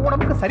எல்லாம் நம்ம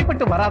உடம்புக்கு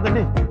சரிப்பட்டு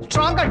வராதுன்னு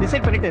ஸ்ட்ராங்கா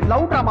டிசைட் பண்ணிட்டு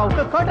லவ்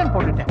டிராமாவுக்கு கர்டன்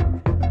போட்டுட்டேன்.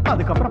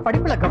 அதுக்கப்புறம்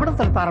படிப்புல கவனம்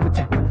செலுத்த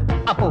ஆரம்பிச்சேன்.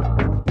 அப்போ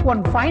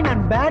one fine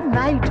and bad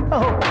night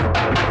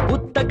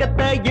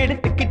புத்தகத்தை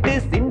எடுத்துக்கிட்டு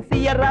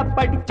சின்சியரா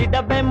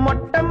படிச்சிடவே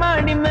மொட்டை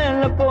மாடி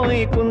மேல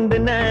போய்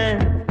குந்துன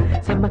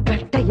செம்ம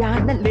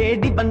கட்டையான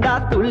லேடி வந்தா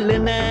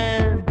துள்ளுன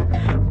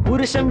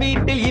புருஷன்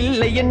வீட்டு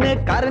இல்லைன்னு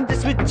கரண்ட்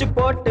ஸ்விட்ச்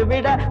போட்டு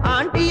விட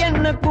ஆண்டி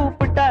என்ன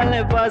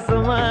கூப்பிட்டால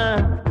பாசமா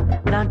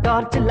நான்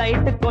டார்ச்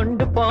லைட்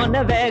கொண்டு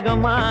போன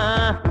வேகமா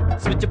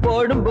ஸ்விட்ச்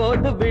போடும்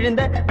போது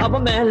விழுந்த அவ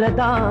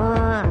மேலதான்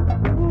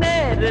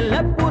நேரில்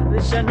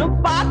புருஷனும்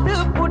பார்த்து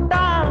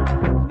புட்டான்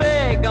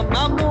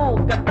வேகமா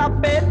மூக்கத்தா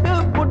பேத்து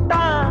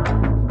புட்டான்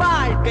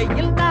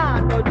வாழ்க்கையில்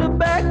நான் ஒரு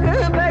பேக்கு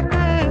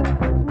பேக்கு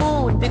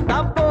மூஞ்சி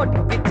தான்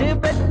போட்டுக்கிச்சு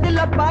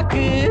வெத்தில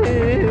பாக்கு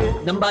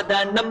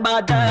நம்பாத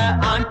நம்பாத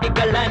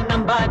ஆண்டிகளை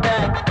நம்பாத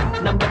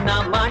நம்பனா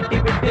மாட்டி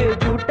விட்டு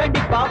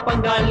ஜூட்டடிப்பா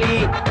பங்காளி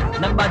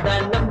நம்பாத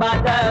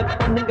நம்பாத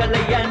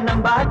பொண்ணுங்களைய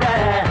நம்பாத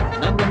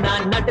நம்பனா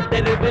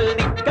நடுத்தருவில்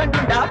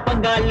நிக்கணுண்டா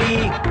பங்காளி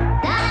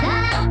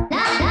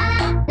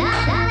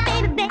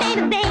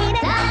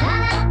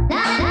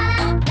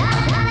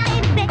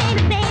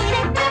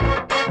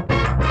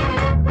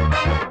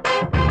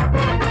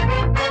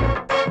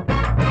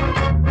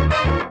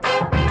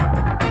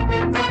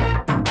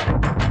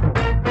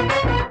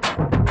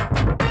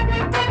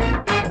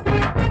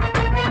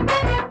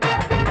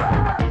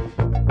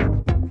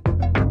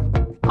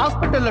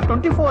ஹாஸ்பிட்டல்ல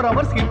 24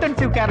 hours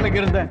இன்டென்சிவ் கேர்ல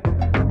இருந்தேன்.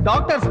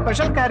 டாக்டர்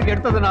ஸ்பெஷல் கேர்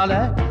எடுத்ததுனால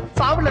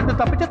சாவுல இருந்து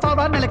தப்பிச்சு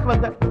சாதாரண நிலைக்கு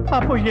வந்தேன்.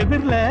 அப்போ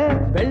எதிரில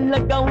வெள்ள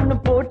கவுன்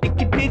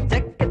போட்டுக்கிட்டு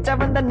செக்க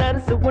சவந்த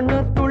நர்ஸ் ஒண்ணு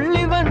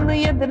துள்ளி வந்து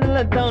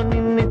எதிரில தான்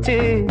நின்னுச்சு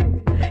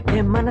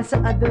என் மனசு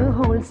அது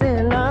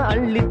ஹோல்சேலா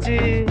அள்ளிச்சு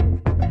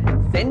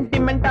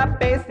சென்டிமெண்டா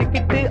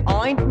பேசிக்கிட்டு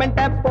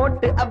ஆயின்மெண்டா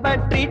போட்டு அவ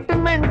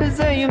ட்ரீட்மெண்ட்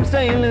செய்யும்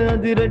ஸ்டைல்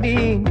அதிரடி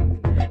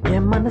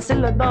என்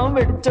மனசுல தான்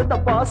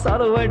வெடிச்சதப்பா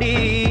சரவடி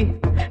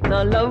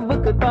நான்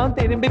லவ்வுக்கு தான்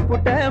திரும்பி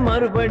புட்ட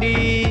மறுபடி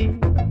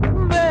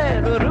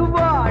வேறொரு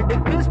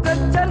வார்டுக்கு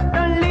ஸ்ட்ரெச்சர்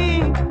தள்ளி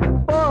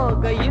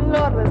போகையில்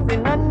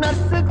அரசின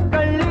நர்ஸு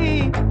கள்ளி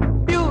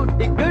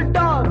டியூட்டிக்கு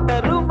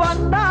டாக்டர்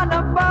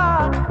வந்தானப்பா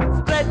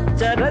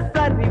ஸ்ட்ரெச்சர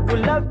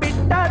சரிவுல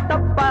விட்டா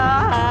தப்பா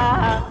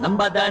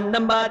நம்பாத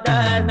நம்பாத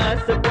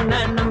நர்ஸ்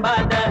பொண்ண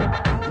நம்பாத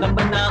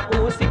நம்பனா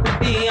ஊசி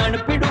குத்தி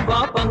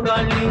அனுப்பிடுவா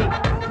பங்காளி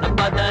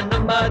நம்பாத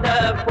நம்பாத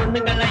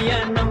பொண்ணுங்களைய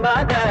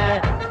நம்பாத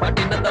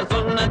பட்டினத்தை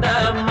சொன்னத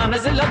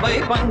மனசுல போய்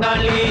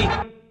பங்காளி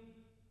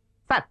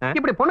சார்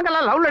இப்படி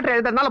பொண்ணுங்கெல்லாம் லவ் லெட்டர்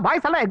எழுதுறதுனால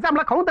பாய்ஸ் எல்லாம்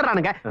எக்ஸாம்ல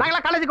கவுந்தறானுங்க.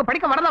 நாங்களா காலேஜுக்கு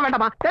படிக்க வரதா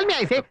வேண்டாமா? Tell me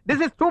I say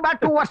this is too bad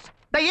too worse.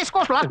 The East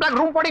Coast last black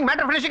room boarding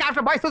matter finishing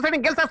after boys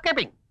suiciding girls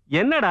escaping.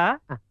 என்னடா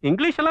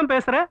இங்கிலீஷ் எல்லாம்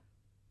பேசுற?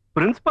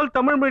 பிரின்சிபல்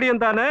தமிழ்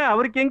மீடியம் தானே,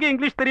 அவருக்கு எங்க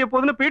இங்கிலீஷ் தெரிய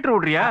போகுதுன்னு பீட்டர்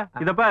விடுறியா?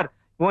 இத பார்,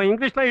 உன்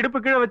இங்கிலீஷ்லாம் இடுப்பு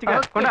கீழே வச்சுக்க.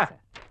 கொண்டா.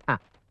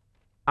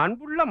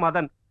 அன்புள்ள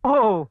மதன். ஓ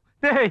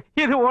டேய்,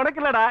 இது உனக்கு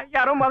இல்லடா,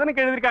 யாரோ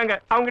மதனுக்கு எழுதிருக்காங்க.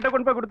 அவங்க கிட்ட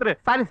கொண்டு போய் கொடுத்துரு.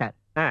 சாரி சார்,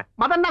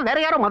 மதன்னா வேற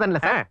யாரோ மதன்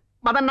இல்ல சார்.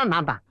 மதன்னா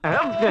நான் தான்.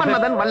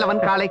 மன்மதன், வல்லவன்,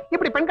 காளை,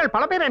 இப்படி பெண்கள்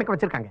பல பேர் எனக்கு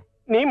வச்சிருக்காங்க.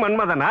 நீ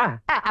மன்மதனா?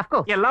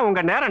 எல்லாம்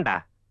உங்க நேரம்டா.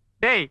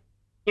 டேய்,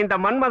 இந்த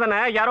மன்மதனை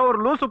யாரோ ஒரு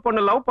லூசு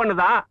பொண்ணு லவ்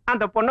பண்ணுதான்.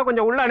 அந்த பொண்ணை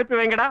கொஞ்சம் உள்ள அனுப்பி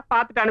வைங்கடா,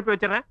 பாத்துட்டு அனுப்பி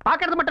வச்சிடறேன்.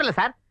 பாக்குறது மட்டும் இல்ல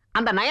சார்,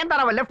 அந்த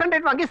நயன்தாராவை லெஃப்ட்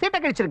ஹேண்ட் வாங்கி சீட்டை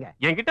கிழிச்சிருங்க.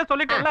 என்கிட்ட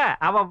சொல்லிட்டேன்ல,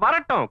 அவ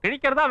வரட்டும்,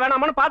 கிழிக்கிறதா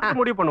வேணாமான்னு பார்த்துட்டு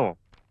முடிவு பண்ணுவோம்.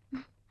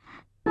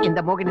 இந்த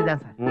மோகினி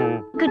தான் சார்.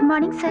 Good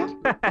morning sir.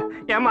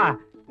 ஏமா,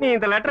 நீ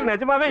இந்த லெட்டர்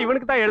நிஜமாவே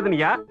இவனுக்கு தான்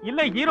எழுதுனியா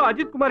இல்ல ஹீரோ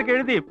அஜித் குமாருக்கு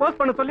எழுதி போஸ்ட்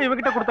பண்ண சொல்லி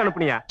இவங்கிட்ட கொடுத்து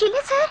அனுப்புனியா? இல்ல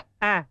சார்,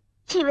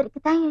 இவருக்கு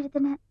தான்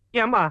எழுதுனேன்.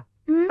 ஏமா,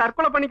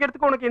 தற்கொலை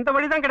பண்ணிக்கிறதுக்கு உனக்கு இந்த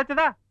வழிதான்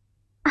கிடைச்சதா?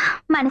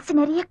 மனசு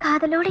நிறைய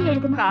காதலோட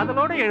எழுதுனேன்.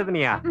 காதலோட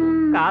எழுதுனியா?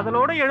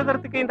 காதலோட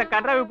எழுதுறதுக்கு இந்த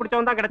கட்ராவி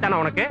பிடிச்சவன் தான்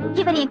கிடைச்சானா உனக்கு?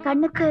 இவர் என்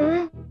கண்ணுக்கு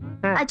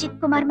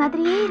அஜித் குமார்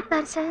மாதிரியே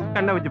இருக்கார் சார்.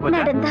 கண்ணை வச்சு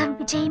போச்சா? நடந்தா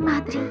விஜய்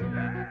மாதிரி,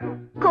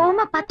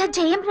 கோமா பார்த்தா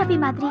ஜெயம் ரவி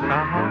மாதிரி,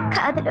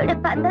 காதலோட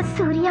பார்த்தா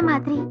சூர்யா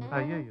மாதிரி.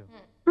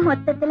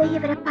 மொத்தத்துல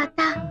இவரை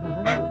பார்த்தா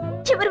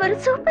இவர் ஒரு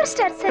சூப்பர்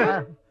ஸ்டார் சார்.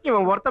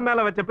 இவன் ஒருத்த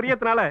மேல வச்ச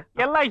பிரியத்தினால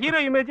எல்லா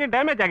ஹீரோ இமேஜையும்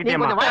டேமேஜ்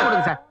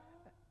ஆகிட்டே.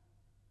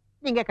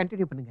 நீங்க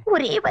கண்டினியூ பண்ணுங்க.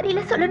 ஒரே வரியில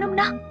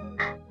சொல்லணும்னா,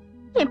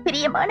 என்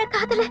பிரியமான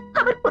காதல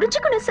அவர்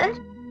புரிஞ்சுக்கணும் சார்.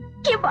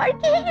 என்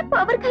வாழ்க்கையே இப்ப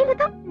அவர் கையில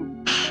தான்.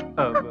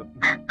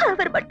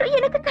 அவர் மட்டும்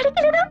எனக்கு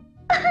கிடைக்கலனா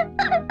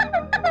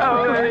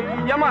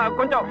ஏமா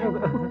கொஞ்சம்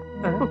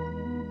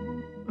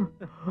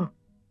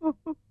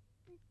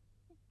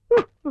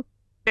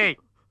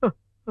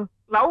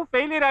லவ்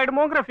ஃபெயிலியர்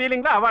ஆயிடுமோங்கிற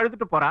ஃபீலிங்ல அவ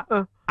அழுதுட்டு போறா.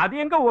 அது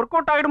எங்க ஒர்க்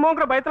அவுட்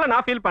ஆயிடுமோங்கிற பயத்துல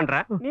நான் ஃபீல்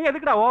பண்றேன். நீ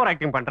எதுக்குடா ஓவர்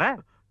ஆக்டிங் பண்ற?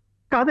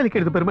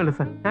 காதலிக்கிறது பெருமை இல்ல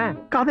சார்,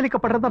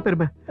 காதலிக்கப்படுறதுதான்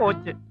பெருமை.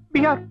 போச்சு.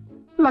 we are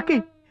lucky.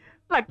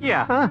 லக்கியா?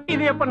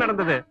 இது எப்ப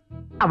நடந்தது?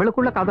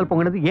 அவளுக்குள்ள காதல்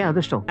பொங்குனது ஏன்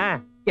அதிர்ஷ்டம்,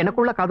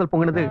 எனக்குள்ள காதல்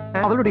பொங்குனது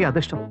அவளுடைய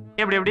அதிர்ஷ்டம்.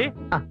 எப்படி எப்படி?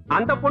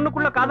 அந்த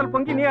பொண்ணுக்குள்ள காதல்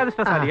பொங்கி நீ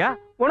அதிர்ஷ்டசாலியா,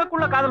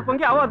 உனக்குள்ள காதல்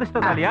பொங்கி அவ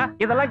அதிர்ஷ்டசாலியா?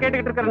 இதெல்லாம்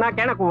கேட்டுக்கிட்டு இருக்கிற நான்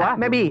கேனக்குவா?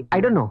 Maybe, I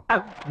don't know.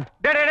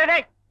 டேய் டேய்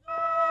டேய்,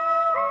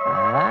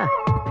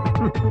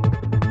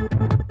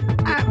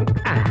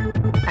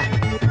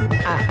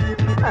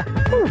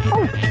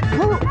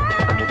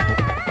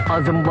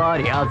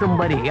 அசம்பாரி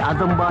அசம்பாரி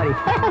அசம்பாரி.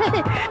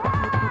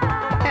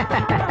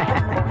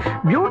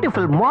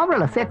 Beautiful,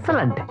 marvellous,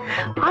 excellent.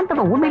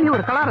 ஆண்டவன் உண்மையிலேயே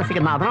ஒரு கலா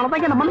ரசிகன் தான். அதனால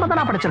தான் என்ன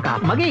மன்மதனா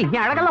படிச்சிருக்கான். மகி,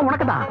 என் அழகெல்லாம்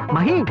உனக்கு தான்.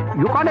 மகி,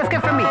 you can't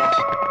escape from me.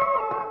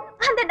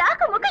 அந்த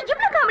நாக்கு முக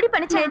இவ்வளவு காமெடி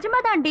பண்ணுச்சு. நிஜமா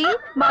தாண்டி,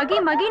 மகி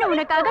மகின்னு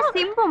உனக்காக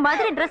சிம்பு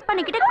மாதிரி ட்ரெஸ்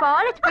பண்ணிக்கிட்டு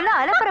காலேஜ் ஃபுல்லா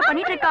அலப்பற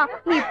பண்ணிட்டு இருக்கான்.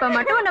 இப்ப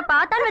மட்டும் உன்னை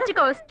பார்த்தான்னு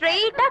வச்சுக்கோ,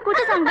 ஸ்ட்ரெயிட்டா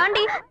கூட்டு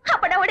சங்காண்டி.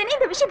 அப்ப நான் உடனே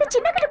இந்த விஷயத்தை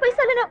சின்ன கிட்ட போய்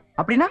சொல்லணும்.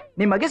 அப்படின்னா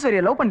நீ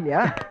மகேஸ்வரியை லவ்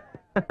பண்ணலையா?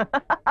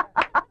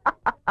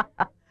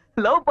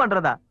 லவ்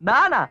பண்றதா?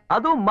 நானா?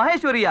 அதுவும்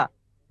மகேஸ்வரியா?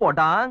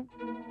 போட்டான்.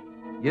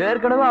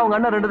 ஏற்கனவே அவங்க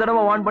அண்ணன் 2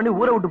 தடவை வான் பண்ணி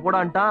ஊரை விட்டு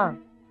போடான்ட்டான்.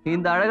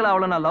 இந்த அழகுல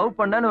அவளை நான் லவ்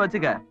பண்ணேன்னு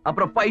வச்சுக்க,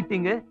 அப்புறம்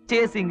ஃபைட்டிங்,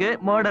 சேசிங்,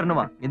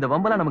 மர்டர்னுவா. இந்த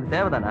வம்பெல்லாம் நமக்கு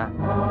தேவைதானா?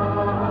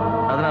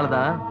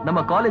 அதனாலதான்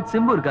நம்ம காலேஜ்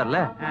சிம்பு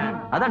இருக்கார்ல,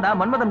 அதான்டா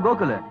மன்மதன்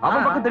கோகுல்,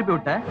 அவன் பக்கம் திருப்பி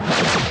விட்டேன்.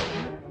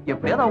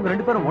 எப்படியாவது அவங்க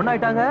 2 பேரும்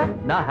ஒண்ணாயிட்டாங்க,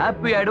 நான்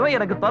ஹாப்பி ஆயிடுவேன்,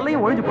 எனக்கு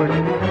தொல்லையும் ஒழிஞ்சு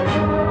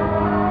போயிடும்.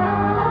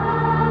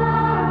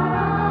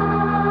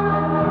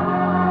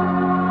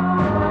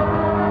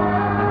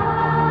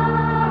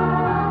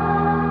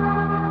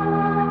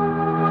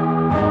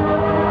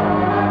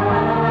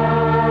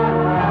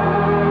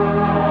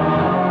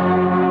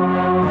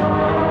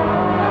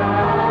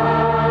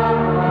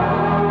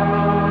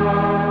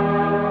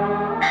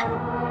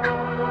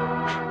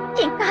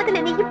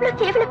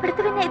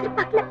 கேவலப்படுத்துவேன்னு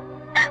எதிர்பார்க்கல.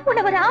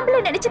 உன்னை ஒரு ஆம்பளை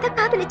நினைச்சுதான்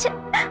காதலிச்சேன்.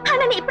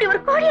 ஆனா நீ இப்படி ஒரு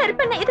கோழியா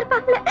இருப்பேன்னு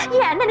எதிர்பார்க்கல.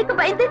 என் அண்ணனுக்கு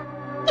பயந்து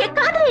என்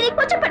காதலை நீ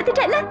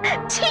கொச்சப்படுத்திட்டல.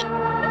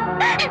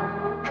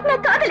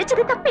 நான்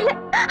காதலிச்சது தப்பில்ல,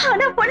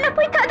 ஆனா பொண்ணை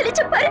போய்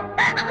காதலிச்ச பாரு,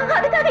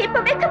 அதுக்காக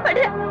இப்ப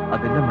வெட்கப்படுறேன்.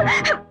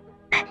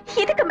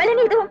 இதுக்கு மேல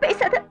நீ எதுவும்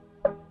பேசாத.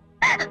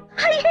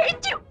 I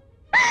hate you.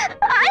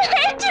 I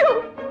hate you.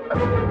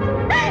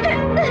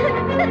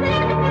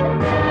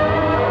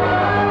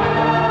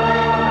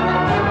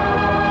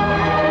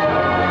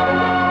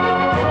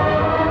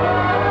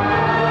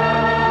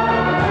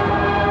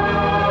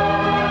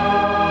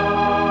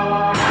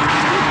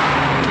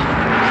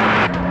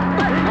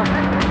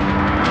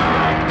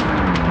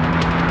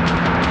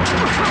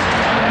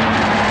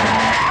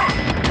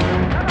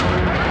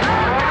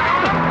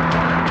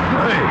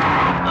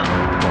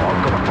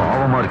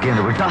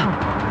 இருக்கேன்னு விட்டா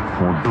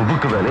உன்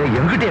டுபுக்கு வேலையை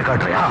எங்கிட்டே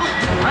காட்டுறியா?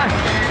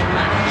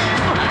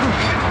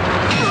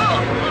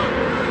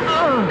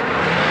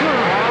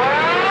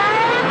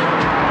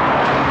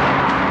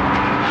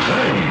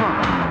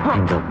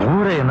 இந்த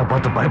ஊரை என்ன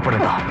பார்த்து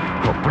பயப்படா.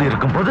 அப்படி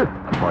இருக்கும்போது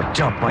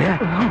பச்சா பய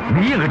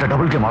நீ என்கிட்ட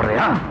டபுள் கேம்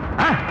ஆடுறியா?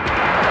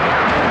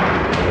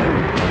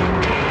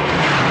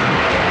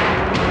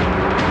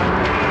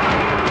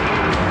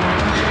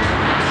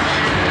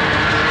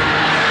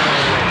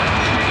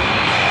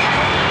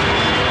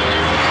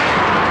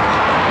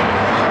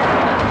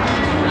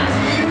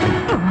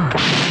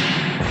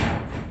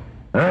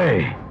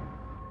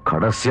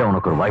 கடைசியா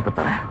உனக்கு ஒரு வாய்ப்பு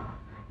தரேன்.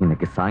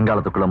 இன்னைக்கு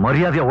சாயங்காலத்துக்குள்ள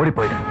மரியாதையா ஓடி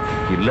போயிடு.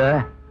 இல்ல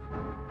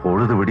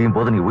பொழுது விடியும்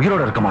போது நீ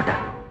உயிரோட இருக்க மாட்ட.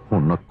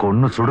 உன்னை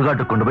கொன்னு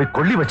சுடுகாட்டு கொண்டு போய்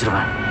கொல்லி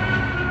வச்சிருவேன்.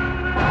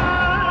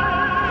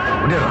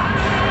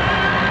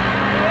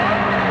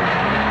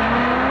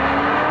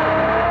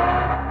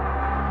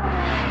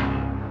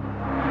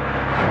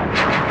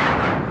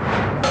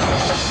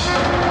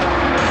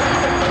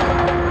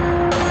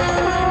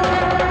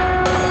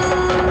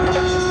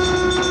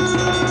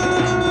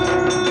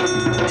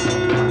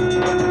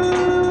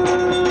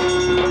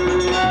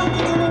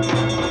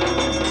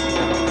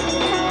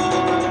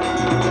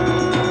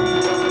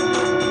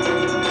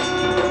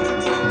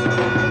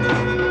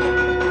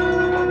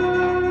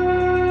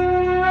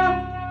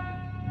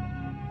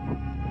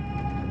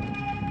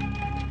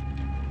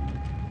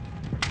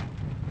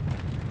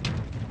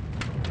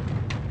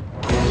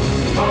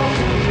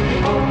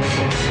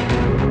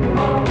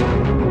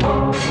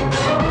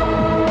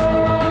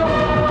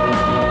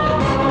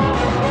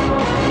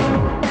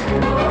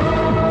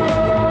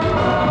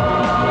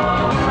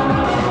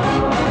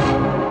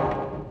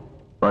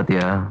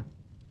 இல்லையா?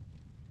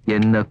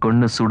 என்ன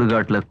கொன்னு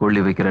சுடுகாட்டுல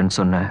கொள்ளி வைக்கிறேன்னு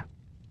சொன்ன.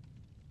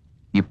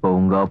 இப்ப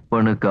உங்க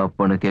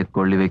அப்பனுக்கே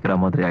கொள்ளி வைக்கிற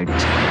மாதிரி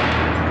ஆயிடுச்சு.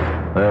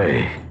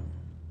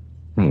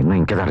 நீ இன்னும்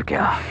இங்கதான்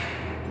இருக்கியா?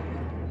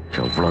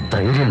 எவ்வளவு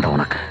தைரியம்டா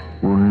உனக்கு?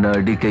 உன்னை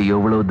அடிக்க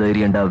எவ்வளவு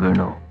தைரியம்டா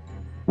வேணும்?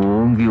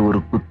 ஓங்கி ஒரு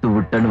குத்து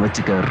விட்டன்னு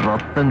வச்சுக்க,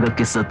 ரத்தம்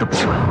கக்கி செத்து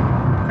போவேன்.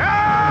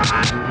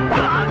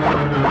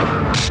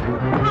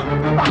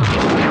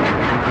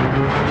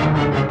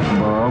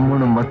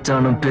 மாமனும்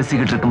மச்சானும்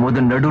பேசிக்கிட்டு இருக்கும்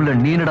போது நடுவுல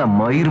நீனடா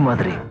மயிர்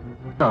மாதிரி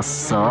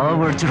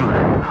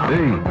சாவடிச்சிருவேன்.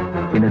 ஏய்,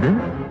 என்னது?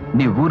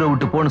 நீ ஊரை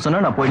விட்டு போன்னு சொன்னா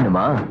நான்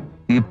போயிடுமா?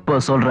 இப்ப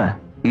சொல்றேன்,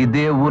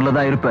 இதே ஊர்ல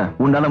தான் இருப்பேன்.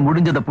 உன்னால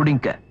முடிஞ்சதை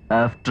புடிங்க.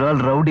 ஆஃப்டர்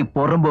ஆல் ரவுடி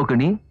பொறம்போக்கு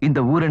நீ. இந்த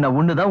ஊரை நான்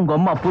ஒண்ணுதான், உங்க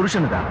அம்மா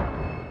புருஷனுதான்.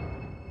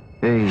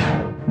 ஏய்,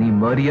 நீ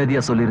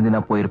மரியாதையா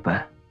சொல்லியிருந்தீனா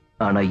போயிருப்பேன்.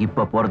 ஆனா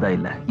இப்ப போறதா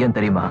இல்ல. ஏன்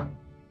தெரியுமா?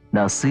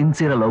 நான்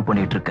சின்சியரா லவ்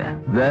பண்ணிட்டு இருக்கேன்.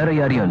 வேற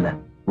யாரையும் இல்ல,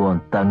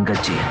 உன்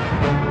தங்கச்சி.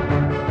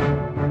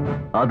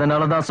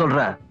 அதனாலதான்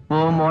சொல்றேன்,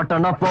 போக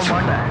மாட்டேன்னா போக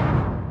மாட்டேன்.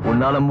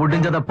 உன்னால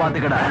முடிஞ்சதை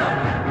பாத்துக்கடா.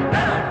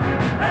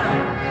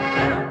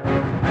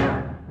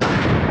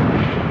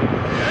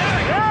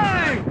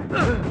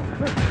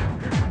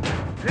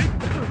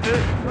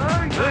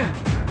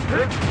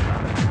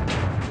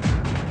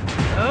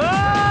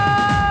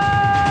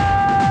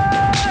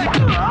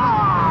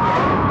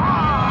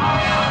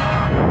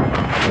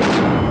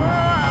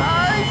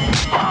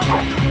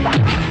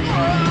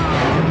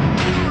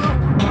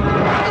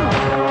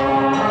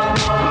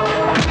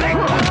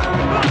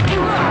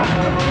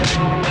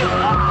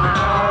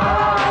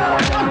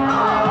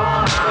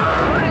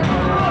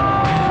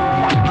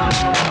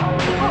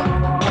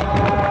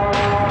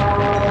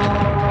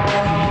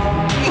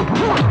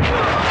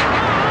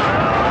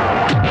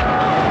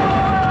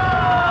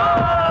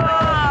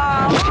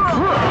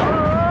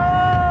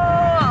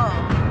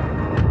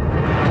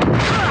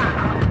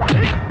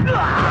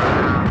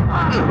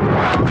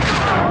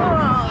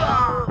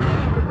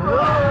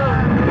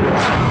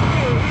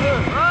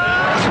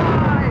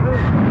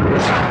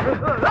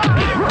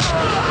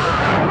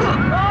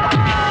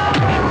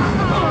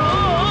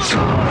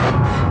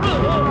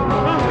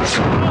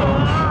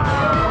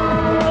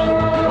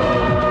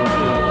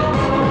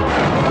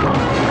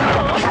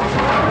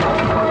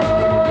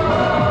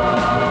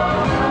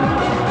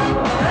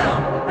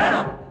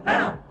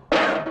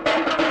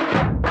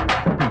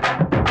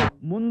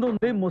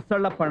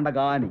 ముసళ్ళ పండగ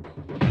అని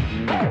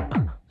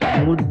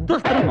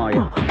ముద్దస్త్రమాయ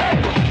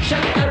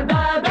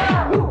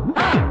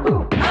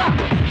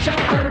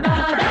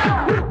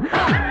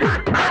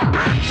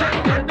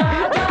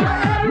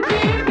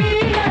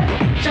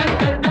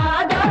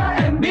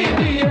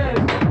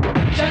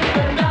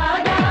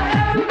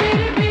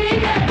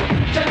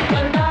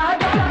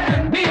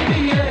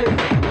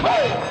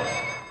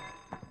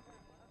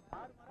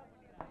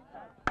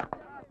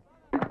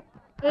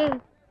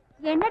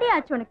என்னடி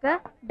ஆச்சு உனக்கு?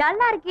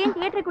 டல்லா இருக்கேன்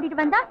தியேட்டர் கூட்டிட்டு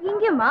வந்தா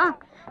இங்கேயுமா?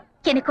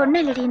 எனக்கு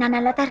ஒண்ணும் இல்லடி, நான்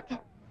நல்லா தான்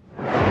இருக்கேன்.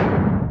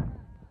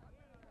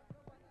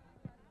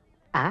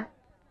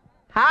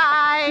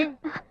 Hi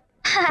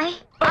hi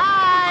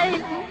hi.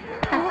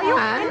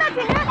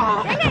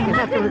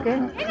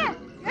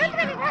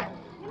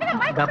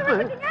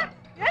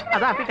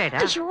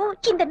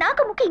 இந்த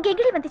நாக்கு முக்கு இங்க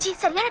எங்கடி வந்துச்சு?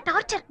 சரியான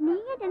டார்ச்சர்.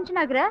 நீயே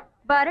டென்ஷன் ஆகுற.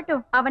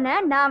 வரட்டும், அவனை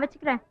நான்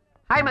வச்சுக்கிறேன்.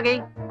 ஹாய் மகி.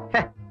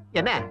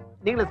 என்ன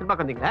நீங்களும்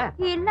சினிமாக்கு வந்தீங்களா?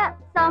 இல்ல,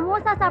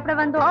 சமோசா சாப்பிட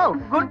வந்தோம். ஓ,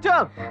 குட்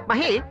ஜாப்.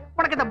 மகி,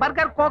 உனக்கு இந்த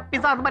பர்கர், கோக்,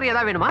 பிஸா அந்த மாதிரி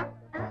ஏதாவது வேணுமா?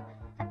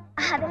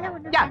 அதெல்லாம்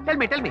ஒண்ணு. யா, tell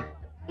me.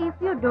 If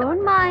you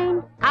don't mind.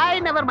 I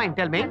never mind,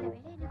 tell me.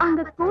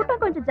 அங்க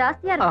கூட்டம் கொஞ்சம்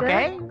ஜாஸ்தியா இருக்கு.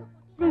 Okay.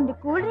 2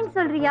 கூல் ட்ரிங்க்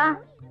சொல்றியா?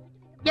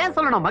 ஏன்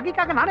சொல்லணும்?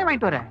 மகிக்காக நானே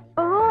வாங்கிட்டு வரேன்.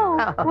 ஓ,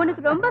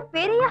 உனக்கு ரொம்ப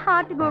பெரிய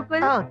heart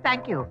Gokul. Oh,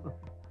 thank you.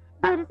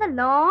 There is a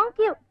long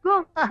queue. Go.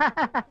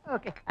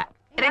 Okay.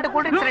 2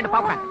 cool drinks, 2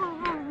 popcorn.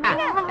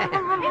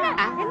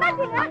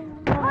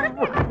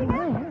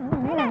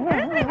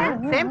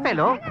 Same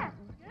fellow.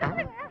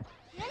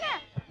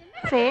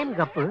 Same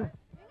gappu.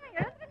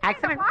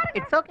 Accident.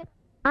 It's okay.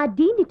 ఆ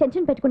డీని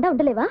టెన్షన్ పెట్టకుండా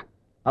ఉండలేవా?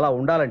 అలా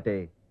ఉండాలంటే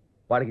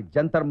వాడికి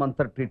జంతర్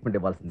మంతర్ ట్రీట్మెంట్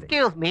ఇవ్వాల్సిందే.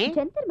 Excuse me.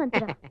 Jantar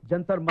Mantar.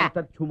 Jantar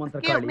Mantar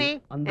ఛుమంతర్ Excuse కాళీ me.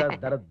 అందర్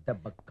దరద్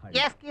దెబ్బ కాళీ.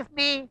 Excuse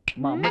me.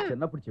 మా అమ్మ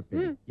చిన్నప్పుడు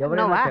చెప్పింది,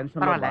 ఎవరైనా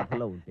టెన్షన్ లో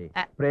బాధలో ఉంటే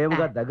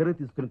ప్రేమగా దగ్గరికి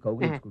తీసుకుని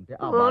కౌగిలించుకుంటే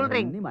ఆ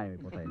బాధలన్నీ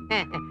మాయమైపోతాయి.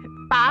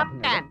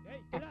 Popcorn.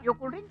 You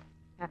cool drink?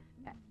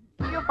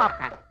 You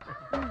popcorn.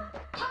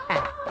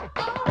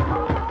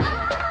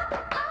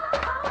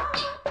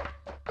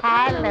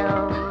 Hello.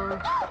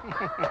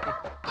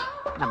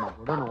 நம்ம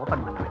குடோன்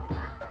ஓபன் பண்ண வேண்டியது.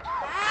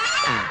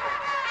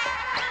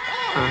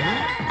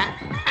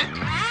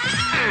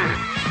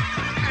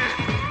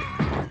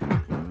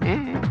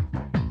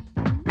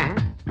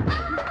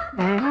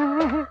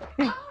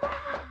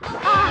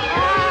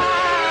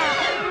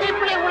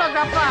 இப்படி இவ்வளவு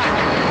தப்பா?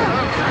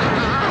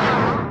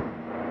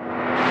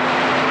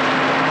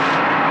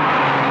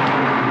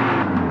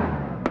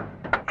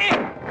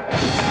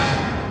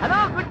 ஹலோ,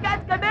 குட்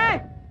கேட்ச் கண்ணே.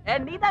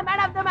 நீ தான்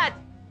மேன் ஆஃப் தி மேட்ச்.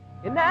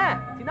 என்ன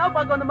சினாவ்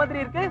பார்க்க வந்த மாதிரி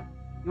இருக்கு?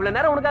 இவ்வளவு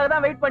நேரம் உனக்காக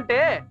தான் வெயிட் பண்ணிட்டு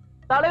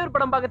தலைவர்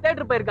படம் பார்க்க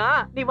தியேட்டர் போயிருக்கான்.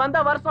 நீ வந்தா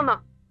வர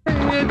சொன்னான்.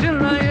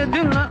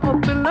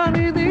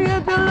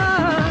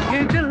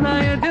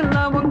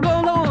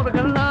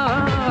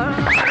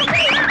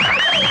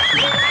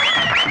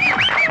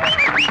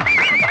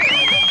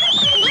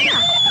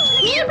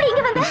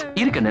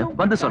 இருக்கேன்னு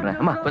வந்து சொல்றேன்.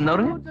 அம்மா கொஞ்சம்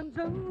வருங்க.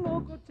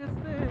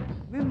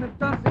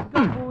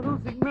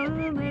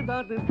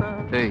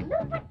 ஏய்,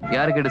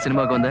 யாரு கேட்ட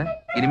சினிமாக்கு வந்த?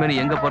 இனிமே நீ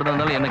எங்க போறதா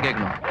இருந்தாலும் என்ன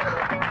கேட்கணும்.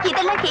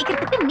 இதெல்லாம்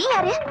கேக்குறதுக்கு நீ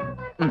யாரு?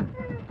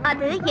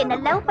 அது என்ன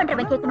லவ்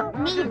பண்றவன் கேட்கணும்,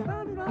 நீ இல்ல.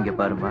 இங்க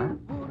பாருமா,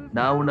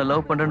 நான் உன்னை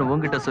லவ் பண்றேன்னு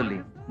உன்கிட்ட சொல்லி,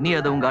 நீ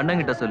அதை உங்க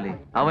அண்ணன் கிட்ட சொல்லி,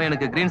 அவன்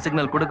எனக்கு கிரீன்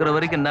சிக்னல் கொடுக்கற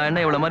வரைக்கும் நான்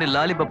என்ன இவ்வளவு மாதிரி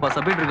லாலிபப்பா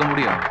சப்பிட்டு இருக்க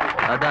முடியும்?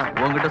 அதான்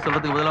உன்கிட்ட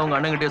சொல்றதுக்கு பதிலா உங்க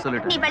அண்ணன் கிட்டே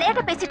சொல்லிட்டு. நீ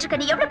விளையாட்ட பேசிட்டு இருக்க.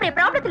 நீ எவ்வளவு பெரிய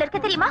ப்ராப்ளத்துல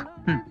இருக்க தெரியுமா?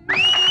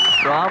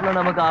 ப்ராப்ளம்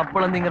நமக்கு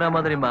அப்பளந்திங்கிற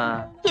மாதிரிமா.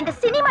 இந்த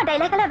சினிமா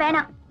டைலாக் எல்லாம்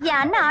வேணாம். என்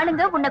அண்ணன்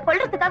ஆளுங்க உன்னை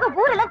கொல்றதுக்காக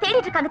ஊரெல்லாம்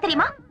தேடிட்டு இருக்காங்க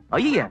தெரியுமா?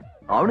 ஐயா,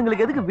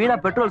 அவனுங்களுக்கு எதுக்கு வீணா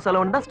பெட்ரோல்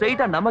செலவுன்னு தான்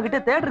ஸ்ட்ரைட்டா நம்ம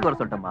கிட்டே தேட்டருக்கு வர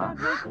சொல்லிட்டோமா.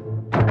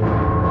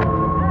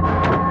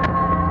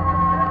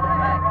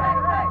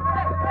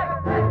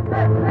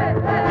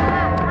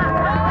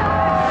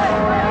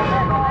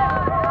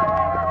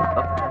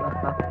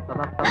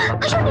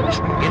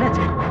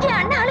 என்னாச்சு? என்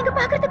அண்ணன் ஆளுங்க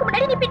பாக்குறதுக்கு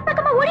முன்னாடி நீ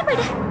பின்பக்கமா ஓடி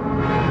போயிடு.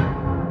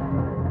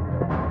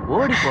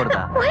 ஓடி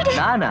போறதா?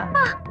 நானா?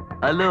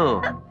 ஹலோ,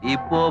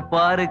 இப்போ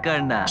பாரு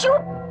கண்ணா.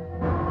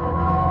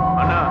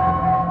 அண்ணா,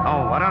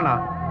 அவன் வரானா?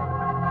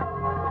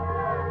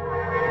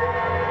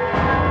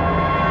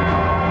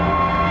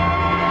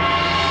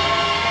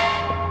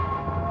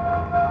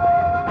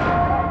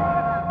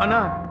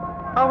 அண்ணா,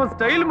 அவன்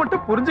ஸ்டைல்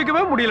மட்டும்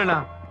புரிஞ்சுக்கவே முடியலண்ணா.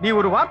 நீ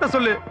ஒரு வார்த்தை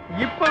சொல்லு,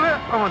 இப்பவே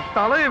அவன்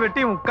தலையை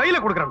வெட்டி உன் கையில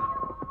கொடுக்கறான்.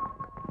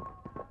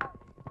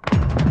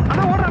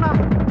 அண்ணா ஓடுறானா?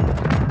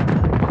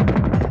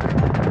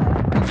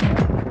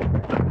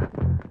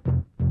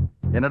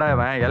 என்னடா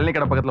இவன் இளநீ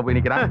கடை பக்கத்துல போய்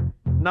நிக்கிறான்?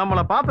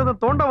 நம்மள பார்த்தது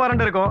தோண்ட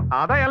வரண்டு இருக்கும்,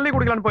 அதான் இளநீ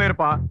குடிக்கலான்னு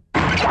போயிருப்பான்.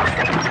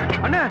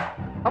 அண்ணா,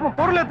 அவன்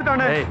பொருள்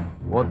எடுத்துட்டானே.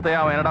 ஒத்தையா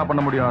அவன் என்னடா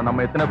பண்ண முடியும்?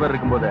 நம்ம எத்தனை பேர்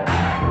இருக்கும்போது?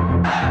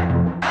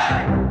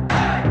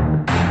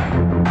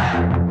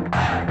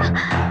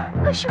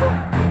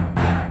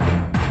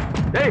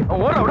 ஏய்,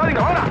 ஓட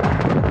விடாதீங்க, ஓடா.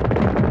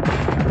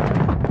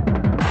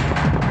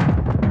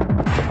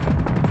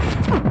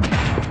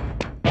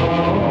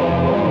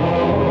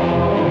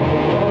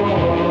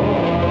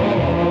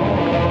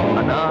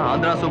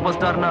 சூப்பர்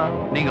ஸ்டார்னா,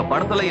 நீங்க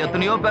படத்துல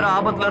எத்தனையோ பேர்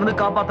ஆபத்துல இருந்து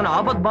காப்பாத்தின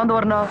ஆபத்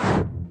பாந்தவர்னா,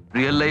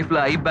 ரியல் லைஃப்ல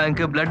ஐ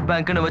பேங்க் பிளட்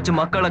பேங்க்னு வச்சு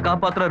மக்களை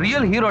காப்பாத்துற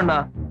ரியல் ஹீரோனா,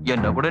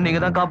 என்ன கூட நீங்க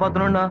தான்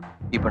காப்பாத்தணும்னா.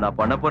 இப்ப நான்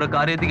பண்ண போற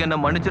காரியத்துக்கு என்ன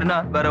மன்னிச்சிருனா,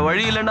 வேற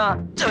வழி இல்லனா.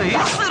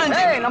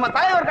 நம்ம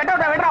தலைவர் கட்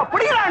அவுட் விடுறா,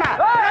 புடிங்கறானா?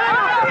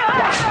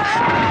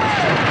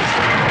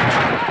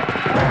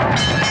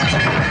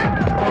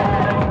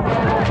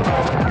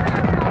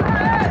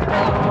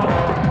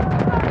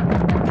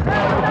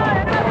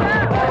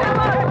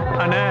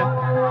 அண்ணே,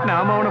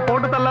 நாம அவனை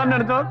போட்டு தரலாம்னு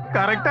நினைச்சோம்,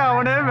 கரெக்டா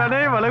அவனே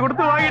விலையை விலை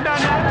கொடுத்து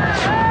வாங்கிட்டான்.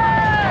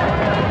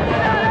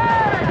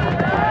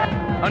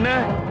 அண்ணே,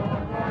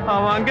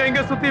 அவன் அங்க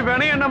இங்க சுத்தி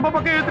வினைய நம்ம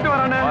பக்கம் எடுத்துட்டு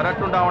வரானே.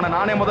 வரட்டுண்டா, அவனை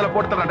நானே முதல்ல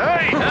போட்டு தரேன்.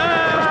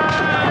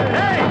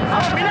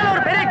 அவன் பின்னால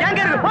ஒரு பெரிய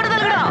கேங் இருக்கு, போட்டு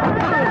தள்ளுங்கடா.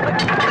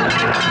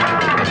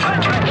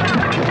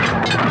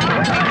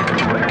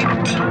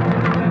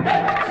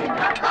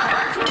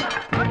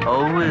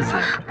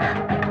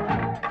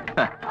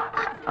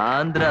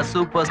 ஆந்திரா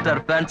சூப்பர்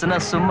ஸ்டார் ஃபேன்ஸ்னா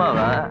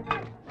சும்மாவா?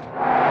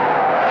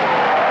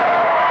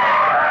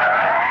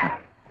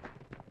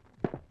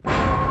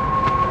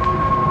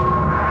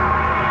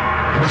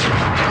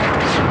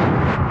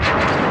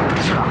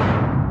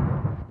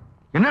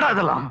 என்னடா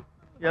இதெல்லாம்?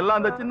 எல்லாம்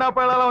அந்த சின்ன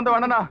பயலால வந்து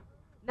வண்ணனா.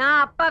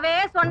 நான் அப்பவே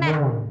சொன்னேன்,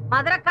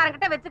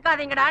 மதுரக்காரங்கிட்ட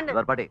வச்சுக்காதீங்கடான்னு.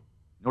 பாட்டி,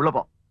 உள்ள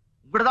போ.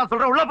 உங்ககிட்ட தான்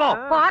சொல்றேன், உள்ள போ.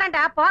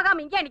 போறேன்டா,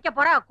 போகாம இங்கே நிக்க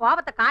போற.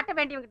 கோபத்தை காட்ட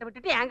வேண்டியவங்கிட்ட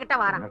விட்டுட்டு என்கிட்ட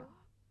வரான்.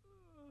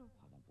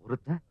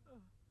 ஒருத்தன்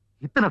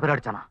இத்தனை பேர்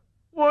அடிச்சானா?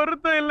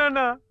 ஒருத்தன்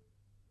இல்லண்ணா,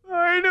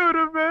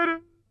 500 பேரு.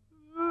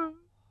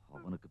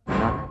 அவனுக்கு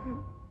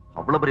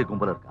அவ்வளவு பெரிய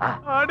கும்பல் இருக்கா?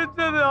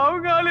 அடிச்சது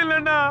அவங்க ஆள்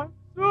இல்லண்ணா,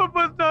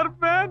 சூப்பர் ஸ்டார்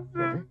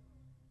ஃபேன்ஸ்.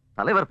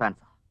 தலைவர்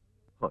ஃபேன்ஸா?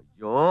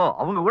 ஐயோ,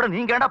 அவங்க கூட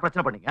நீங்க ஏன்டா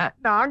பிரச்சனை பண்ணீங்க?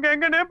 நாங்க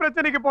எங்கனே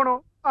பிரச்சனைக்கு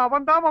போனோம்,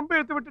 அவன் தான் வம்பு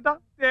எடுத்து விட்டுட்டான்.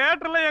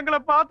 தியேட்டர்ல எங்களை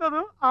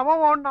பார்த்ததும்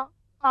அவன் ஓடினான்,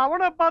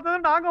 அவனை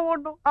பார்த்ததும் நாங்க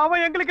ஓடணும்.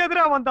 அவன் எங்களுக்கு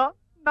எதிரா வந்தான்,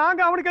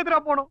 நாங்க அவனுக்கு எதிரா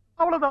போனோம்,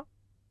 அவ்வளவுதான்.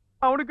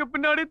 அவனுக்கு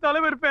பின்னாடி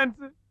தலைவர்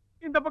ஃபேன்ஸ்,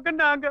 இந்த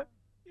பக்கம் நாங்க.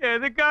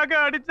 எதுக்காக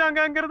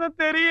அடிச்சாங்கங்கறது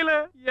தெரியல,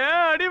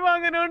 ஏன் அடி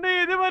வாங்கணும்னு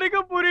இது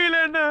வரைக்கும் புரியல.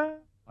 என்ன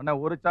அண்ணா,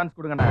 ஒரு சான்ஸ்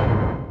கொடுங்கண்ணா.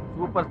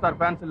 சூப்பர் ஸ்டார்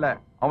ஃபேன்ஸ் இல்ல,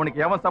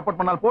 அவனுக்கு எவன் சப்போர்ட்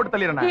பண்ணாலும் போட்டு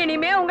தள்ளிறேன்.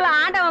 இனிமே உங்களை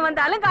ஆண்டவன்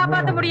வந்தாலும்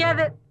காப்பாத்த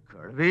முடியாது.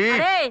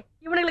 டேய்,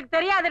 இவனுங்களுக்கு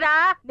தெரியாதுடா,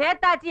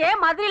 நேதாஜியே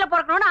மதுரையில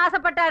பிறக்கணும்னு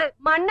ஆசைப்பட்டாரு.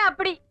 மண்ணு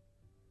அப்படி.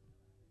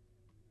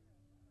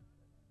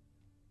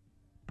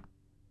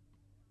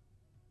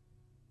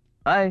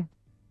 ஹாய்.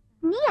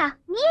 நீயா?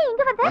 நீயே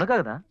இங்க வந்த?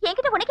 உனக்காக தான்.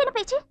 என்கிட்ட உனக்கு என்ன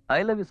பேச்சு? ஐ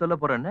லவ் யூ சொல்ல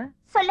போறேன்னு.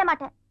 சொல்ல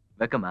மாட்டேன்.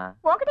 வெக்கமா?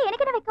 உன்கிட்ட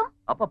எனக்கு என்ன வெக்கம்?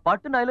 அப்ப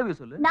பட்டுன்னு ஐ லவ் யூ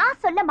சொல்லு.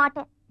 நான் சொல்ல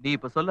மாட்டேன். நீ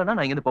இப்ப சொல்லனா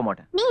நான் இங்க போக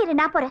மாட்டேன். நீ இரு,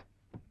 நான் போறேன்.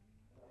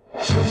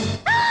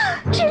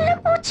 சில்ல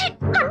பூச்சி.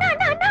 அண்ணா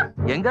அண்ணா அண்ணா.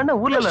 எங்க அண்ணா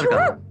ஊர்ல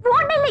இருக்கா?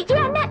 ஒண்ணு இல்ல,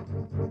 ஏன் அண்ணா?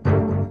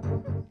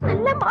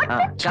 சொல்ல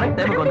மாட்டேன். கரெக்ட்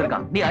டைமுக்கு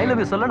வந்திருக்கான். நீ ஐ லவ்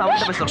யூ சொல்ல, நான்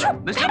அவன்கிட்ட போய் சொல்றேன்.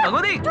 Mister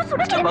Bhagavathi,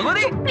 mister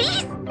Bhagavathi,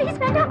 please please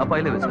வேண்டாம். அப்ப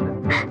ஐ லவ் யூ சொல்லு.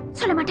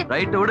 சொல்ல மாட்டேன்.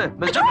 ரைட் விடு.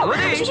 மிஸ்டர்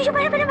பகவதி. ஐயோ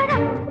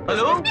வேண்டாம்.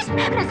 ஹலோ.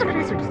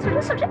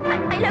 நான் சொல்றேன்.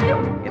 I love you.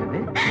 என்னது?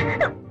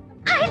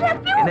 I love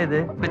you.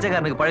 என்னது?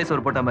 பிச்சைக்காரனுக்கு பழைய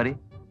சோறு போட்ட மாதிரி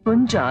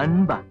கொஞ்சம்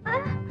அன்பா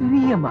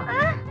பிரியமா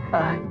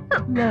ஐ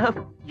லவ்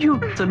யூ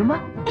சொல்லுமா?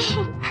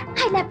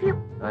 I love you.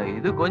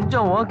 இது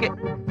கொஞ்சம் ஓகே.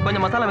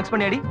 கொஞ்சம் மசாலா மிக்ஸ்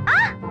பண்ணியாடி.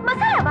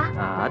 மசாலாவா?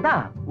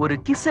 அதான் ஒரு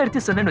கிஸ் எடுத்து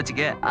சொன்னேன்னு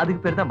வச்சுக்க,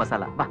 அதுக்கு பேர் தான்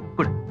மசாலா. வா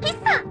குடு.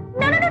 கிஸ்ஸா?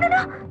 No no no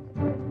no.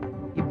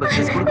 இப்ப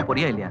கிஸ் கொடுக்க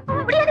போறியா இல்லையா?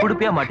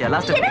 கொடுப்பியா மாட்டியா?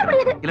 லாஸ்ட்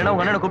இல்லனா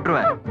உங்க அண்ணனை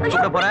கூப்பிடுவேன்.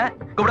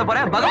 கூப்பிட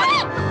போறேன் பகவான்.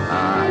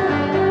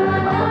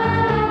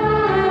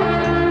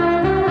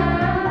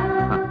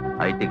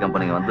 ஐடி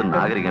கம்பெனிங்க வந்து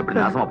நாகரிகம் எப்படி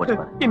நாசமா போச்சு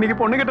பாரு. இன்னைக்கு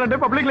பொண்ணு கிட்ட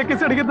பப்ளிக்ல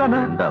கிஸ் அடிக்கிறதானே.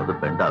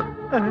 பெண்டாவது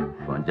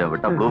கொஞ்சம்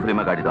விட்டா ப்ளூ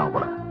ஃபிலிமா காட்டிடுவாங்க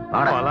போல.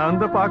 பல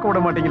வந்து பார்க்க விட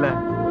மாட்டீங்களே.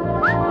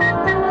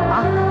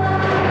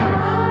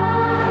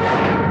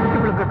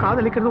 இவளுக்கு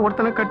காதலிக்கிறது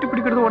ஒருத்தனை, கட்டி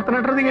பிடிக்கிறது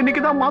ஒருத்தனன்றது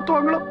என்னைக்குதான்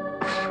மாத்துவாங்களோ.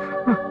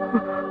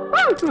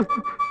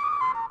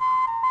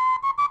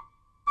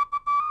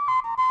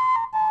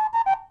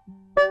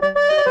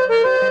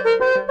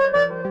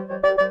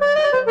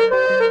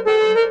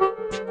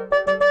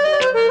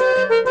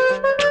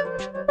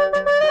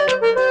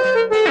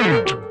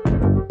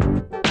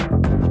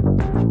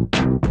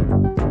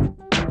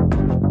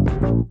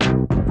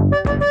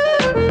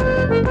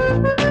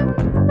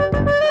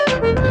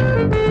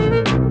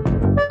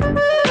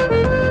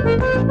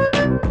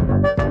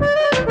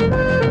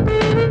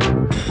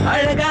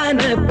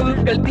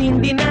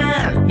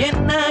 தீண்டினார்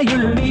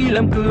என்னாயுள்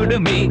நீளம்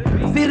கூடுமே.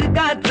 சிறு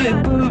காற்று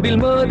பூவில்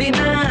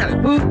மோதினார்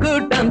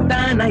பூக்கூட்டம்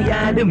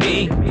தானையாடுமே.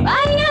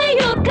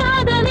 ஐயோ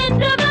காதல்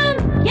என்றவன்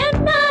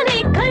என்னாலே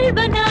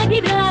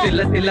கல்வனாகிறார்.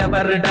 சில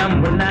வருடம்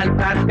முன்னால்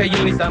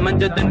பார்க்கையில்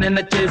சமஞ்சது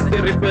நினைச்சு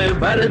சிரிப்பு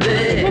வருது.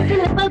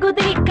 சில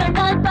பகுதி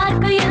கண்ணால்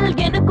பார்க்கையில்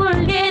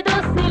எனக்குள் ஏதோ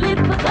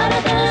சிலிர்ப்பு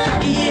வருது.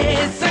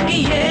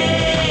 சகியே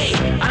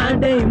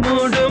ஆடை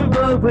மூடும்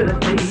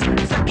கோபுரத்தை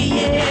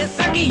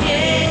சகியே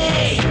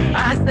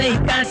ஆசை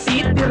காட்டி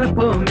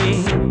திறப்போமே.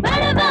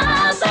 படவா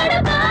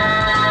படவா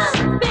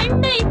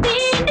பெண்ணை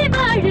தீண்டி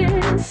வாழு.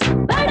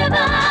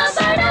 படவா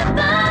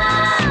படவா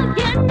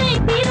என்னை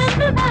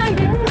திறந்து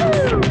வாழு.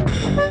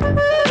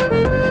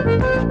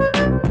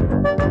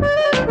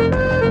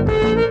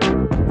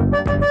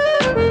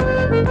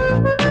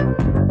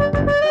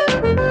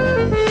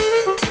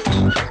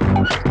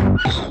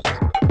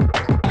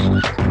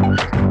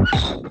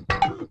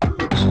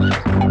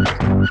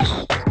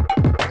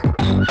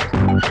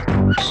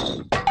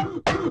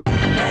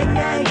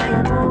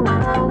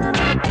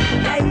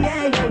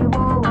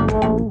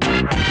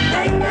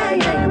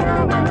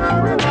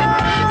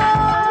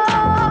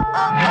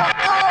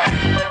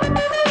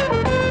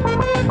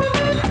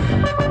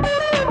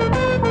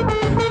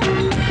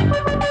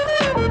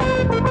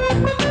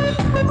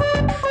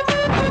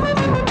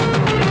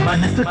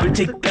 மனசுக்குள்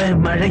சிக்க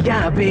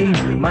மழையாவே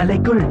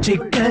மலைக்குள்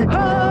சிக்க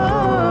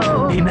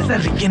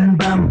தினசரி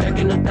இன்பம்.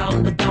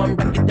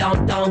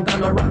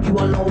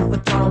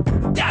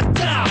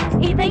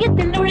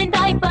 இதயத்தில்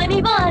நுழைந்தாய்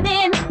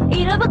பணிவானேன்,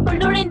 இரவுக்குள்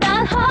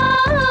நுழைந்தால்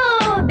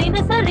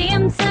தினசரி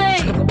இம்சை.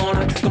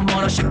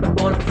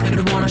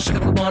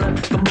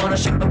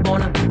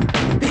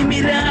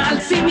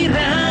 திமிரால்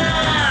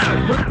சிமிரால்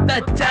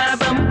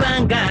முத்தச்சாபம்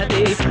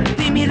வாங்காதே.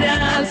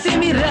 திமிரால்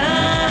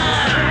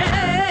சிமிரால்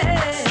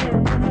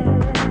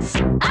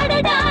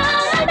அடடா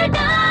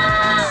அடடா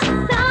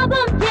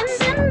சாபம்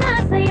எந்த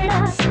ஆசையடா.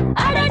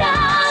 அடடா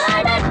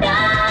அடடா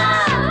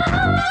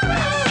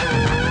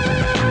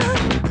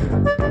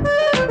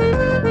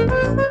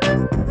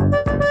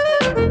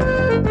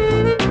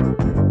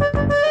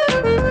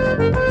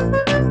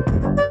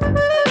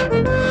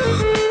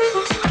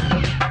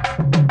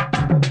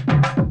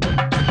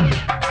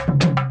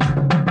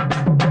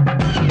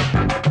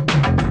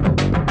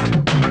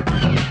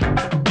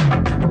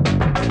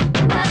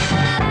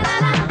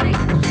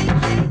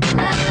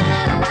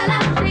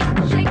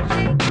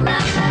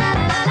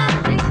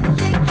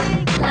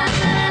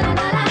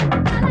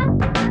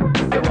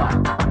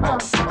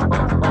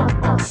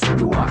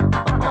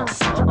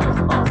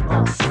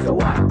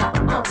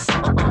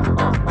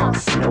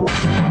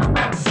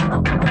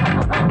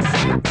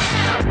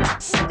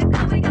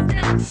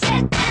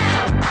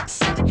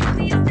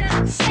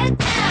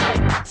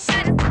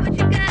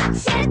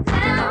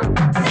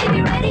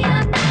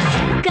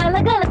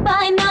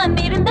கலகலப்பாய் நான்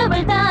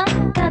இருந்தவள் தான்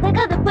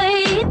கதகதப்பை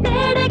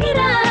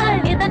தேடுகிறாள்.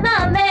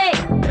 எதனாலே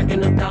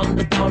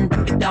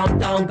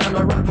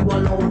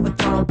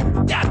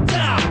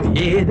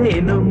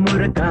ஏதேனும்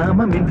ஒரு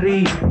காமமின்றி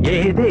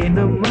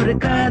ஏதேனும் ஒரு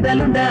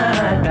காதலுண்டா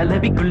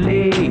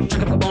கலவிக்குள்ளே.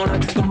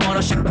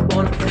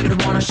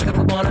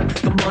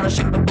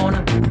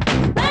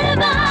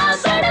 படவா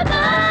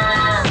படவா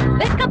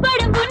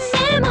வெட்கப்படும்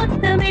முன்னே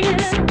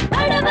முத்தமிழ்.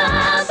 படவா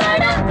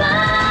படவா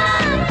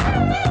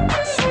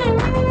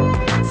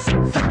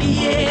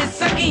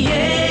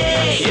சகியே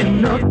என்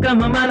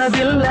நோக்கம்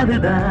மனதில்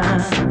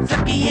அதுதான்.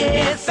 சகியே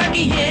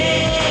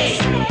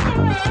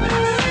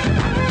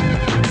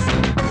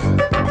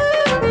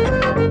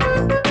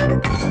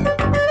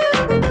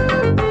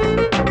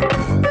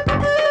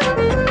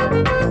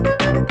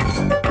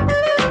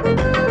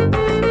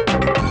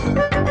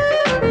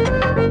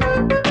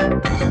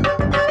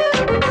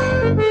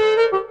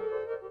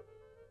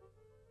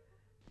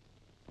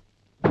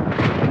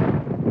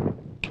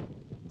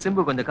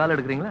சிம்பு கொஞ்சம் கால்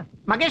எடுக்கிறீங்களா?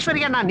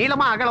 மகேஸ்வரியா நான்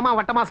நீளமா அகலமா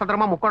வட்டமா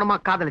சதுரமா முக்கோணமா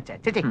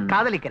காதலிச்சேன். சிச்சி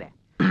காதலிக்கிறேன்.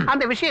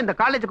 அந்த விஷயம் இந்த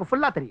காலேஜுக்கு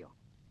ஃபுல்லா தெரியும்.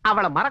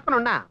 அவளை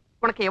மறக்கணும்னா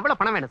உனக்கு எவ்வளவு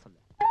பணம் வேணும் சொல்லு.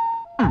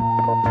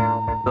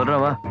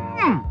 சொல்றவா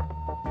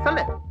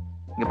சொல்லு.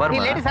 இங்க பாரு. நீ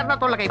லேடி சார்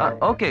தான் தோல்ல கை போடு.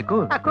 Okay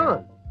cool. கூல்.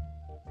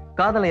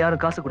 காதலை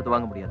யாரும் காசு கொடுத்து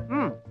வாங்க முடியாது.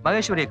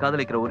 மகேஸ்வரியை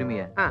காதலிக்கிற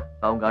உரிமையை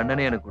அவங்க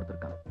அண்ணனே எனக்கு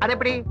கொடுத்திருக்கான். அது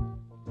எப்படி?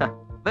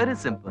 Very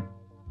simple.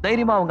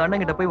 தைரியமா அவங்க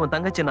அண்ணன் கிட்ட போய் உன்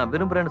தங்கச்சி நான்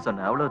விரும்புறேன்னு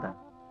சொன்னேன், அவ்வளவுதான்.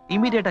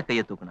 இமிடியேட்டா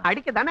கையை தூக்கணும்.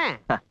 அடிக்க தானே?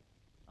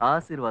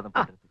 ஆசீர்வாதம்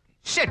பண்றதுக்கு.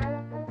 ஷிட்.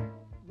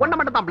 ஒண்ண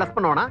மட்டும் தான் ப்ளஸ்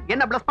பண்ணுவானா?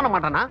 என்ன ப்ளஸ் பண்ண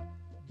மாட்டானா?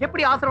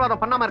 எப்படி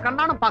ஆசீர்வாதம் பண்ணாம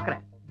இருக்கான்னு நானும்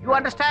பாக்குறேன். You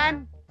understand?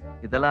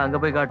 இதெல்லாம் அங்க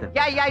போய் காட்டு.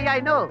 யா ஐ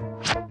நோ.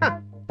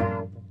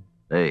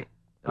 ஏய்,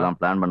 எல்லாம்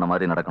பிளான் பண்ண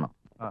மாதிரி நடக்கணும்.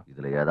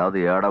 இதுல ஏதாவது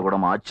ஏடா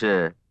கூடம் ஆச்சு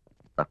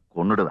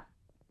கொன்னுடுவேன்.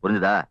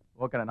 புரிஞ்சுதா?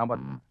 ஓகே நான்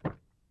பாத்து.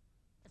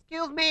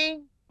 Excuse me.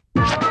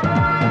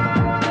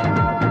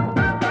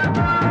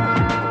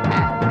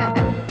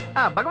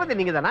 பகவதி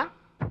நீங்க தானா?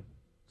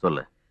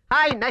 சொல்லு.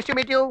 Hi, nice to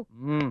meet you.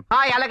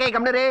 Hi அழகை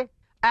கம்னரே.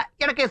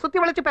 எனக்கு சுத்தி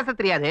வளைச்சு பேச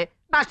தெரியாது.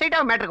 நான்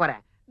ஸ்ட்ரைட்டா மேட்டருக்கு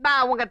வரேன்.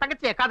 நான் உங்க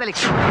தங்கச்சியை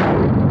காதலிக்கிறேன்.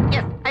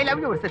 S, I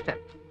love you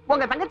sister.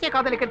 உங்க தங்கச்சியை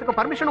காதலிக்கிறதுக்கு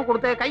பர்மிஷனும்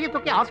கொடுத்து கையை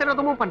தூக்கி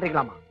ஆசீர்வாதமும்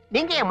பண்றீங்களாமா?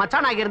 நீங்க என்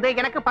மச்சானாக இருந்து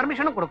எனக்கு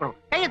பர்மிஷனும் கொடுக்கணும்.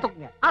 கையை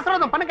தூக்குங்க,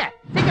 ஆசீர்வாதம் பண்ணுங்க.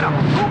 சீக்கிரம்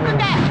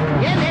தூக்குங்க.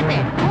 ஏன் லேட்டு?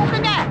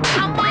 தூக்குங்க.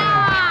 அம்மா.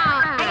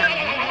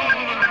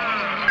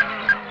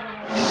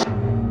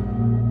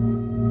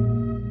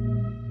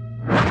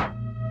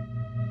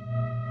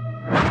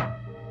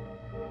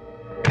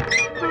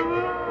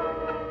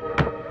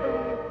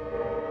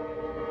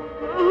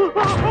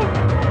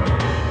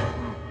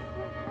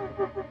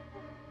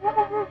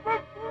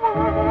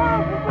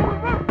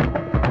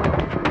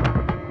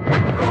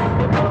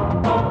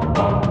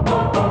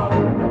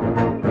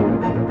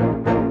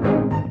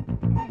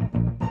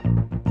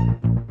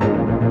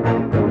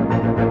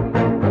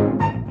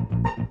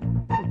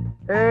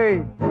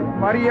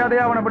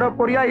 மரியாதையா அவனை விட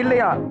போறியா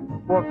இல்லையா?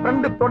 உன்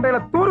ஃப்ரெண்டு தொண்டையில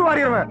தூர்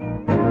வாரிடுவேன்.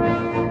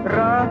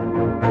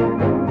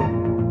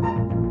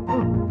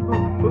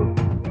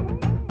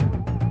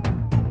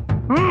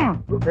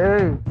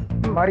 ஏய்,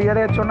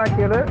 மரியாதையா சொன்னா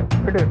கேளு.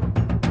 விடு.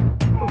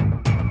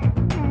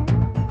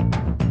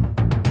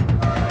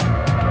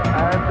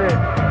 அது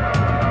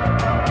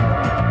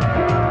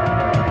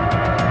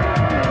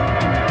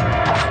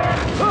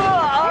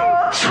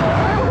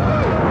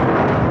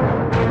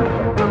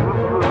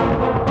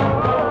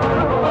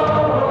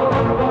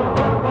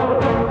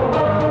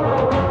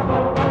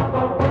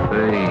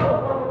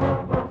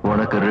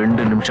உனக்கு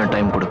 2 நிமிஷம்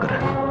டைம்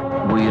கொடுக்கறேன்.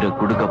 உயிரை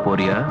கொடுக்க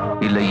போறியா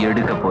இல்ல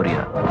எடுக்க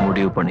போறியா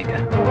முடிவு பண்ணிக்க.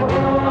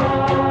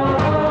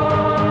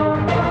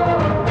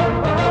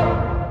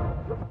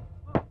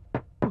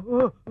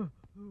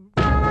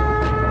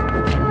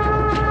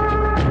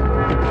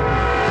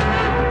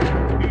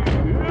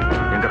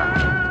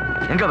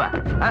 எங்க வா?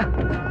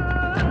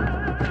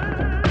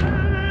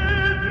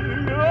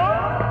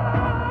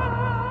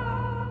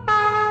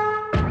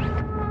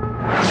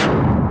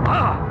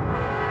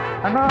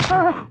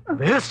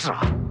 வேஸ்ட்ரா.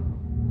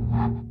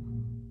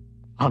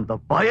 அந்த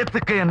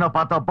பயத்துக்கு என்ன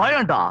பார்த்தா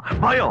பயம்டா,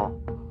 பயம்.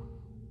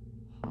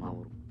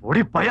 ஒரு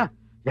பொடி பயம்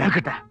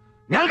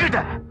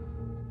என்கிட்ட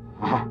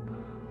அவன்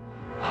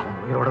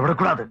உயிரோட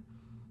விடக்கூடாது.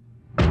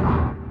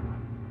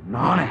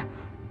 நானே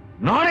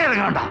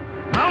இறங்காண்டா,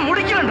 நான்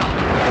முடிக்கிறேன்டா.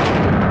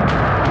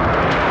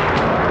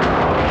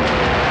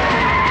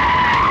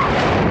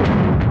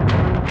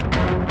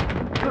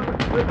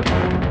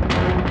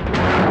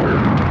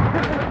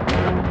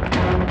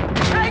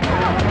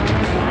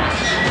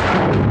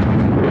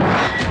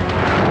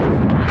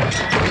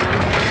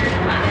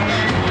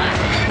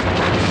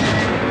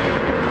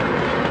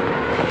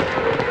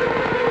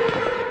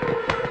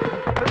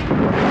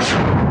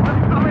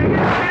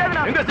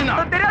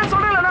 தெரியாது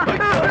சொல்றேன்.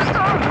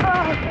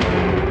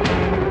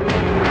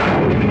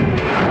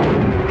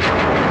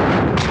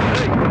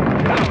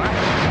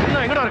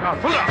 எங்கடா இருக்கா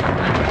சொல்றா.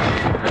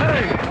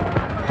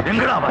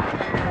 எங்கடா அவன்?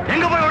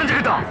 எங்க போய்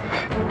ஒளிஞ்சுக்கிட்டான்?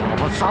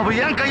 அவன் சாவு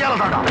ஏன் கையால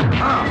தாடா.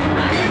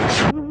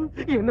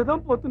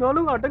 என்னதான்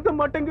பொத்துனாலும் அடங்க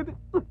மாட்டேங்குது.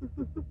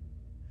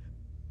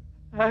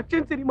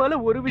 ஆக்ஷன்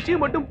சினிமால ஒரு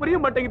விஷயம் மட்டும் புரிய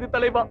மாட்டேங்குது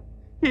தலைவா.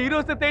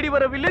 ஹீரோஸை தேடி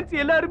வர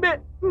வில்லன்ஸ் எல்லாருமே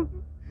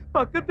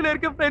பக்கத்துல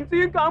இருக்க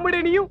ஃப்ரெண்ட்ஸையும்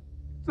காமெடியனையும்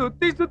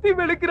சுத்தி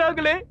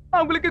வெளுக்கிறாங்களே.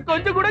 அவங்களுக்கு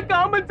கொஞ்சம் கூட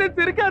காமன்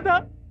சென்ஸ் இருக்காதா?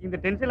 இந்த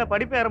டென்ஷன்ல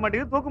படிப்பு ஏற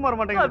மாட்டேங்குது, தூக்கம் வர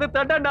மாட்டேங்குது. அதை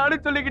தாண்டா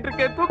நானும் சொல்லிக்கிட்டு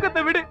இருக்கேன்.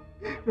 தூக்கத்தை விடு,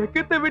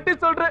 வெக்கத்தை விட்டு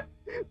சொல்றேன்.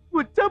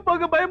 உச்சா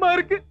போக பயமா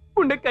இருக்கு.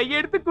 உன்னை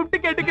கையெடுத்து கூப்பிட்டு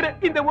கேட்டுக்கிறேன்.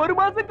 இந்த 1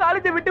 மாசம்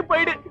காலேஜை விட்டு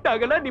போயிடு.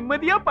 நாங்கெல்லாம்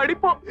நிம்மதியா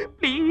படிப்போம்.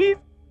 Please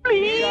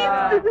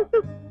please.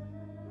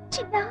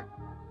 சின்னா,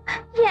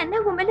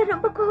 என்ன உன் மேல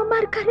ரொம்ப கோவமா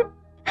இருக்காரு.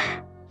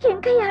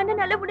 எங்க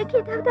யானைனால உனக்கு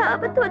ஏதாவது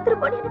ஆபத்து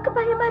வந்துருமோன்னு எனக்கு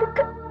பயமா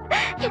இருக்கு.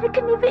 எனக்கு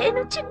நீ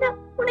வேணும் சின்னா.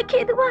 உனக்கு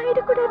எதுவும்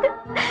ஆயிடக்கூடாது.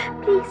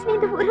 ப்ளீஸ் நீ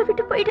இந்த ஊரை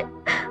விட்டு போயிடு.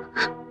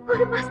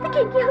 1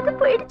 மாசத்துக்கு எங்கேயாவது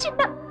போயிடு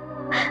சின்னா.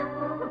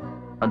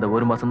 அந்த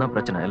 1 மாசம் தான்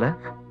பிரச்சனை இல்ல?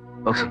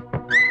 ஓகே.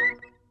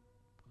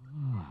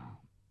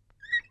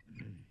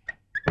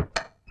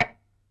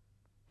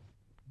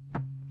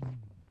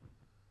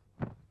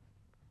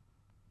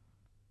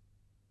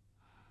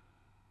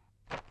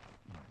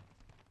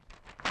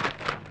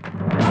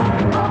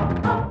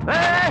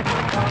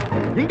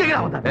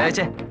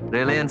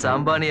 ரிலையன்ஸ்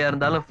அம்பானியா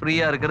இருந்தாலும்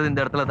ஃப்ரீயா இருக்கிறது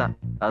இந்த இடத்துல தான்.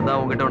 அதான்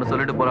உங்ககிட்ட ஒண்ணு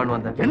சொல்லிட்டு போலான்னு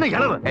வந்தேன். என்ன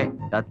இளவு?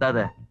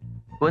 கத்தாத.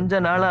 கொஞ்ச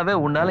நாளாவே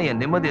உன்னால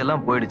என் நிம்மதி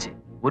எல்லாம் போயிடுச்சு.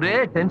 ஒரே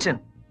டென்ஷன்.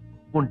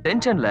 உன்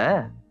டென்ஷன்ல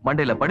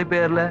மண்டையில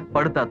படிப்பேர்ல,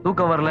 படுத்தா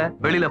தூக்கம் வரல,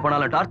 வெளியில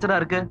போனாலும் டார்ச்சரா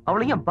இருக்கு.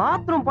 அவளையும் ஏன்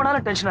பாத்ரூம்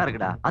போனாலும் டென்ஷனா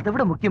இருக்குடா. அதை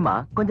விட முக்கியமா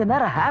கொஞ்ச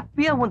நேரம்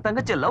ஹாப்பியா உன்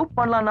தங்கச்சியை லவ்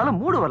பண்ணலாம்னாலும்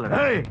மூடு வரல.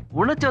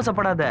 உணர்ச்சி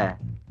வசப்படாத.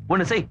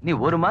 ஒண்ணு செய், நீ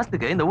 1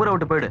 மாசத்துக்கு இந்த ஊரை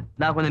விட்டு போயிடு.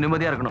 நான் கொஞ்சம்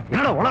நிம்மதியா இருக்கணும்.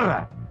 என்னடா உளற?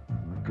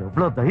 உனக்கு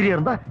எவ்வளவு தைரியம்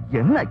இருந்தா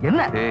என்ன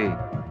என்ன? ஏய்,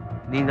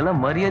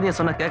 நீங்களாம் மரியாதையா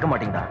சொன்னா கேட்க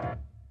மாட்டீங்கடா.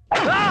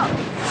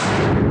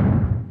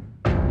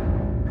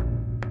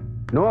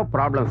 No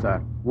problem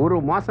sir. 1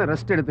 மாசம்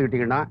ரெஸ்ட்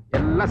எடுத்துக்கிட்டீங்கன்னா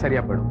எல்லாம்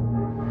சரியா போயிடும்.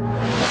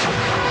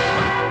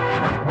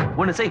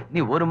 ஒண்ணு செய், நீ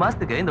 1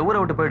 மாசத்துக்கு இந்த ஊரை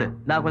விட்டு போயிடு.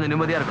 நான் கொஞ்சம்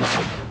நிம்மதியா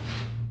இருக்கணும்.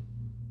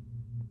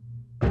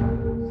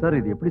 சார்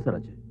இது எப்படி சார்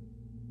ஆச்சு?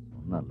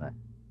 சொன்னல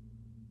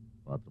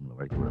பாத்ரூம்ல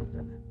வழுக்கி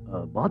விழுந்துட்டேன்.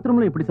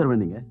 பாத்ரூம்ல எப்படி சார்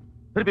வந்தீங்க?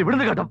 திருப்பி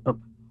விழுந்து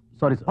காட்டும்.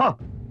 Sorry sir.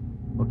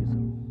 Okay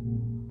sir.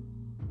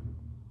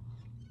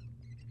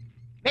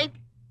 Wait.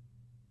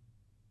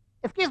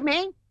 Excuse me.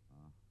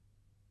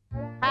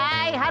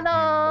 Hi, hello.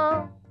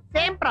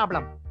 Same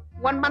problem.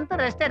 1 month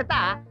rest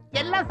எடுத்தா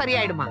எல்லாம்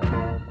சரியாயிடுமா?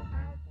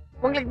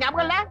 உங்களுக்கு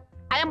ஞாபகம் இல்ல?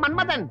 I am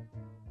Manmadhan.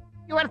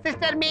 Your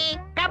sister me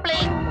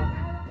coupling.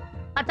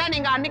 மச்சான்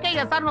நீங்க அன்னைக்கே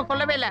எஸ் ஆர் நோ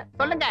சொல்லவே இல்ல.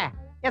 சொல்லுங்க.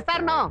 எஸ்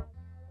ஆர் நோ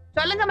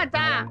சொல்லுங்க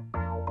மச்சான்.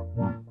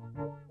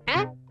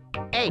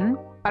 ஏய்,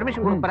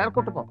 பர்மிஷன் கொடுங்க. பரவாயில்ல,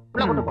 கூட்டு போ.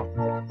 உள்ள கூட்டு போ.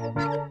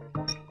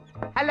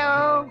 ஹலோ.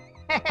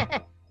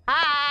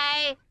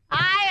 ஹாய்.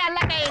 ஹாய்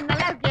அல்லக்கை,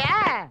 நல்லா இருக்கியா?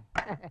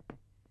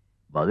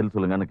 பதில்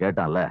சொல்லுங்கன்னு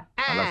கேட்டான்ல,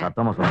 நல்லா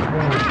சத்தமா சொல்லுங்க.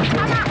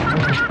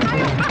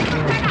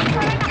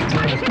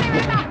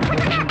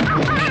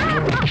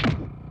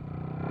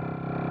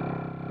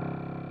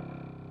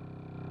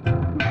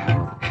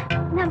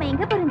 நாம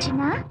எங்க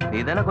போறோம்னா? நீ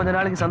தானே கொஞ்ச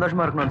நாளைக்கு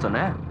சந்தோஷமா இருக்கணும்னு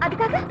சொன்ன.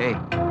 அதுக்காக? ஏய்,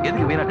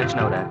 எதுக்கு வீணா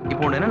டென்ஷன் ஆவற?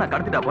 இப்போ உன்னை நான்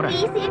கடத்திட்டா போறேன்.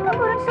 ப்ளீஸ் எங்க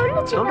போறோம்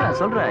சொல்லு.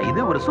 சொல்றேன். இது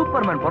ஒரு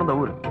சூப்பர்மேன் பிறந்த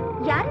ஊர்.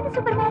 யார் இந்த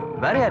சூப்பர்மேன்?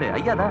 வேற யாரு?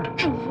 ஐயா தான்.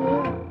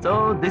 So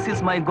this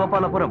is my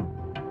Gopalapuram.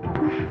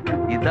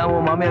 இதான்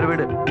உன் மாமியார்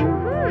வீடு.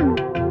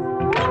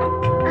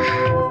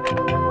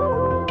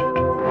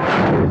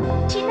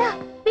 சின்ன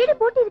வீடு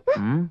போட்டு இருக்கு.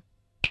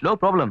 No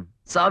problem.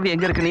 சாவி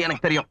எங்க இருக்குன்னு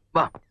எனக்கு தெரியும்.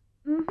 வா.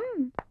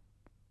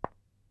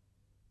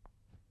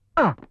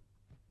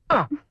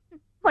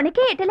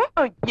 உனக்கே எட்டல?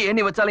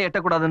 ஏணி வச்சாலும்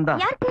எட்டக்கூடாதுன்னு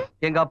தான்.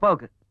 எங்க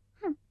அப்பாவுக்கு.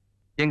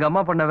 எங்க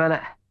அம்மா பண்ண வேலை.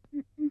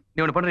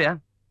 நீ ஒண்ணு பண்றியா?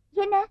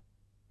 என்ன?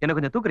 என்ன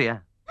கொஞ்சம் தூக்குறியா?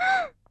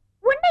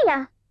 உன்னையா?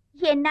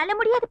 என்னால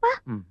முடியாதுப்பா.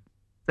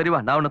 சரி வா,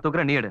 நான் உன்னை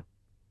தூக்குறேன், நீ எடு.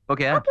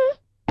 ஓகே?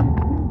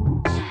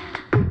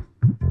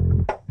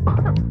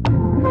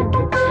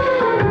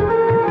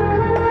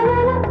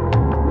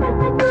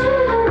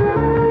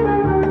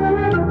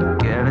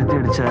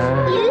 கிடைச்சிடுச்சா?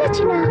 இல்ல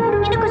சின்ன,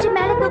 இன்னும் கொஞ்சம்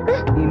மேல தூக்கு.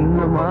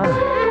 இன்னுமா?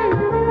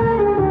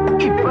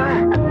 இப்ப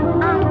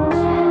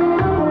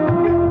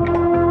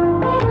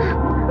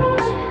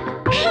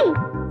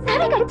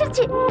சாவி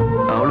கிடைச்சிருச்சு.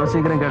 அவ்வளவு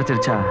சீக்கிரம்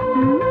கிடைச்சிருச்சா?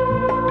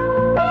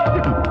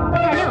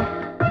 ஹலோ,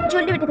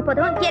 சொல்லி விட்டது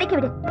போதும், இறக்கி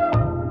விடு.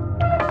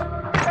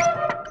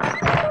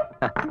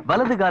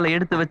 வலது காலை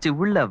எடுத்து வச்சு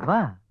உள்ள வா.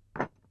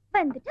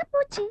 வந்துட்டா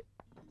போச்சு.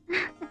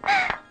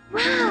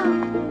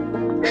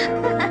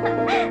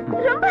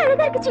 ரொம்ப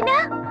அழகா இருக்கு சின்ன.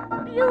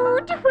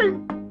 பியூட்டிஃபுல்.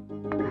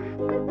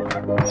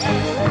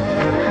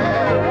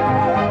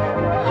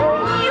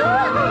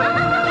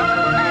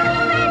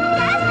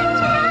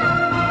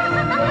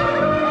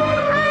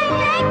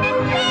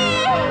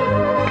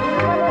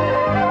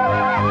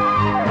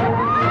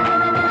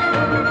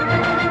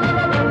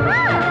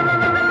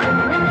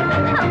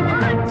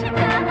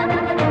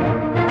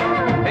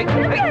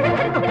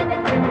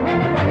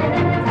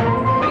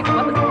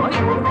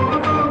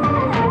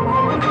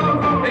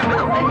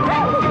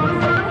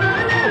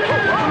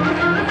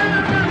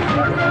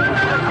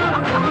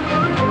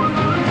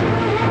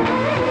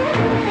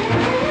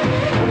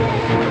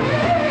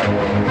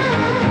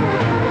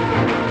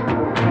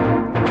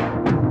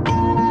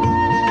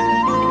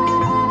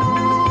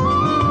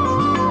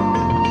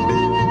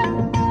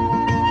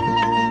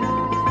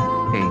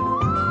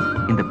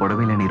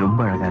 புடவையில நீ ரொம்ப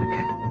அழகா இருக்க.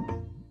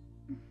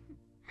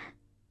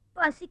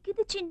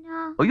 பசிக்குது சின்னா.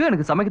 ஐயோ,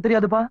 எனக்கு சமைக்க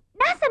தெரியாதுப்பா.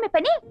 நான்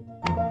சமைப்பேனே.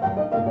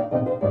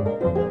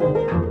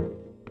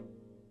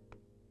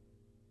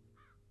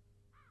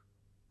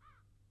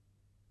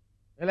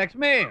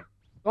 லட்சுமி,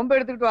 கொம்பை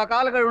எடுத்துக்கிட்டு வா,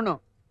 கால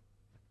கழுவணும்.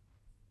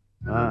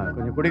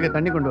 கொஞ்சம் குடிக்க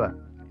தண்ணி கொண்டு வா.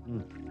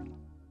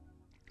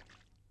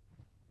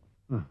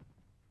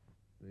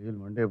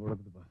 வெயில் மண்டையை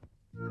புழக்குதுப்பா.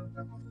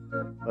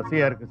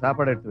 பசியா இருக்கு,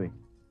 சாப்பாடு எடுத்து வை.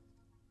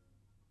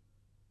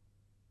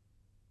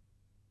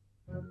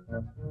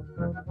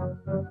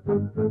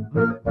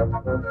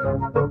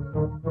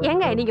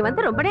 ஏங்க நீங்க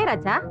வந்து ரொம்ப நேரம்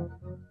ஆச்சா?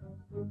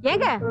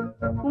 ஏங்க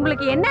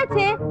உங்களுக்கு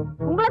என்னாச்சு?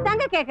 உங்களை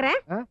தாங்க கேக்குறேன்.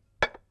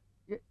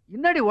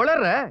 இன்னடி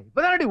உளற?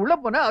 இப்பதானடி உள்ள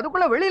போன,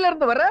 அதுக்குள்ள வெளியில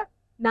இருந்து வர?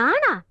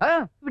 நானா?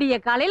 இப்படியே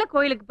காலையில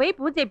கோயிலுக்கு போய்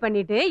பூஜை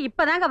பண்ணிட்டு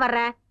இப்பதாங்க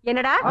வர்றேன்.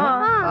 என்னடா?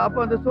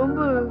 அப்ப அந்த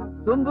சொம்பு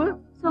சொம்பு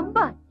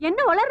சொம்பா என்ன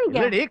வளர்றீங்க?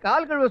 இல்லடி,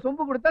 கால் கழுவ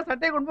சொம்பு கொடுத்தா,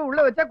 சட்டையை கொண்டு போய்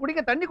உள்ள வச்சா,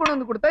 குடிக்க தண்ணி கொண்டு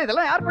வந்து கொடுத்தா,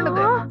 இதெல்லாம் யார்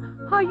பண்ணது?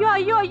 ஐயோ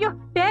ஐயோ ஐயோ,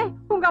 டேய்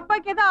உங்க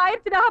அப்பாக்கு ஏதோ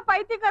ஆயிடுச்சுடா,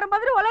 பைத்தியக்கார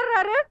மாதிரி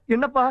வளர்றாரு.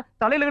 என்னப்பா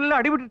தலையில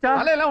அடிபட்டுச்சா?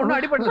 தலையெல்லாம் ஒண்ணும்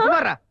அடிபட்டு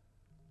சுமாரா.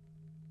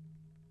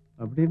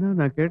 அப்படின்னா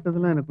நான்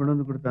கேட்டதெல்லாம் எனக்கு கொண்டு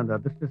வந்து கொடுத்த அந்த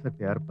அதிர்ஷ்ட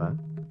சக்தி யாருப்பா?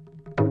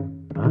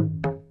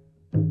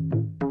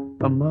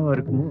 அம்மாவா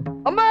இருக்குமோ?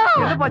 அம்மா!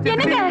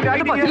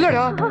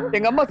 இல்லடா,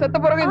 எங்க அம்மா செத்த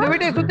பிறகு இந்த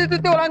வீட்டை சுத்தி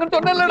சுத்தி வராங்கன்னு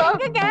சொன்னேன்லடா.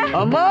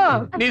 அம்மா,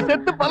 நீ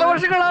செத்து பல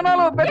வருஷங்கள்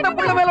ஆனாலும் பெத்த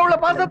புள்ள மேல உள்ள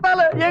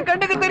பாசத்தால என்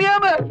கண்ணுக்கு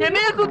தெரியாம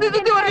என்னையே சுத்தி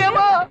சுத்தி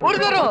வரியாமா? ஒரு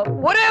தரம்,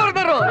 ஒரே ஒரு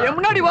தரம் என்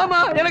முன்னாடி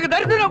வாமா, எனக்கு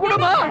தரிசனம்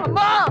கொடுமா.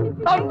 அம்மா,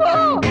 அம்மா,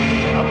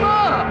 அம்மா,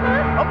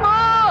 அம்மா,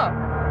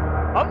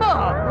 அம்மா,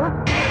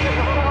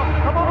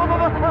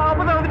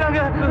 அப்பதான்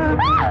வந்துட்டாங்க.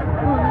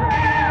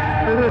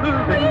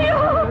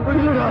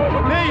 இல்லடா,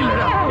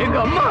 இல்லடா, எங்க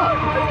அம்மா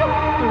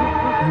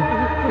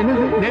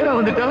என்னது நேரா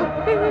வந்துட்டா?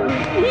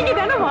 நீங்க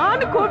தானே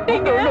வான்னு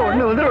கூப்பிட்டீங்க.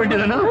 ஒண்ணு வந்துட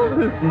வேண்டியதானா?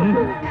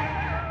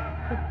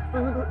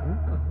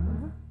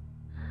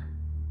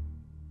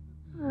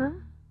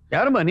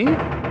 யாருமா நீ?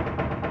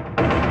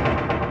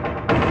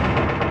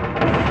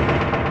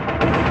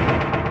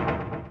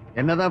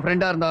 என்னதான்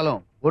ஃப்ரெண்டா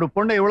இருந்தாலும் ஒரு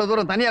பொண்ணை இவ்வளவு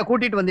தூரம் தனியா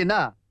கூட்டிட்டு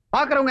வந்தீங்கன்னா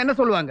பாக்குறவங்க என்ன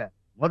சொல்லுவாங்க?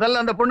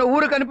 முதல்ல அந்த பொண்ணை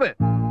ஊருக்கு அனுப்பு.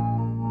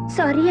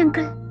 சாரி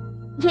அங்கிள்,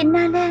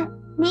 என்னால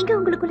நீங்க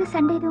உங்களுக்குள்ள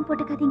சண்டை எதுவும்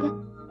போட்டுக்காதீங்க,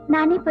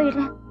 நானே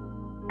போயிடுறேன்.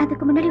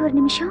 அதுக்கு முன்னாடி ஒரு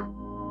நிமிஷம்.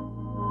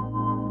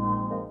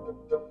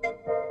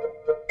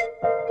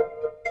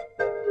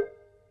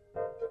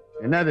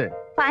 என்னது?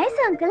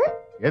 பாயசம் அங்கிள்.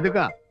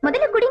 எதுக்கா?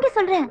 முதல்ல குடிங்க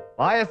சொல்றேன்.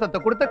 பாயசத்தை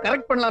கொடுத்து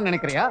கரெக்ட் பண்ணலாம்னு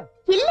நினைக்கிறியா?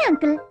 இல்ல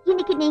அங்கிள்,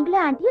 இன்னைக்கு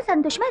நீங்களும் ஆண்டியும்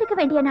சந்தோஷமா இருக்க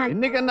வேண்டிய நாள்.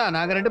 இன்னைக்கு என்ன,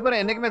 நாங்க ரெண்டு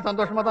பேரும் என்னைக்குமே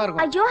சந்தோஷமா தான்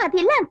இருக்கோம். ஐயோ அது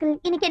இல்ல அங்கிள்,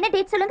 இன்னைக்கு என்ன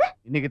டேட் சொல்லுங்க.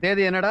 இன்னைக்கு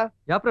தேதி என்னடா?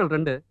 ஏப்ரல்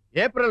 2.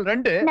 ஏப்ரல்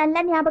 2? நல்லா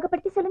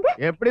ஞாபகப்படுத்தி சொல்லுங்க.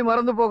 எப்படி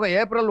மறந்து போக?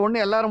 ஏப்ரல்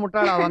 1 எல்லாரும்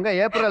முட்டாளாவாங்க,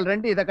 ஏப்ரல்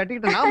 2 இத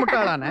கட்டிக்கிட்டு நான்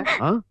முட்டாளானே?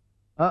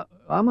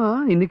 ஆமா,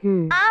 இன்னைக்கு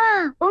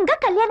உங்க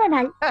கல்யாண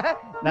நாள்.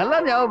 நல்லா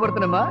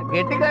ஞாபகப்படுத்தணுமா,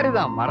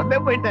 கெட்டிக்காரிதான், மறந்தே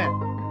போயிட்டேன்.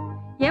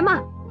 ஏமா,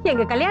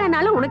 எங்க கல்யாண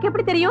நாள் உனக்கு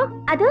எப்படி தெரியும்?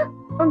 அது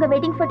உங்க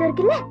வெட்டிங் போட்டோ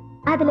இருக்குல்ல,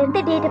 அதுல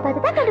இருந்து டேட்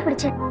பார்த்து தான்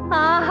கண்டுபிடிச்சேன்.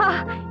 ஆஹா,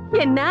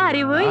 என்ன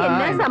அறிவு,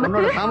 என்ன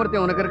சமத்து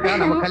சாமர்த்தியம் உனக்கு இருக்கா?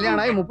 நம்ம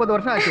கல்யாணம் ஆகி 30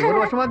 வருஷம் ஆச்சு, ஒரு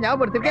வருஷமா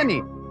ஞாபகப்படுத்திருக்கே நீ?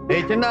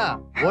 டேய் சின்ன,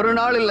 ஒரு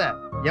நாள் இல்ல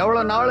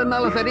எவ்வளவு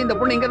நாளுன்னாலும் சரி இந்த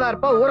பொண்ணு இங்கதான்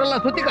இருப்பா,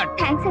 ஊரெல்லாம் சுத்தி காட்டு.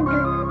 Thanks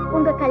uncle.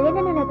 உங்க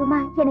கல்யாண நாள் அதுமா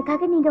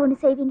எனக்காக நீங்க ஒண்ணு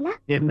செய்வீங்களா?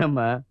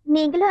 என்னம்மா?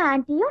 நீங்களும்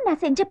ஆண்டியும்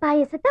நான் செஞ்ச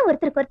பாயசத்தை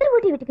ஒருத்தருக்கு ஒருத்தர்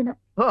ஊட்டி விட்டுக்கணும்.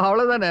 ஓ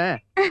அவ்வளவுதானே?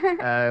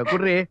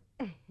 குர்ரி,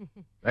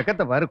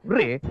 வெக்கத்தை பாரு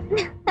குர்ரி.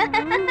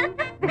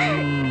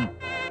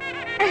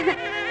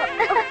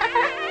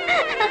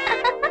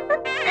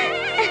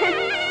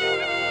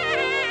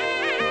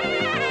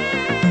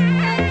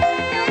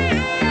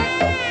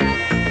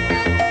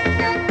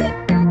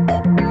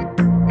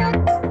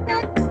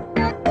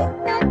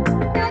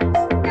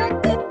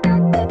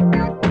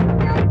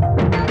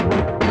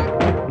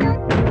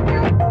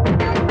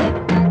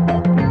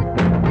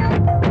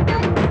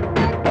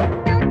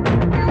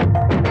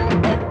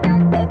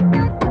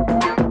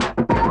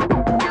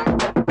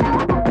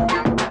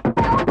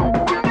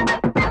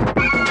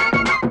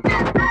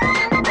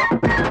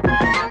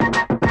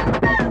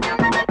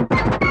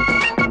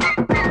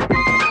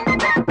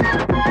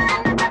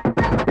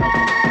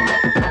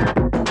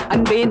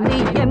 நீ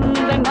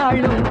எந்த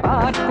நாளும்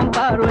பார்க்கும்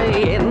பார்வை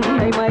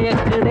என்னை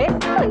மயக்குதே.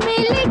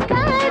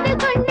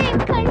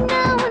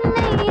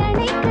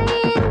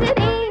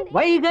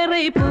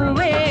 வைகரை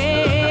பூவே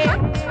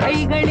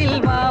கைகளில்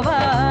வாவா,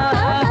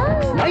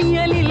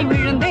 மையலில்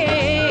விழுந்தே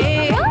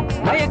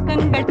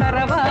மயக்கங்கள்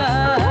தரவா.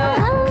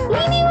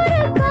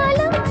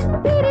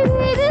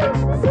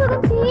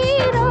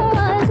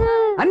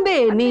 அன்பே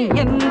நீ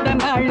எந்த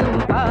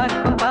நாளும்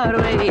பார்க்கும்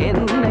பார்வை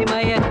என்னை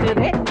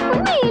மயக்குதே.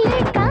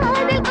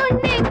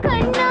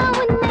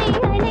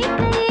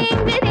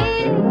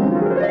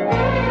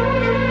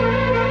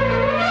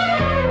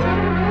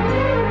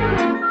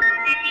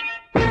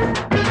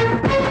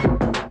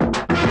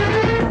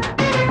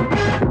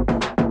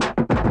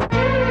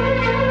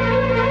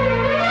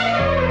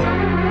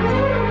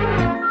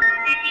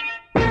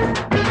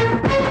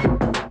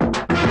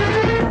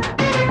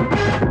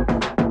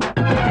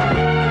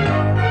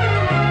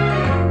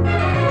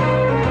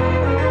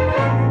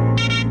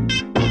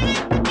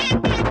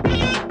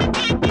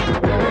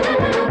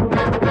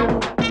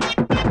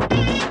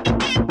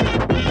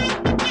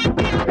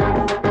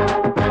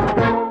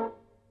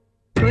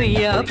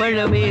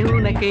 பழமே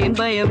உனக்கேன்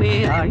பயமே,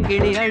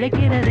 ஆண்கிளி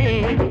அழைக்கிறதே,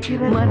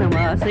 மனம்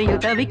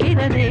ஆசையும்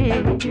தவிக்கிறதே.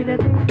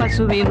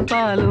 பசுவின்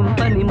பாலும்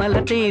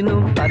பனிமலர்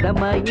தேனும்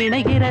பதமாய்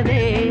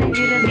இணைகிறதே,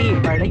 நீ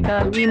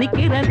படைத்தால்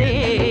இனிக்கிறதே.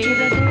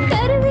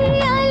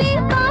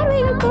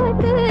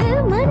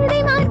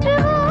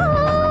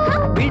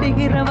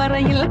 விடுகிற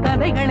வரையில்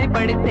கதைகளை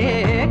படித்தே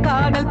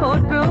காதல்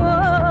போற்றுவோம்.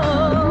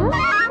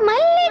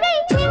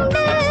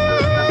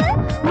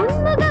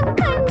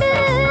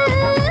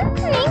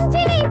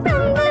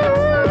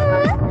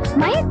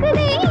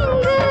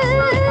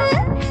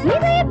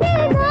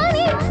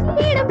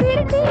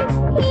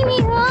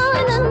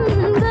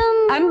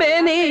 அன்பே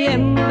நீ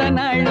எந்த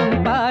நாளும்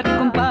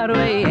பார்க்கும்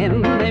பார்வை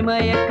என்னை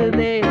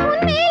மயக்குதே.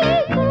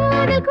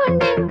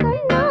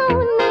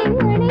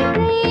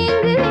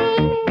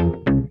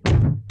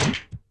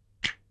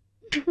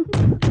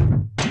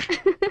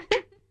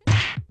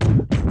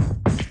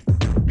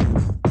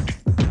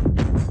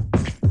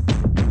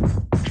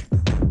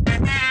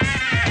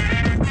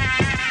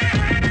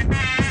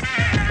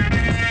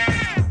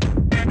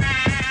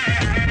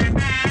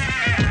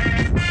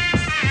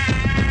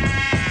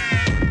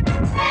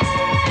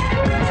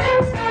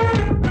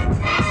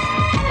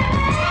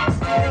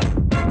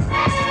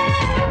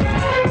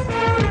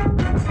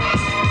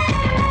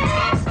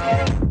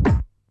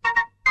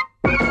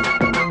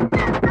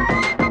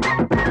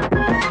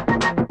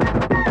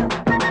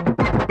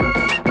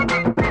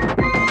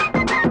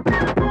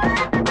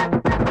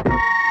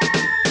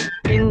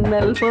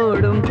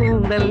 போடும்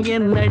கூந்தல்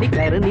என்னடி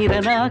கருநிற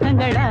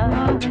நாகங்களா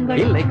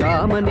இல்லை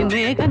காமனின்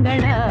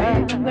மேகங்களா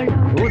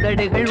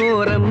உதடுகள்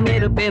ஓரம்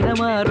நெருப்பென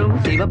மாறும்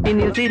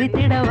சிவப்பினில்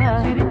சிரித்திடவா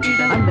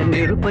அந்த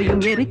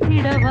நெருப்பையும்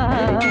எரித்திடவா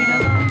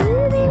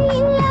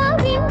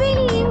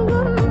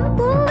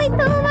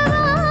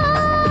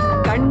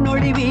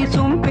கண்ணொளி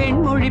வீசும்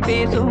பெண்மொழி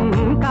பேசும்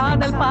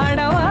காதல்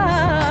பாடவா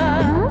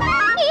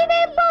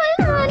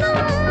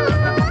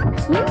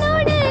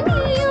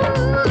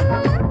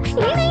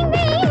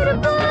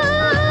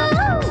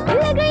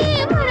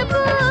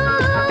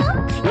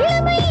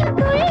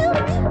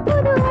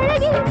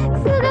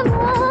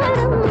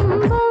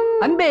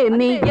அன்பே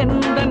நீ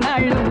எந்த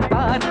நாளும்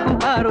பார்க்கும்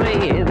பார்வை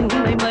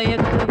என்னை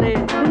மயக்குதே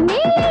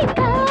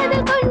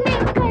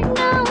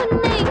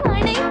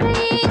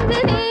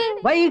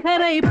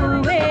வைகரை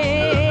பூவே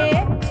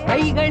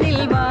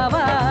கைகளில்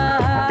வாவா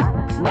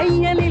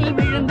மையலில்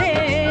விழுந்தே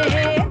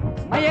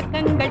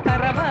மயக்கங்கள்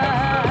தரவா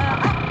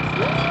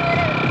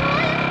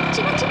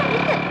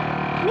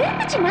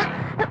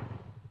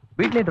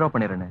வீட்லயே டிராப்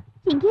பண்ணிடுறேன்.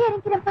 இங்கே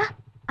இறங்கிறப்பா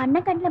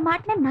அண்ணன் கண்ணில்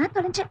மாட்டின நான்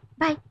தொலைஞ்சேன்.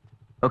 பை.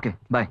 Okay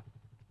bye.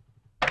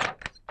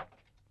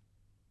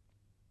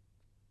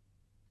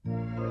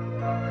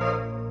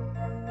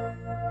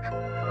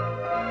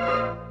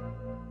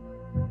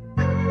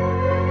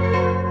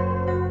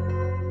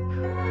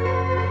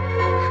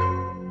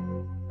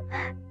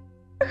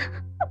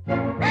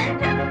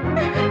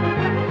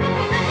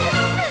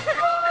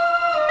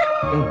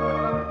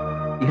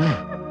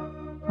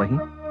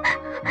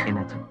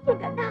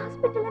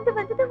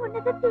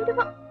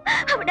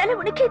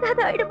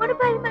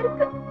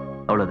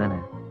 அவ்வளவுதானே,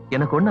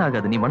 எனக்கு ஒண்ணு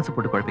ஆகாது. நீ மனசு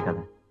போட்டு குழப்பிக்காத.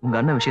 உங்க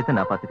அண்ணன் விஷயத்தை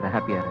நான் பாத்துக்கிறேன்.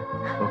 ஹாப்பியா இரு.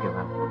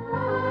 ஓகேவா?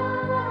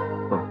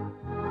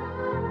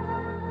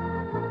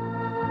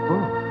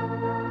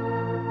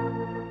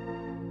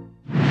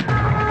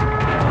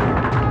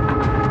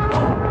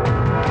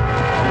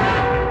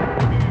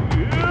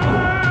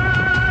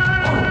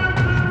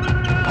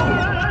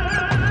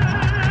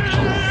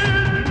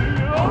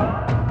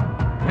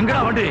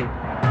 எங்கடா வண்டி?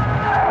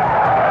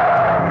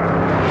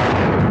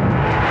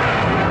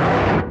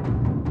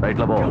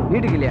 ரைட்ல போ.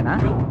 வீட்டுக்கு இல்லையாண்ணா?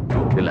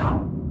 இல்ல,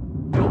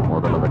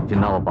 முதல்ல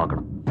சின்னாவை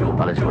பார்க்கணும்.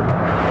 காலேஜ் போய்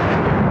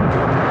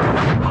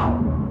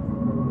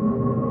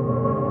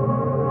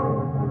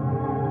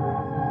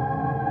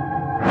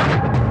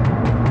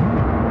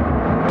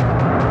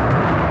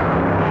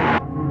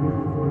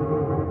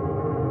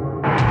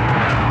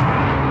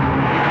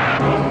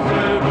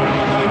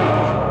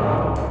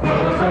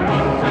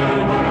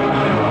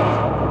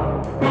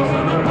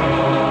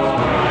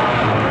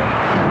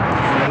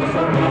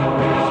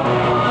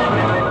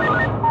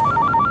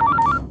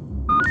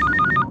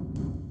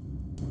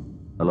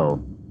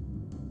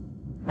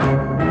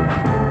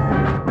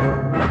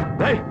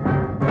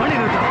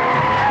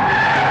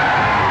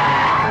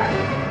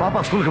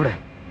ஸ்கூலுக்கு விட.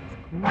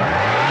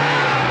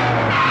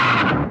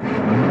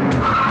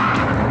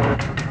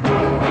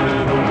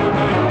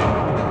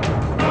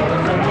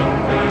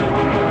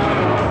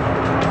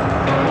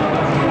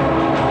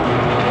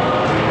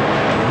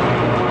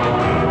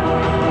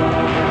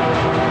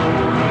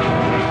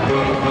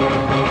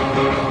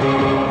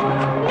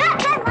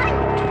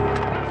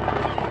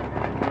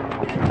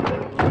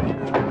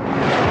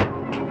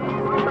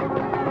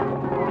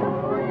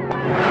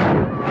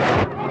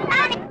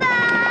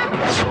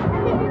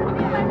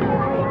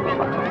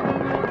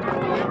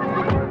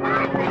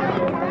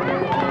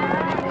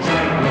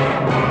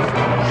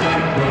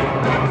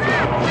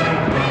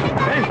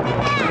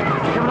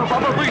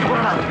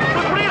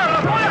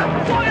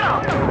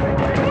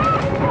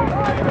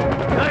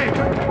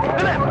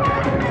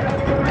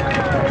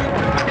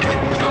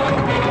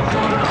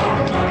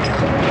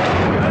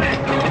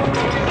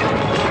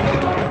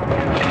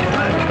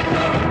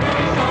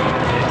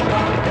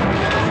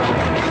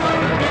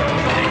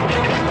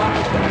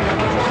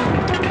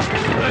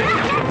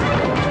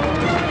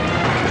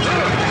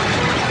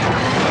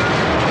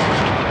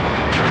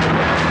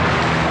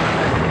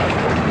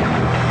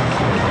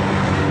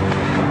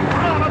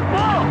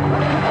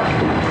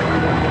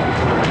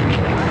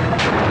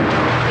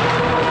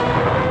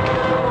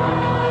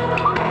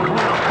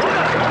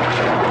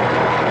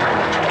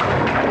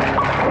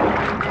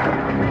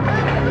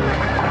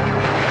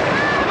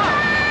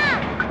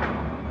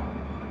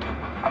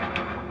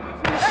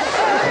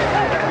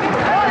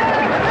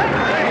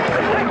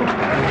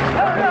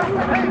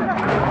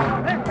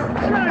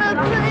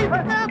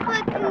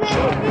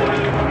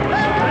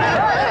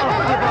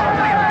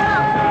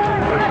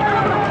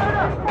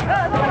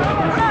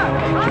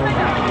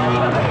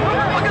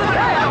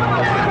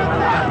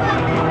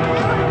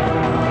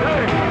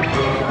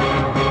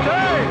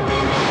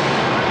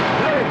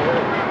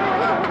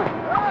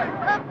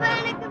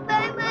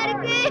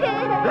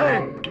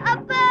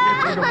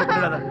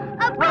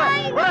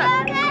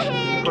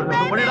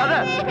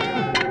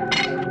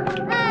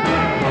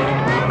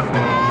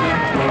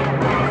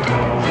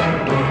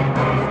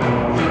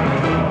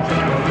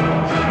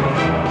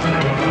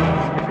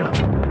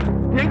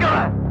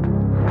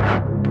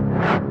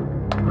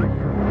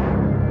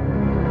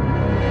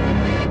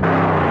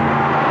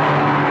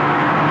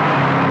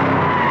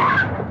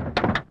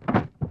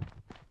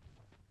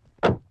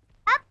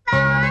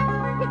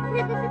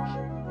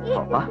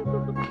 பாப்பா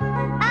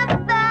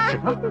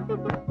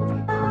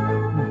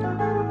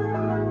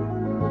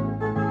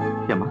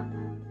ஏம்மா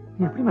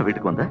நீ எப்படிமா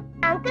வீட்டுக்கு வந்த?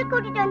 அங்கிள்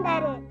கூட்டிட்டு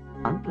வந்தாரு.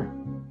 அங்கிள்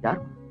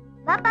யார்?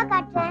 பாப்பா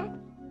காட்டுறேன்.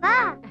 வா.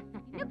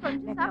 இன்னும்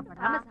கொஞ்சம்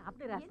சாப்பிடாம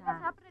சாப்பிடு ராசா.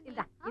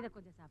 இந்தா இத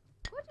கொஞ்சம் சாப்பிடு.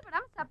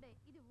 கூச்சப்படாம சாப்பிடு.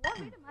 இது ஓ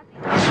வீடு மாதிரி.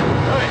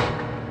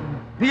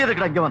 நீ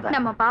எதுக்குடா இங்க வந்த?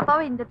 நம்ம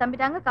பாப்பாவை இந்த தம்பி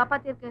தாங்க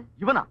காப்பாத்திருக்கு.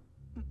 இவனா?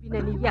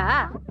 பின்ன நீயா?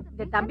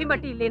 இந்த தம்பி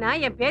மட்டும் இல்லைனா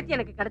என் பேத்தி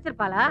எனக்கு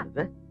கிடைச்சிருப்பாளா?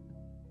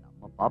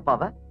 நம்ம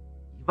பாப்பாவை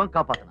இவன்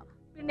காப்பாத்தனா?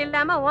 பின்ன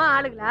இல்லாம உன்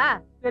ஆளுங்களா?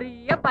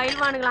 பெரிய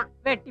பயில்வானுங்களாம்.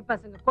 வெட்டி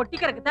பசங்க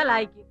கொட்டிக்கிறதுக்கு தான்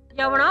லாய்க்கு.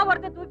 எவனோ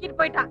ஒருத்தன் தூக்கிட்டு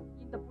போயிட்டான்.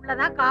 இந்த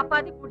புள்ளதான்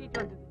காப்பாத்தி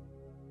கூட்டிட்டு வந்தது.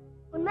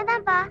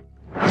 உண்மைதான்ப்பா.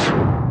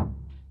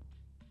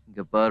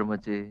 இங்க பாரு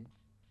மச்சி,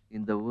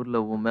 இந்த ஊர்ல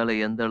உன் மேல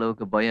எந்த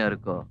அளவுக்கு பயம்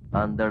இருக்கோ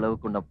அந்த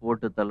அளவுக்கு உன்னை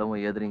போட்டு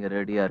தள்ளவும் எதிரிங்க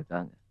ரெடியா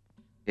இருக்காங்க.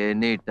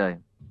 எனி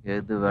டைம்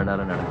எது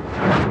வேணாலும் நடக்கும்.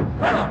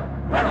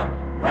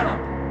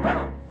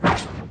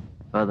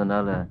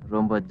 அதனால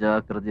ரொம்ப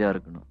ஜாக்கிரதையா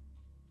இருக்கணும்.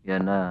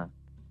 ஏன்னா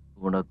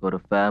உனக்கு ஒரு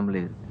ஃபேமிலி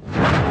இருக்கு.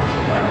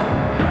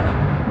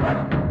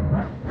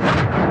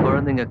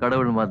 குழந்தைங்க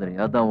கடவுள் மாதிரி,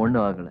 அதான்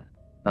ஒண்ணும் ஆகல.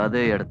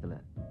 அதே இடத்துல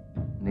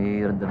நீ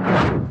இருந்திருந்த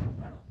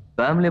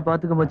ஃபேமிலியை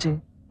பாத்துக்க மச்சி.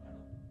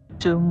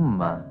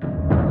 சும்மா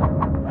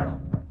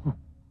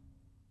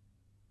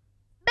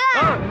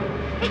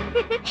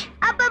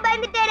அப்பா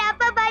பயந்துட்டாரு.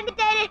 அப்பா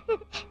பயந்துட்டாரு.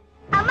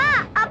 அம்மா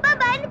அப்பா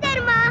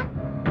பயந்துட்டாருமா.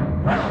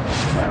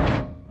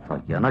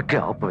 எனக்கே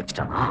ஆப்பு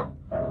வச்சுட்டானா?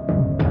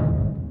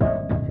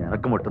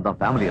 எனக்கு மட்டும் தான்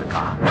ஃபேமிலி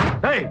இருக்கா?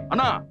 டேய்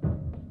அண்ணா,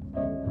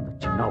 அந்த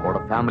சின்னாவோட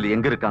ஃபேமிலி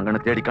எங்க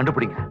இருக்காங்கன்னு தேடி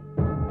கண்டுபிடிங்க.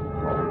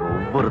 அவங்க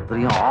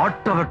ஒவ்வொருத்தரையும்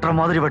ஆட்ட வெட்டுற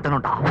மாதிரி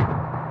வெட்டணும்டா.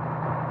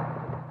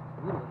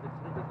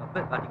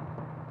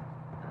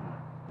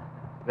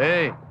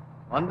 டேய்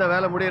வந்த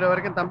வேலை முடியற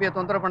வரைக்கும் தம்பியை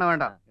தொந்தரவு பண்ண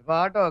வேண்டாம். இப்ப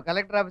ஆட்டோ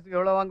கலெக்டர் ஆபீஸ்க்கு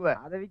எவ்வளவு வாங்குவ?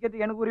 அதை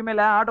விக்கிறதுக்கு எனக்கு உரிமை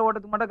இல்ல. ஆட்டோ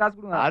ஓட்டத்துக்கு மட்டும் காசு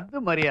கொடுங்க.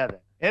 அது மரியாதை.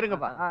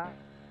 ஏறுங்கப்பா.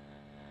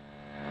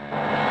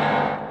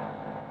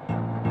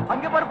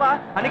 அங்க பாருப்பா,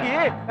 அன்னைக்கு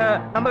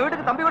நம்ம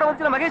வீட்டுக்கு தம்பி கூட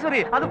வந்துச்சுல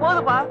மகேஸ்வரி, அது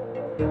போதுப்பா.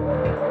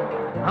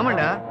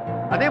 ஆமாண்டா,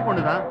 அதே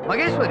பொண்ணுதான்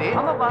மகேஸ்வரி.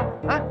 ஆமாப்பா.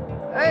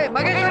 ஏய்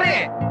மகேஸ்வரி,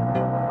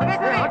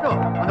 மகேஸ்வரி ஆட்டோ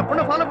அந்த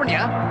பொண்ணை ஃபாலோ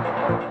பண்ணியா?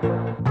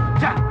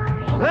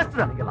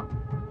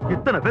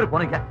 இத்தனை பேர்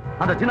போனீங்க,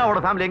 அந்த சின்னாவோட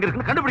ஃபேமிலி எங்க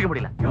இருக்குன்னு கண்டுபிடிக்க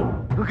முடியல.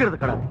 தூக்கிறது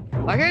கடை.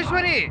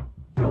 மகேஸ்வரி,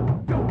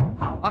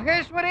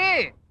 மகேஸ்வரி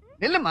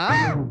நில்லுமா.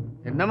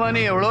 என்னம்மா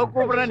நீ எவ்வளவு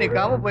கூப்பிடுற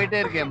நிக்காம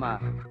போயிட்டே இருக்கேம்மா.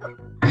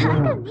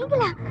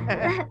 நீங்களா?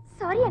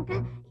 Sorry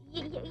uncle.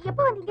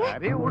 எப்போ வந்தீங்க?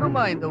 சரி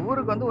விடுமா, இந்த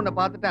ஊருக்கு வந்து உன்னை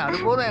பார்த்துட்டேன், அது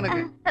போதும்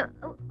எனக்கு.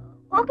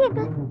 ஓகே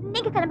அங்கிள்,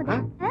 நீங்க கிளம்புங்க.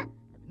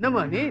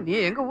 என்னம்மா நீ நீ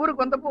எங்க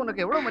ஊருக்கு வந்தப்போ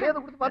உனக்கு எவ்வளவு மரியாதை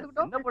கொடுத்து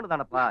பாத்துக்கிட்டோம். என்ன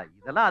பண்ணுதானப்பா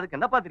இதெல்லாம்? அதுக்கு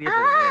என்னப்பா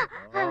தெரியும்?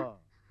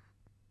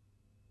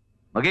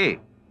 மகே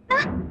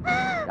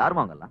யார்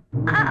வாங்கலாம்?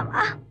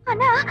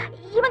 அண்ணா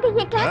இவங்க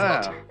என்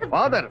கிளாஸ்மேட்.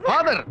 Father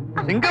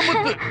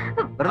Singamuthu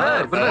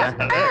brother.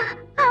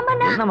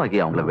 என்ன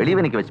மகே அவங்கள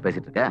வெளியே நிக்க வச்சு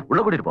பேசிட்டு இருக்க? உள்ள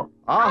கூட்டிட்டு போ.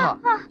 ஆஹா,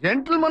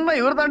 ஜென்டில்மன்னா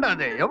இவர்தான்டா.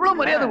 அது எவ்வளவு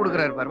மரியாதை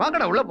கொடுக்கறாரு பாரு.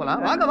 வாங்கடா உள்ள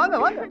போலாம். வாங்க வாங்க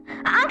வாங்க.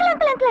 அங்கிள்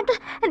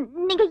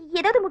நீங்க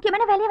ஏதாவது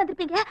முக்கியமான வேலையா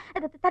வந்திருப்பீங்க.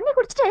 தண்ணி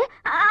குடிச்சிட்டு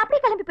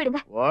அப்படியே கிளம்பி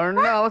போயிடுங்க.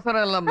 ஒண்ணும்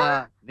அவசரம் இல்லம்மா,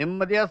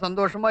 நிம்மதியா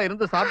சந்தோஷமா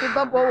இருந்து சாப்பிட்டு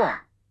தான் போவோம்.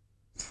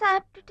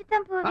 சாப்பிட்டுட்டு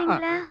தான்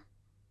போவீங்களா?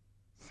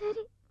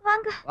 சரி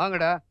வாங்க.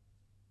 வாங்கடா.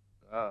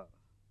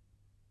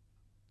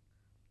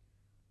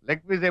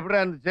 லெக் பீஸ்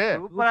எப்படிடா இருந்துச்சு?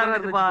 சூப்பரா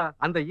இருந்துச்சுப்பா.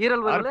 அந்த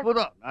ஈரல் வரல.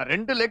 அற்புதம். நான்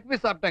 2 லெக்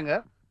பீஸ் சாப்பிட்டேங்க.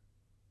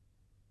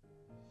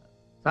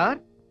 சார்,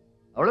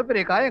 அவ்வளவு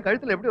பெரிய காயம்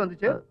கழுத்துல எப்படி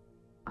வந்துச்சு?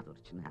 அது ஒரு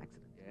சின்ன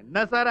ஆக்சிடென்ட்.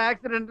 என்ன சார்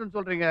ஆக்சிடென்ட்னு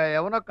சொல்றீங்க?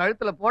 எவனோ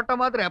கழுத்துல போட்ட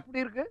மாதிரி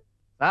அப்படி இருக்கு.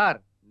 சார்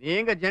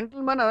நீங்க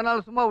ஜென்டில்மேன்,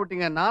 அதனால சும்மா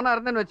விட்டீங்க. நானா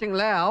இருந்தேன்னு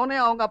வச்சுங்களேன்,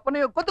 அவனையும் அவங்க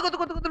அப்பனையும் கொத்து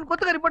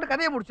கறி போட்டு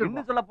கதையை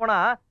முடிச்சிருக்கோம். சொல்ல போனா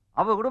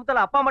அவ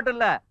குடும்பத்துல அப்பா மட்டும்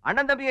இல்ல,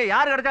 அண்ணன் தம்பிங்க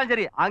யாரு கிடைச்சாலும்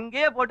சரி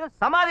அங்கேயே போட்டு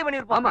சமாதி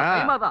பண்ணிருப்போம்.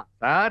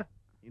 சார்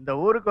இந்த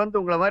ஊருக்கு வந்து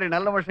உங்களை மாதிரி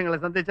நல்ல மனுஷங்களை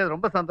சந்திச்சது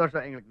ரொம்ப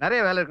சந்தோஷம். எங்களுக்கு நிறைய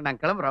வேலை இருக்கு,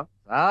 நாங்க கிளம்புறோம்.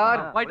 சார்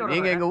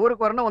நீங்க எங்க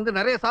ஊருக்கு வரணும், வந்து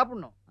நிறைய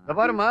சாப்பிடணும். இத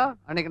பாருமா,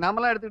 அன்னைக்கு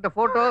நாமெல்லாம் எடுத்துக்கிட்ட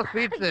போட்டோ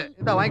ஸ்வீட்ஸ்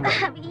இத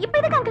வாங்கிக்கோ. இப்போ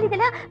எதுக்கு அங்கிள்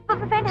இதெல்லாம்?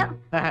 வேண்டாம்.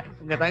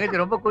 உங்க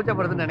தங்கச்சி ரொம்ப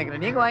கூச்சப்படுதுன்னு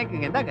நினைக்கிறேன். நீங்க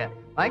வாங்கிக்கோங்க. இந்தாங்க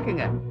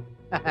வாங்கிக்கோங்க.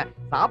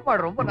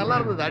 சாப்பாடு ரொம்ப நல்லா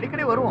இருந்தது,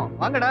 அடிக்கடி வருவோம்.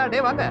 வாங்கடா.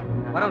 டே வாங்க.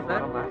 வரோம்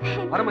சார்.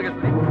 வரோம்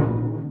மகேஸ்வரி.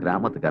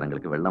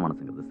 கிராமத்துக்காரங்களுக்கு வெள்ள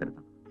மனசுங்கிறது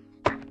சரிதான்.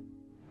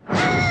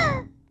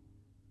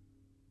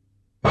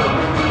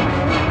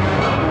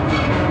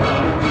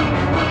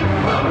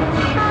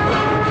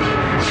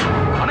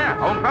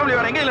 அவங்க ஃபேமிலி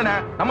வேற எங்க இல்லனே,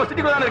 நம்ம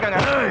சிட்டிக்குள்ள தான் இருக்காங்க.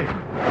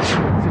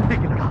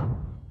 சிட்டிக்கு இல்லடா,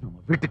 நம்ம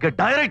வீட்டுக்கு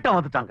டைரக்டா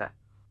வந்துட்டாங்க.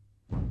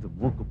 வந்து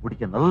மூக்கு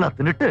பிடிக்க நல்லா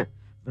தின்னுட்டு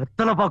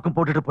வெத்தலை பாக்கும்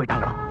போட்டுட்டு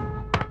போயிட்டாங்கடா.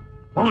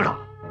 போங்கடா,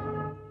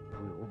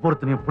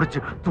 ஒவ்வொருத்தனையும்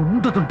பிடிச்சு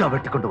துண்டு துண்டா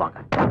வெட்டி கொண்டு வாங்க.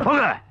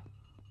 போங்க.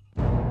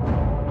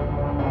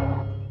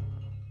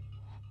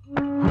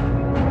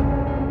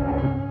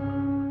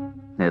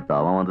 நேத்து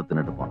அவன் வந்து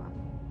தின்னுட்டு போனான்,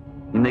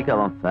 இன்னைக்கு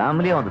அவன்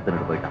ஃபேமிலியா வந்து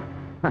தின்னுட்டு போயிட்டான்.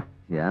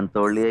 என்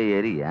தோல்லையே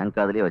ஏறி என்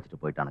காதலியே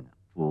வச்சுட்டு போயிட்டானுங்க.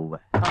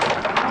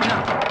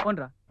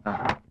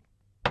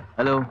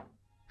 ஹலோ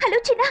ஹலோ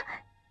சின்னா,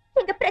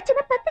 எங்க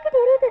பிரச்சனை பத்திக்கிட்டு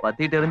எரியுது.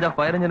 பத்திட்டு இருந்தா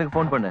ஃபயர் இன்ஜினுக்கு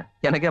ஃபோன் பண்ணு.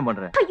 எனக்கே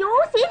பண்றேன். ஐயோ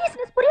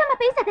சீரியஸ்னஸ் புரியாம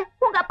பேசாத.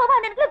 உங்க அப்பாவும்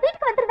அண்ணனும்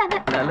வீட்டுக்கு வந்திருந்தாங்க.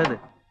 நல்லது.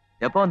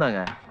 எப்போ வந்தாங்க?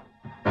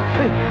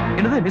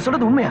 என்னது நீ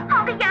சொல்றது உண்மையா?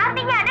 அவங்க யார்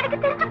நீங்க எனக்கு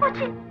தெரிஞ்சு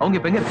போச்சு. அவங்க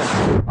இப்ப எங்க இருக்காங்க?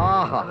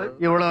 ஆஹா,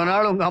 இவ்வளவு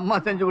நாள் உங்க அம்மா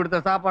செஞ்சு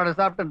கொடுத்த சாப்பாடு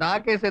சாப்பிட்டு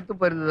நாக்கே செத்து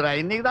போயிருந்துடா.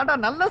 இன்னைக்கு தான்டா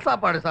நல்ல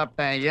சாப்பாடு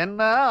சாப்பிட்டேன்.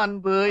 என்ன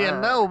அன்பு,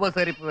 என்ன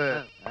உபசரிப்பு.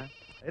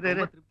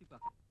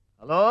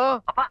 ஹலோ,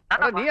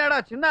 நீயாடா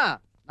சின்ன?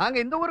 நாங்க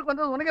இந்த ஊருக்கு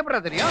வந்தது உனக்கு எப்படா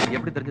தெரியும்?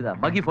 எப்படி தெரிஞ்சதா?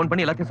 மகி போன்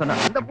பண்ணி எல்லாத்தையும் சொன்னா.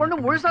 அந்த பொண்ணு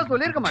முழுசா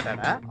சொல்லிருக்க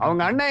மாட்டாடா.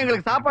 அவங்க அண்ணன்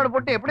எங்களுக்கு சாப்பாடு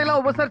போட்டு எப்படி எல்லாம்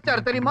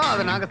உபசரிச்சாரு தெரியுமா?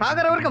 அதை நாங்க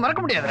சாகர வரைக்கும்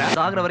மறக்க முடியாதுடா.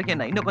 சாகர வரைக்கும்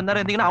என்ன? இன்னும் கொஞ்ச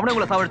நேரம் இருந்தீங்கன்னா அவனே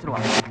உங்களை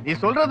சாவடிச்சிருவான். நீ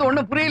சொல்றது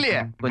ஒண்ணும்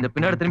புரியலையே. கொஞ்சம்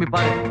பின்னாடி திரும்பி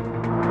பாரு.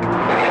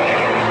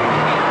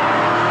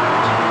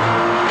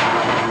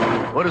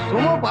 ஒரு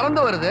சுமோ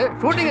பறந்து வருது.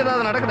 ஷூட்டிங்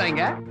ஏதாவது நடக்குதா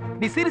இங்க?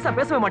 நீ சீரியஸா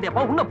பேசவே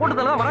மாட்டியாப்பா? உன்னை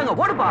போட்டதெல்லாம் வராங்க.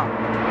 ஓடுப்பா.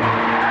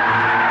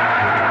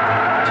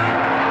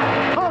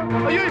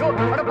 ஐயோ,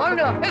 அட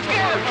பாருங்க.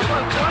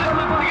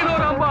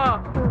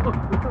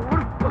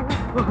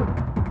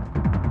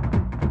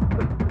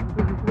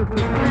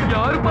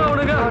 யாருப்பா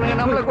அவனுங்க? அவனுங்க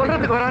நம்மள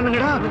கொல்றதுக்கு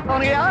வரானுங்கடா.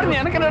 அவனுங்க யாருன்னு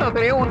எனக்கு என்னடா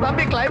தெரியும்? உன்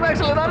தம்பி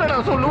கிளைமேக்ஸ்ல தானடா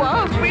சொல்லுவான்.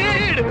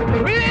 Speed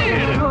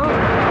speed.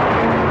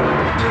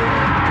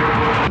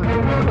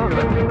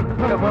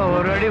 அப்பா,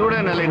 ஒரு அடி கூட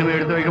என்னால இனிமே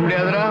எடுத்து வைக்க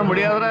முடியாதுடா.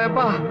 முடியாதுடா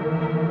அப்பா.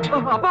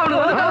 அப்பா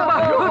அவனுங்க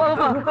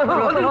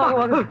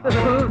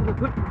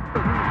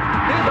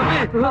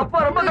அப்பா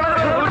ரொம்ப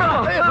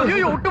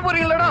ஐயோ, விட்டு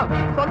போறீங்களடா.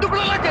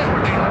 சந்துக்குள்ள எல்லாம் சேஸ்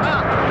பண்றீங்களா?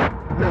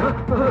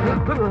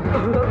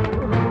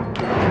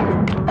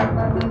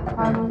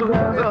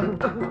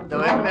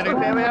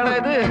 எனக்கு தேவையான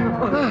இது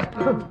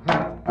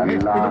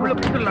இதுக்குள்ள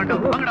புத்துலாண்டா.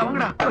 வாங்கடா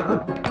வாங்கடா.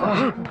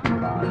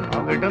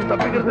 அவங்ககிட்ட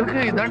தப்பிக்கிறதுக்கு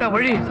இதாண்டா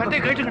வழி.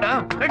 சட்டையை கேட்டுங்கடா,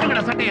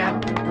 கேட்டுங்கடா சட்டைய.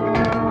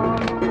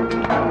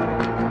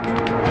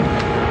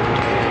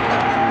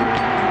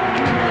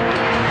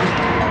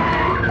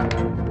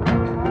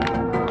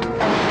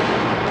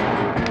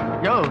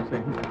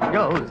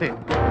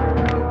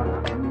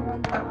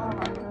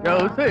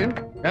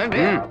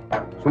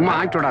 சும்மா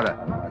ஆக்கி விடாத.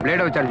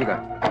 பிளேட வச்சு அடிச்சுக்க.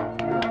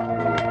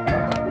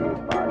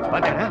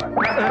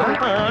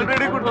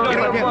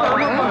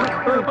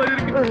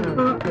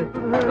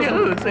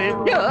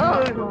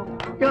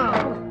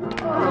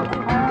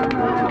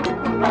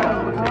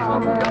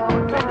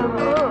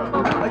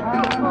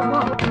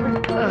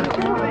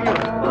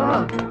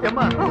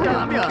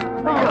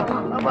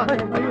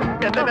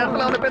 எந்த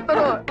நேரத்துல அவனை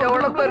பெத்தனும் என்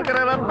உடம்புல இருக்கிற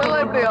ரத்தம்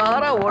எல்லாம் இப்படி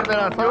ஆறா ஓடுறா.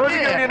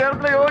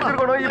 நேரத்துல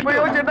யோசிச்சிருக்கணும். இப்ப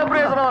யோசிச்சு என்ன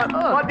பிரயோஜனம்?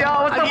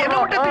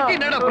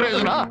 என்னடா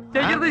பிரயோஜனம்?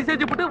 செய்யறதை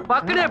செஞ்சுட்டு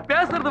பக்கனே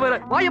பேசுறது வேற.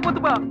 வாய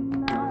பொத்துப்பா.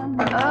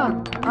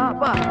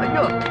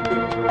 ஐயோ,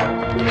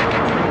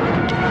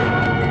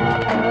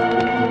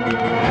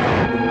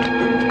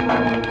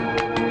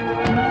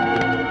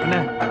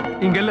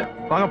 இங்க இல்ல,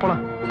 வாங்க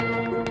போலாம்.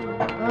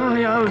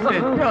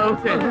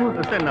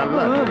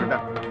 நல்லா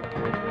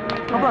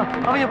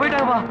அவங்க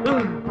போயிட்டாங்கப்பா.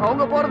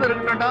 அவங்க போறது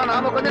இருக்கட்டும்டா.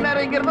 நாம கொஞ்ச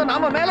நேரம் இங்க இருந்தா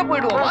நாம மேல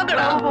போயிடுவோம்.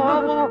 வாங்கடா.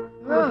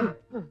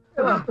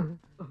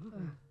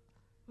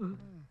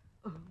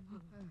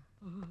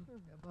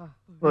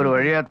 ஒரு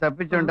வழியா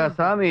தப்பிச்சோண்டா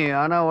சாமி.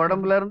 ஆனா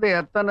உடம்புல இருந்து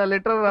எத்தனை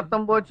லிட்டர்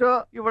ரத்தம் போச்சோ.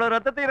 இவ்வளவு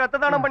ரத்தத்தை ரத்த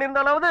தானம்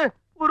பண்ணிருந்தாலாவது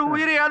ஒரு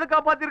உயிரையாவது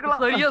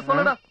காப்பாத்திருக்கலாம். சரியா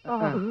சொல்லடா.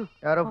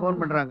 யாரோ போன்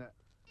பண்றாங்க.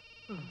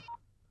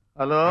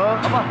 ஹலோ,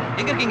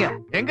 எங்க இருக்கீங்க?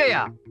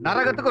 எங்கயா?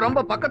 நரகத்துக்கு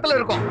ரொம்ப பக்கத்துல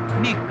இருக்கும்.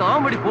 நீ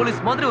காமெடி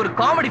போலீஸ் மாதிரி ஒரு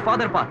காமெடி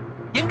ஃபாதர் பா.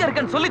 எங்க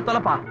இருக்கன்னு சொல்லி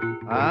தொலைப்பா.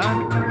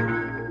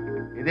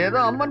 இது ஏதோ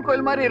அம்மன்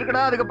கோயில் மாதிரி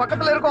இருக்குடா. அதுக்கு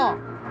பக்கத்துல இருக்கும்.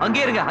 அங்கே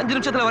இருங்க, 5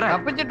 நிமிஷத்துல வரேன்.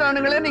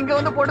 தப்பிச்சிட்டானுங்களே, நீங்க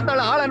வந்து போட்டு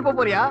தள்ள ஆள் அனுப்ப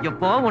போறியா?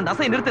 எப்போ உன்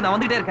நசை நிறுத்து, நான்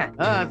வந்துட்டே இருக்கேன்.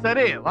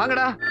 சரி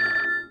வாங்கடா.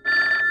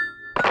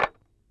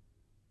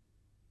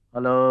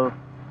 Hello,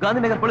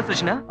 Gandhi Nagar police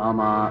ஸ்டேஷனா?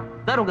 ஆமா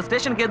சார், உங்க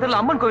ஸ்டேஷனுக்கு எதிரில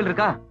அம்மன் கோயில்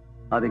இருக்கா?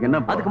 அதுக்கு என்ன?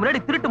 அதுக்கு முன்னாடி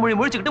திருட்டு மொழி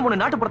முழிச்சுக்கிட்டு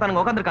 3 நாட்டு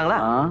புறத்தானுங்க உட்காந்துருக்காங்களா?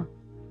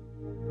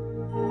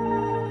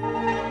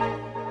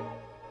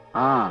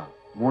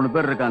 3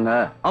 பேர் இருக்காங்க.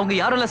 அவங்க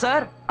யாரும் இல்ல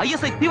சார்,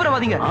 ஐஎஸ்ஐ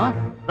தீவிரவாதிங்க.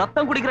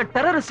 ரத்தம் குடிக்கிற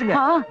டெரரிஸ்ட்ங்க.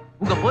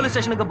 உங்க போலீஸ்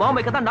ஸ்டேஷனுக்கு பாம்பு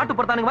வைக்க தான் நாட்டு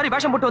புறத்தானுங்க மாதிரி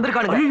வேஷம் போட்டு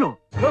வந்திருக்கானுங்க. ஐயோ,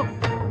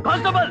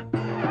 கான்ஸ்டபிள்!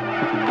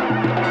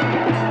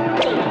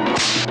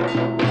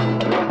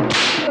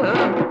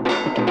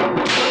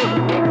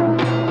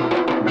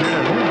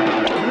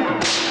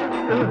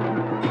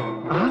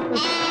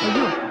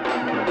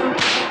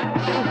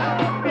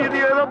 இது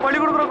ஏதோ பழி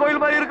கொடுக்குற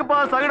கோயில் மாதிரி இருக்குப்பா.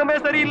 சகனமே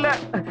சரியில்லை.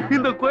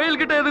 இந்த கோயில்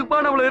கிட்ட எதுக்குப்பா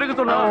நம்மள இருக்க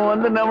சொன்னா?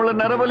 வந்து நம்மள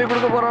நரபலி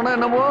கொடுக்க போறானோ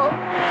என்னமோ.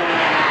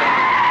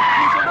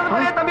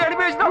 தம்பி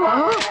அனுப்பி வச்சுட்டா.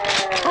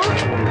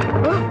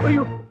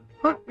 ஐயோ,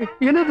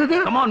 என்னது?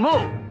 Come on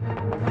move.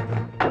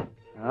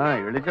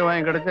 இழிச்ச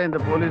வாங்கி கிடைச்சா இந்த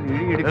போலீஸ்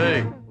இடி இடி.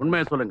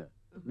 உண்மையை சொல்லுங்க,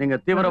 நீங்க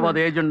தீவிரவாத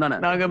ஏஜென்ட் தானே?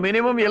 நாங்க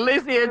மினிமம்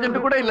எல்ஐசி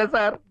ஏஜென்ட் கூட இல்ல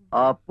சார்.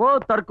 அப்போ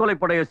தற்கொலை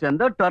படையை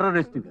சேர்ந்த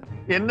டெரரிஸ்டுங்க.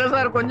 என்ன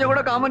சார், கொஞ்சம்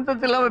கூட காமன்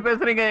சென்ஸ் இல்லாம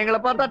பேசுறீங்க. எங்களை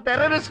பார்த்தா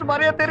டெரரிஸ்ட்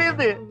மாதிரியா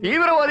தெரியுது.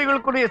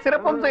 தீவிரவாதிகளுக்குரிய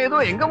சிறப்பம்சம்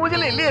எதுவும் எங்க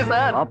மூஞ்சில இல்லையே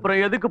சார்.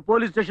 அப்புறம் எதுக்கு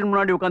போலீஸ் ஸ்டேஷன்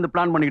முன்னாடி உட்கார்ந்து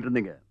பிளான் பண்ணிட்டு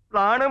இருந்தீங்க?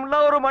 பிளானும்ல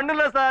ஒரு மண்ணு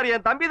இல்ல சார்.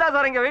 என் தம்பி தான்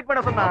சார் இங்க வெயிட்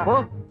பண்ண சொன்னா.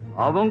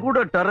 அவன் கூட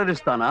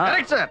டெரரிஸ்ட் தானா?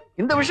 Correct sir.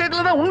 இந்த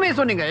விஷயத்துல தான் உண்மையை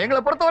சொன்னீங்க. எங்களை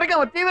பொறுத்த வரைக்கும்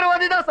அவன்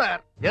தீவிரவாதி தான் சார்.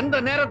 எந்த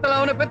நேரத்துல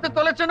அவனை பெத்து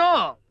தொலைச்சனோ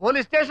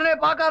போலீஸ் ஸ்டேஷனே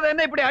பார்க்காத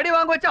என்ன இப்படி அடி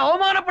வாங்க வச்சு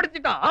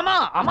அவமானப்படுத்திட்டான். ஆமா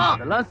ஆமா.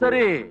 அதெல்லாம்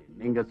சரி,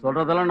 நீங்க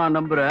சொல்றதெல்லாம் நான்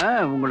நம்புறேன்.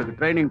 உங்களுக்கு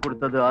ட்ரைனிங்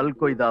கொடுத்தது அல்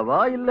கொய்தாவா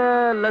இல்ல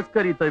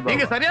லஷ்கர்-இ தொய்பா?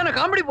 நீங்க சரியான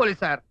காமெடி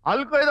போலீஸ் சார்.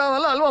 அல்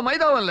கொய்தாவல்ல அல்வா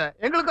மைதாவல்ல.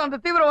 எங்களுக்கு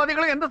அந்த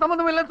தீவிரவாதிகளுக்கு எந்த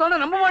சம்பந்தமும் இல்லைன்னு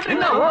சொன்னா நம்ப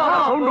மாட்டீங்களா?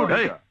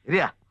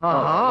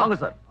 வாங்க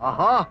சார்.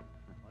 ஆஹா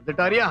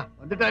வந்துட்டாரியா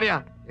வந்துட்டாரியா.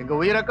 எங்க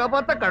உயிரை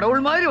காப்பாத்த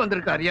கடவுள் மாதிரி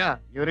வந்திருக்காரியா.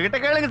 இவர்கிட்ட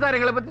கேளுங்க சார்,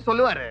 எங்களை பத்தி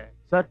சொல்லுவாரு.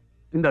 சார்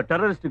இந்த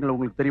டெரரிஸ்டுங்களை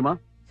உங்களுக்கு தெரியுமா?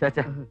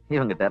 சேச்சே,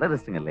 இவங்க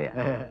டெரரிஸ்டுங்க இல்லையா?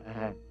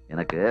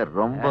 எனக்கு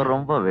ரொம்ப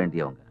ரொம்ப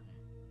வேண்டியவங்க.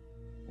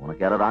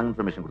 உனக்கு யாரோ ராங்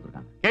இன்ஃபர்மேஷன்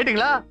கொடுத்துருக்காங்க.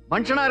 கேட்டீங்களா?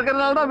 மனுஷனா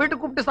இருக்கிறதுனால தான்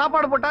வீட்டுக்கு கூப்பிட்டு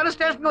சாப்பாடு போட்டாரு,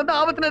 ஸ்டேஷனுக்கு வந்து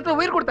ஆபத்து நேரத்துல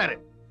உயிர் கொடுத்தாரு.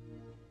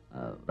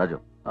 ராஜு,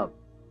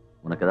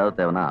 உனக்கு ஏதாவது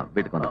தேவைன்னா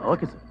வீட்டுக்கு வந்து.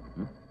 ஓகே சார்,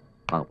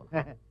 வாங்க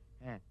போலாம்.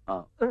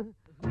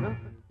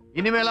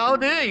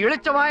 இனிமேலாவது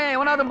இழிச்சவாயன்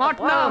எவனாவது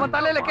மாட்டினா அவன்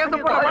தலையில கேஸ்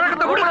போட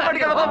பழக்கத்தை கொடுங்க.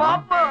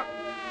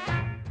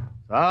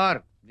 சார்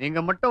நீங்க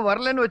மட்டும்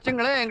வரலன்னு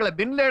வச்சுங்களேன், எங்களை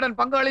பின் லேடன்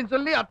பங்காளின்னு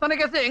சொல்லி அத்தனை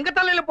கேஸ் எங்க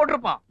தலையில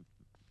போட்டிருப்பான்.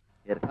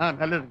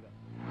 நல்லதுங்க.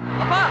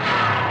 அப்பா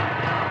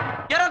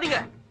ஏறாதீங்க.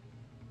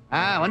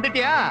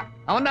 வந்துட்டியா?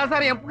 அவன் தான்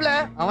சார் என் புள்ள.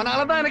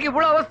 அவனாலதான் எனக்கு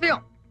இவ்வளவு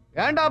அவசியம்.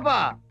 வேண்டாப்பா,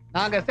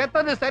 நாங்க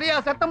செத்தது சரியா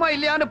செத்தமா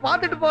இல்லையான்னு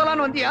பாத்துட்டு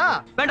போகலான்னு வந்தியா?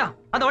 வேண்டாம்,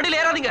 அந்த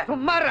வண்டியில ஏறாதீங்க.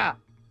 சும்மாரா,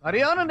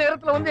 சரியான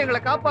நேரத்துல வந்து எங்களை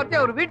காப்பாத்தி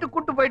அவர் வீட்டுக்கு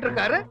கூட்டு போயிட்டு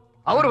இருக்காரு.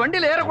 அவர்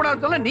வண்டியில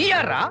ஏறக்கூடாதுன்னு சொல்ல நீ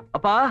யாரா?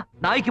 அப்பா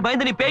நாய்க்கு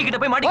பயந்து நீ பேய்கிட்ட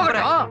போய்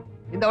மாட்டிக்க.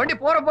 இந்த வண்டி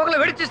போற போகல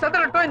வெடிச்சு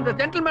செதறட்டும். இந்த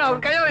ஜென்டில்மேன்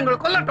அவர் கையால எங்களை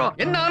கொல்லட்டும்.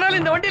 என்ன ஆனாலும்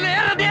இந்த வண்டியில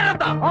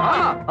ஏறதான்.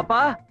 அப்பா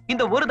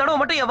இந்த ஒரு தடவை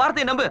மட்டும் என்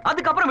வார்த்தையை நம்பு,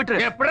 அதுக்கப்புறம்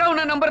விட்டுரு. எப்படா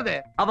உன்னை நம்புறது?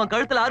 அவன்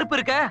கழுத்துல அறுப்பு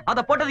இருக்க,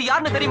 அத போட்டது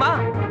யாருன்னு தெரியுமா?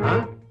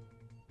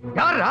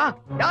 யாரா?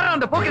 யாரா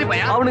அந்த போக்கிரி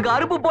பையன்? அவனுக்கு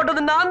அறுப்பு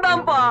போட்டது நான்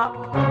தான்ப்பா.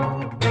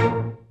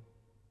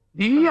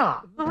 நீயா?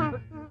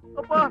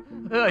 அப்பா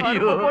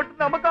ஐயோ போட்டு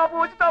நமக்கு ஆப்பு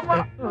வச்சுட்டாப்பா.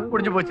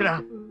 முடிஞ்சு போச்சுடா.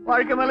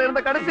 வாழ்க்கை மேல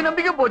இருந்த கடைசி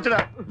நம்பிக்கை போச்சுடா.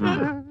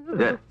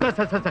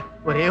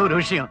 ஒரே ஒரு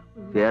விஷயம்,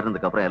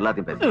 தேர்ந்ததுக்கு அப்புறம்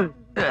எல்லாத்தையும் பேசு.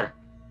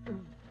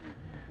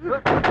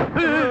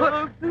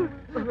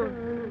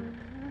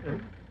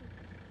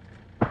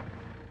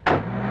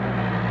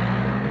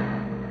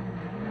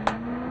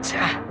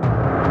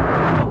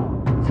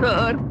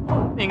 சார்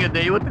நீங்க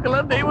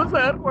தெய்வத்துக்கெல்லாம் தெய்வம்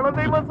சார்.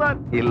 குலதெய்வம் சார்.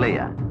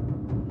 இல்லையா,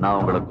 நான்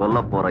உங்களை கொல்ல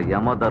போற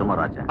யம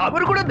தர்மராஜன்.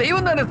 அவர் கூட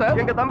தெய்வம் தானே சார்?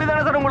 எங்க தம்பி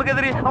தானே சார் உங்களுக்கு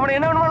எதிரி. அவனை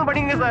என்ன வேணுமாலும்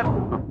பண்ணீங்க சார்.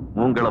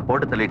 உங்களை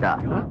போட்டு தள்ளிட்டா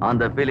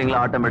அந்த ஃபீலிங்ல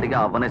ஆட்டோமேட்டிக்கா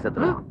அவனே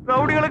செத்துறான்.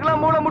 ரவுடிகளுக்கு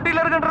எல்லாம் மூளை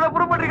முட்டியில இருக்குன்றத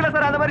ப்ரூவ் பண்றீங்களா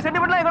சார்? அந்த மாதிரி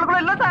சென்டிமெண்ட்லாம்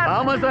எங்களுக்குள்ள இல்ல சார்.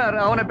 ஆமா சார்,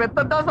 அவனை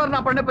பெத்ததா சார்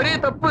நான் பண்ண பெரிய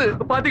தப்பு.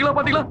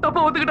 பாத்தீங்களா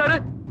தப்ப ஒத்துக்கிட்டாரு.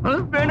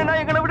 வேணும்னா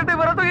எங்களை விட்டுட்டு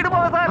வர தூக்கிட்டு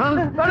போங்க சார்.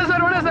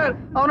 வேணும் சார்.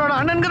 அவனோட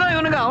அண்ணனுக்கு தான்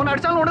இவனுக்கு. அவன்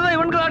அடிச்சாலும் ஒண்ணுதான்,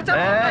 இவனுக்கு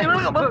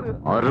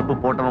அடிச்சாலும். அறுப்பு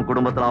போட்டவன்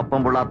குடும்பத்துல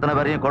அப்பம் புள்ள அத்தனை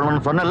பேரையும்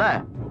கொள்ளணும்னு சொன்னல,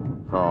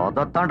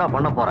 அதத்தாண்டா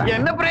பண்ண போறேன்.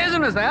 என்ன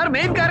பிரயோஜனம் சார்?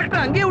 மெயின்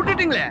கேரக்டர் அங்கேயே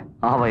விட்டுட்டீங்களே.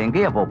 அவன்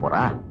எங்கேயா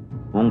போறான்?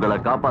 உங்களை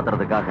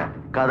காப்பாத்துறதுக்காக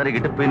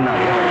கதறிக்கிட்டு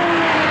பின்னாடி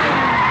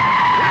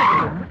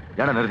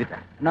இடம்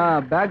நிறுத்திட்டேன்.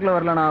 நான் பேக்ல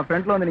வரல, நான்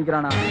ஃப்ரண்ட்ல வந்து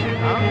நிக்கிறானா.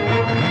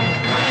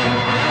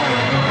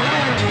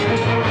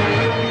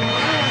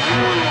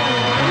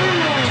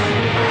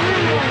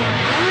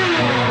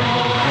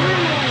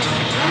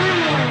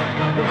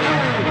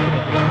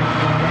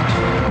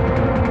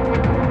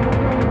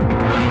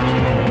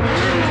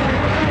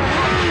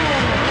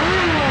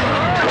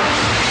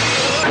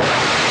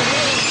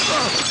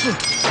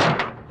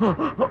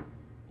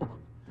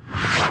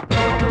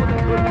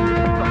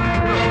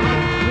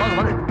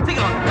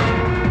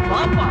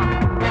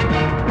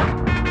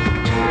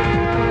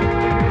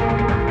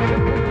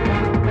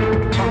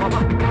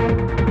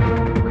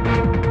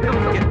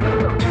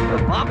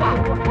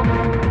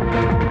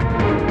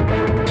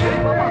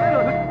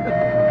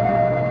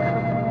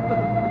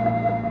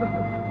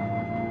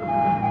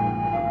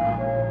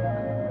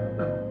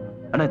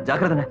 அண்ணா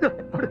ஜாக்கிரதை,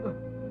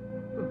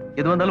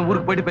 எது வந்தாலும்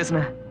ஊருக்கு போயிட்டு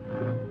பேசுனேன்.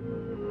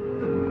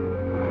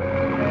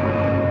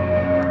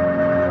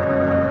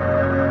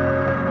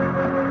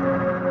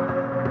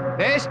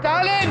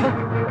 ஸ்டாலின்,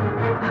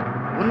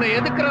 உன்னை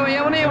எதுக்குறவன்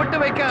எவனையும் விட்டு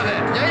வைக்காத.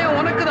 ஜெயம்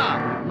உனக்குதான்.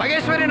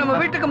 மகேஸ்வரி நம்ம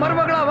வீட்டுக்கு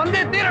மருமகளா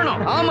வந்தே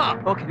தீரணும். ஆமா,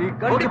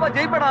 கண்டிப்பா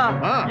ஜெயிப்படா.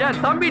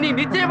 என் தம்பி நீ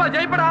நிச்சயமா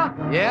ஜெயிப்படா.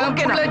 என்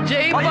புள்ள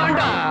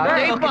ஜெயிப்பான்டா.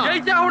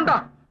 ஜெயிச்சா உண்டா.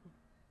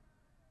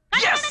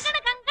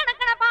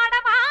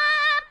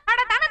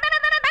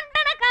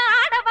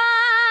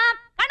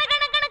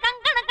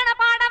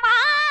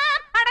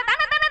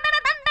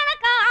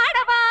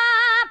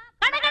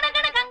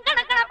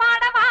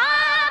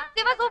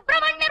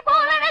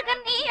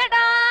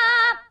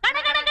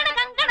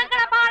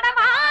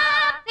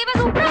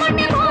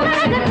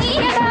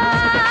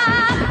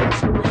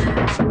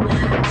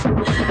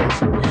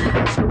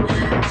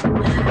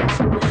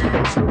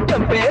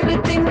 பேரு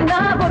சின்ன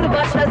ஒரு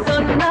வார்த்தை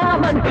சொன்னா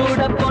மண்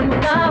கூட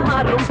பொன்னா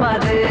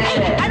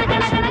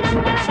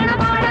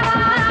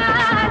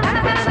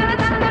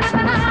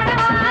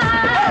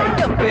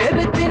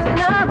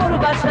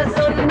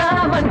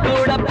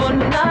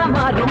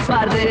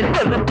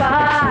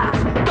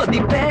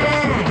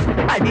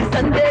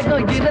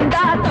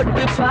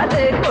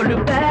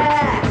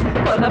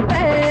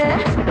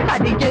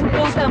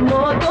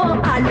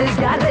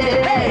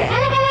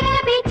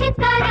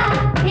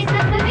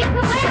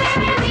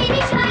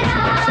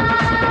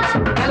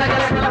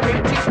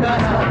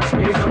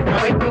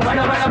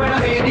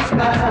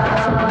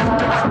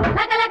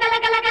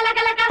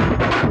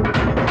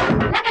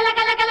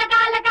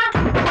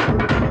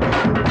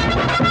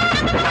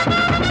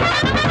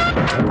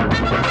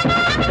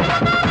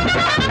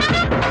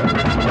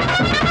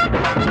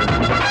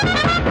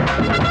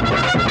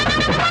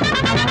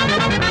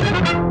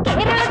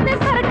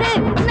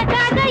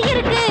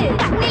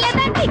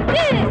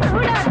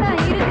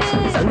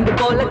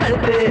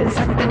கழுத்து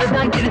சட்டுன்னு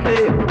தான் இழுத்து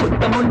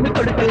புத்தம் ஒண்ணு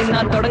கொடுத்து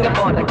நான் தொடங்க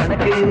போற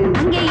கணக்கு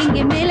அங்கே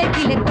இங்கே மேல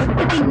கீழே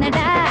கொட்டு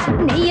தின்னடா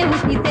நெய்ய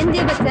ஊத்தி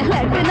செஞ்சு வச்ச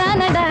லட்டு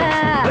நானடா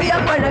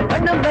பழ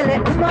கண்ணம் மேலே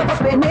உமா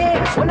பப்பேனே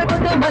உனக்கு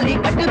வந்து மல்லி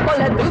கட்டு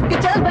போல தூக்கி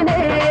செல்வனே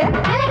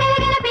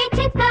கலகலகல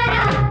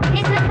பேச்சுக்காரா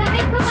நீ சொன்ன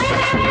வைக்கும்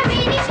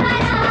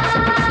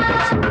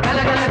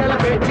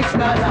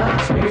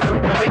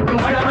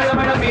மழ மழ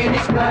மழ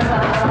மேனிக்காரா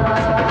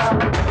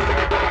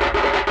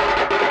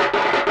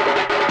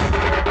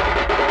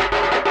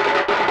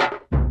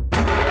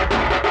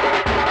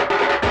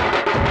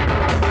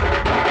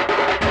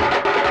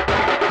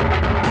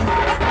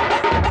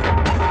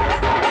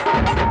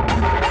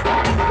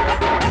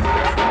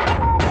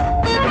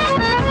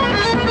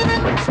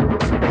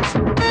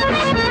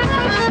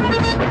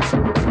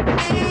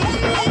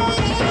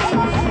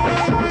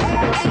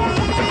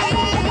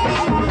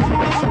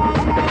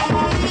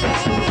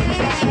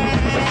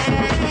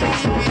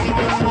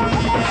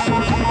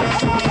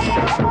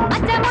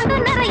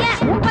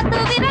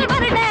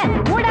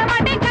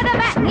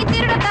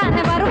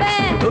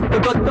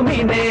கொத்து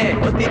மீனே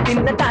கொத்தி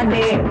தின்ன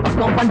தானே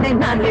பக்கம் வந்தேன்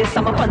நானே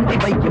சம பந்தி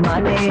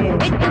வைக்குமானே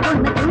வெட்டு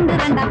பொண்ணு துண்டு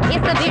ரெண்டா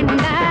பேச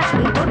வேணுண்டா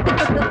நீ தொட்டு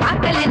தொட்டு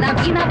பார்க்கல நான்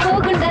வீணா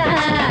போகுண்டா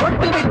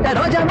கொட்டு விட்ட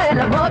ரோஜா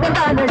மேல மோகம்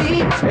தானடி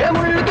ஏ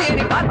முள்ளு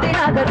தேடி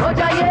பார்த்தேனாத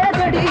ரோஜா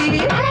ஏதடி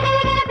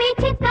கலகலகல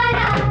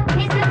பேச்சுக்காரா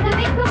நீ சொன்ன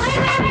வைக்கும்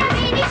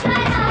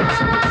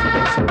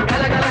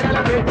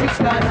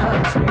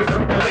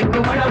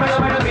மழ மழ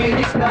மழ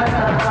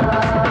மேனிக்காரா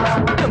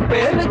என்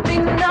பேரு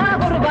சின்ன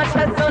ஒரு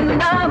வார்த்தை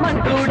சொன்னா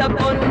மண் கூட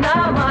பொன்னா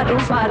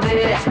மாறும் பாரு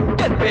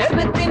என்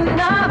பேரு சின்ன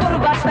ஒரு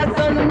வார்த்தை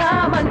சொன்னா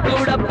மண்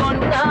கூட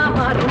பொன்னா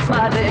மாறும்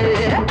பாரு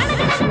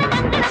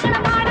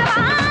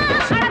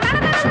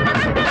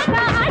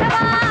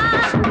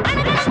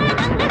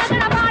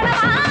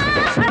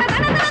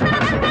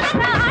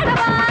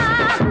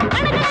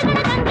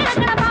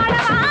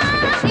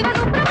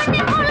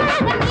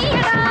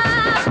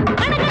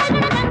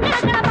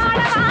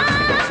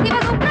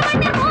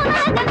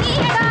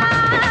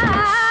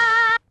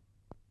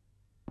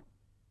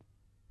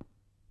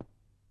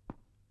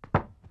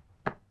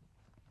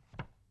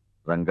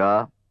ரங்கா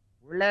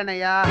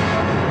உள்ளேனையா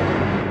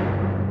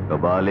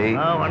கபாலி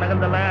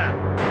வணக்கம் தல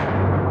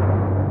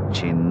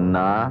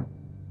சின்ன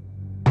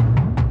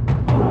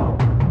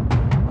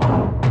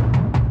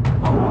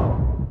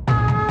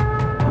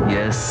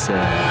எஸ்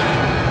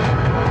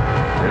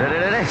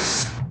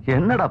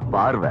என்னடா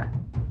பார்வை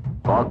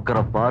பாக்குற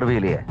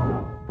பார்வையிலேயே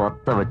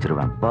பத்த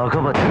வச்சிருவேன்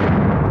பகவதி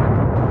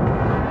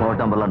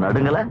கோட்டம்பெல்லாம்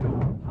நடுங்கல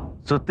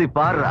சுத்தி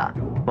பாடுறா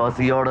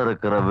பசியோட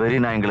இருக்கிற வெறி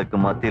நாய்களுக்கு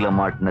மத்தியில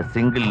மாட்டின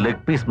சிங்கிள்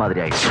லெக் பீஸ் மாதிரி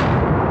ஆயிடுச்சு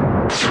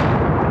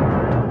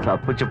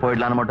தப்பிச்சு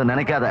போயிடலான்னு மட்டும்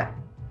நினைக்காத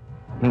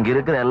இங்க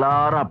இருக்கிற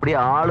எல்லாரும் அப்படியே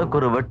ஆளுக்கு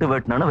ஒரு வெட்டு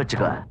வெட்டணும்னு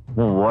வச்சுக்க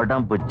உன்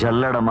உடம்பு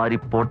ஜல்லட மாதிரி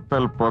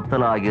பொத்தல்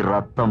பொத்தல் ஆகி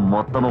ரத்தம்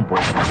மொத்தமும்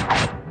போயிடும்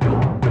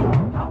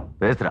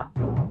பேசுறா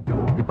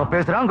இப்ப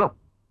பேசுறாங்க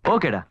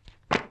ஓகேடா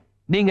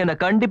நீங்க என்ன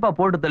கண்டிப்பா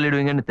போட்டு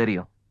தள்ளிடுவீங்கன்னு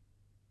தெரியும்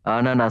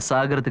ஆனா நான்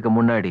சாகிறதுக்கு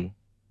முன்னாடி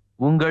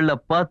உங்கள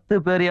 10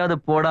 பேரையாவது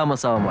போடாம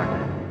சாக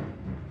மாட்டேன்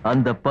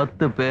அந்த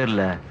 10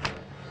 பேர்ல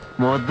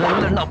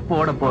முதல்ல நான்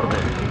போட போறது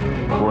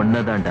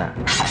ஒன்னதான்டா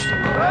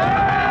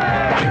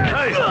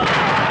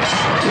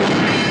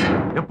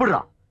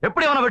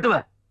எப்படி அவனை வெட்டுவ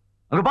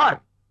அங்க பார்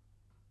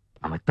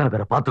நம்ம இத்தனை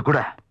பேரை பார்த்து கூட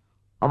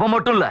அவன்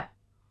மட்டும் இல்ல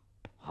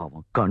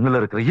அவன்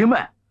கண்ணுல இருக்கிற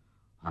இமை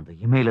அந்த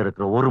இமையில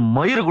இருக்கிற ஒரு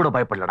மயிறு கூட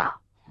பயப்படலடா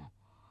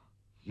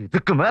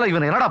இதுக்கு மேல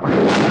இவன் என்னடா பண்ண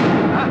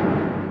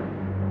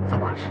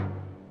சபாஷ்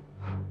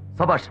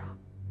சபாஷ்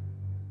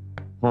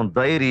உன்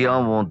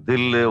தைரியம் உன்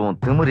தில்லு உன்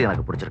திமிரு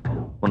எனக்கு பிடிச்சிருக்கு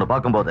உன்னை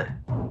பார்க்கும்போது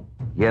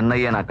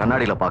என்னையே நான்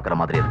கண்ணாடியில பாக்குற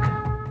மாதிரி இருக்கு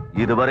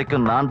இது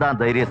வரைக்கும் நான் தான்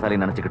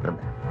தைரியசாலி நினைச்சுக்கிட்டு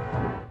இருந்தேன்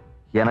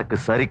எனக்கு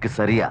சரிக்கு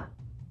சரியா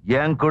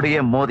என்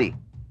கூடயே மோதி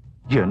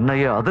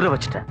என்னையே அதிர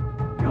வச்சுட்டேன்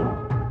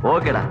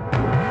ஓகேடா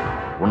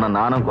உன்னை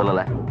நானும்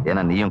கொல்லல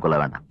ஏன்னா நீயும் கொல்ல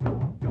வேண்டாம்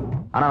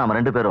ஆனா நம்ம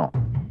 2 பேரும்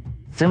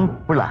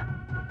சிம்பிளா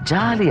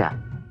ஜாலியா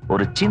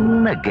ஒரு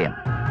சின்ன கேம்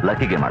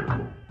லக்கி கேம்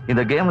ஆடலாம்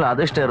இந்த கேம்ல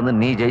அதிர்ஷ்டம் இருந்து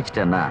நீ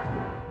ஜெயிச்சிட்டேன்னா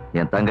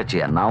என்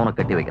தங்கச்சிய நான் உனக்கு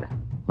கட்டி வைக்கிறேன்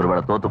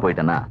ஒருவேளை தோத்து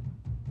போயிட்டேன்னா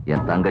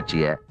என்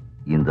தங்கச்சிய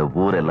இந்த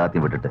ஊர்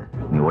எல்லாத்தையும் விட்டுட்டு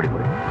நீ ஓடி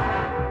போய்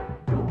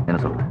என்ன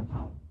சொல்ற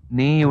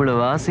நீ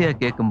இவ்வளவு ஆசையா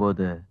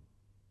கேட்கும்போது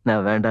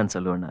நான் வேண்டான்னு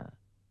சொல்லுவேனா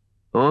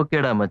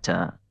ஓகேடா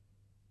மச்சான்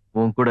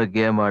உன் கூட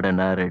கேம் ஆட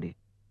நான் ரெடி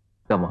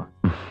கமா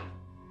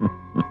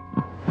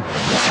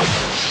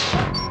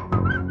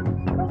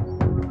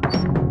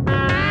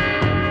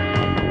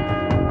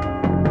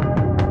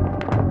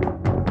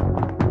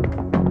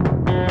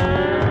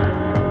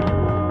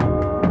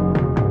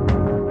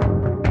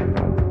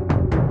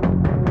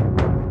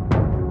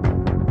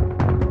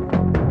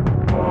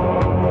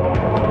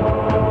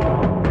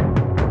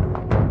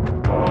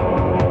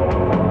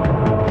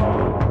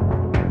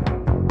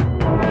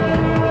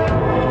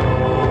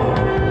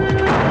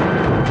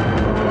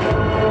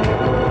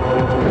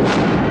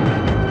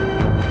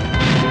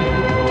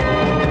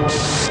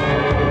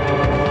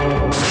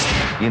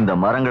இந்த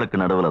மரங்களுக்கு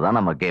நடுவுல தான்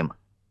நம்ம கேம்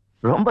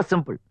ரொம்ப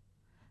சிம்பிள்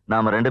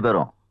நாம 2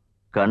 பேரும்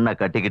கண்ணை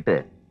கட்டிக்கிட்டு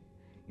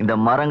இந்த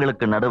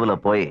மரங்களுக்கு நடுவுல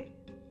போய்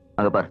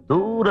அங்க பாரு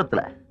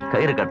தூரத்துல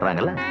கயிறு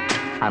கட்டுறாங்கல்ல,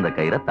 அந்த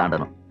கயிறை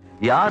தாண்டணும்.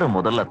 யாரு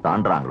முதல்ல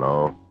தாண்டாங்களோ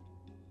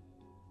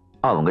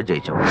அவங்க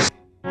ஜெயிச்சவங்க.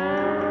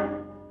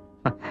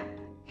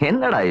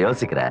 என்னடா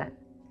யோசிக்கிற?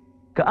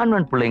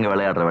 கான்வென்ட் பிள்ளைங்க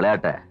விளையாடுற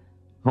விளையாட்ட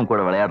உன்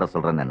கூட விளையாட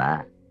சொல்றேன் என்ன?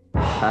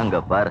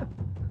 அங்க பாரு.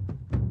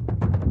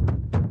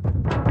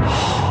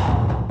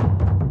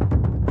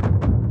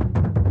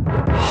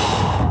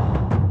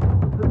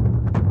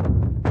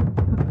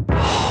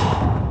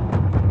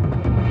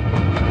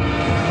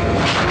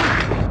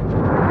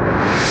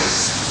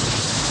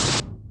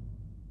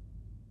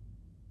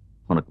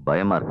 உனக்கு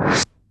பயமா இருக்கு?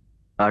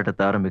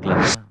 ஆட்டத்தை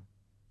ஆரம்பிக்கலாம்.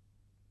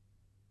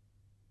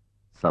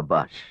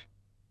 சபாஷ்.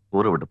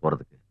 ஊரை விட்டு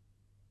போறதுக்கு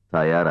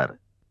தயாராரு.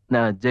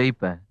 நான்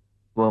ஜெயிப்பேன்.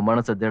 உன்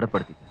மனசை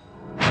திடப்படுத்திக்க.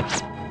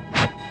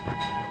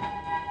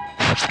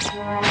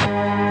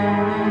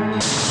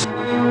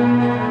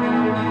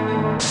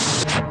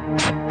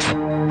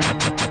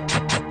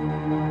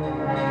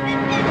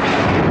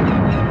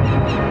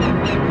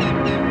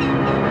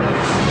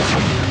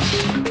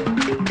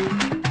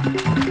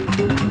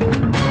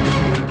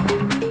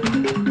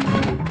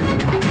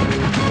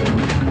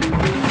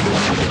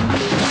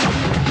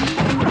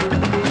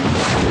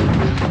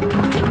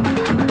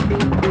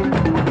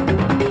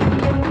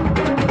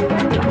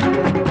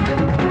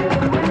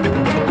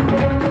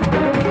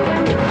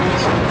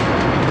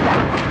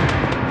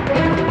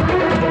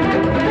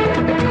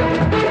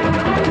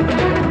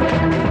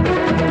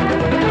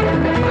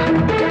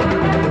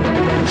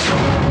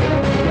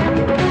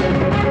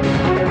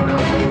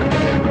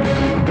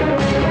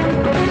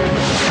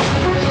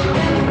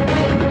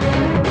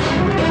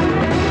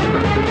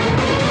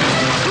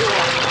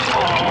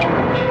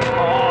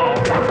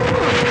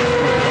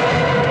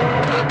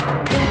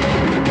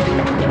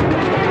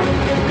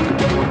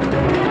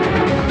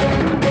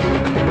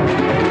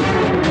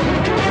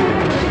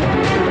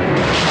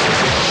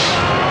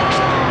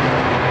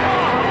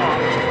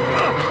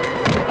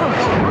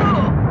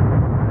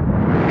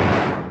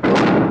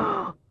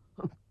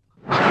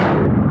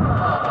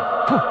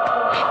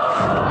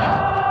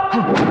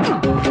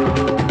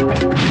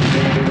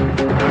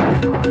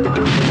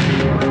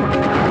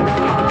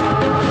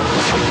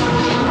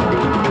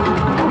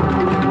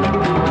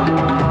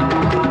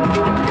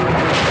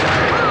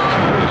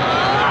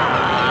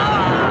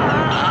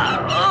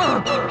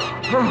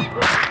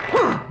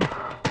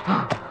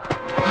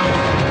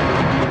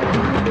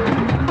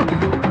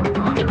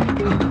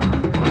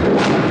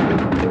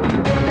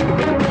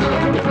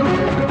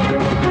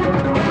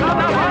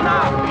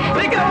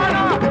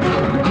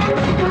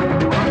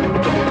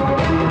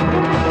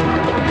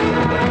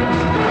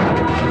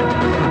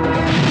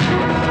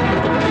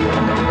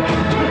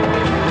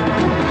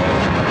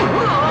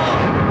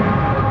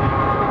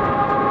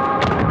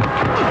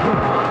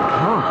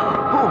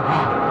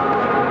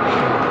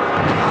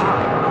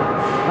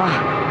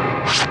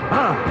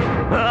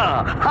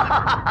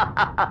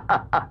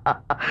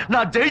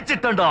 நான்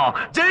ஜெயிச்சிட்டேன்டா,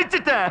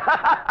 ஜெயிச்சிட்டேன்.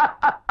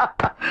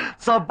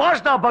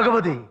 சபாஷ்டா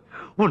பகவதி.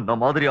 உன்ன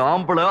மாதிரி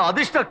ஆம்பளை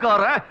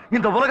அதிர்ஷ்டக்காரன்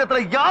இந்த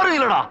உலகத்துல யாரும்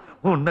இல்லடா.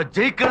 உன்னை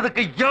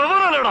ஜெயிக்கிறதுக்கு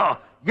எவனும் இல்லடா,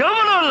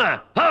 எவனும் இல்ல.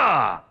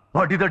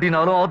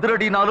 அடிதடினாலும்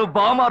அதிரடினாலும்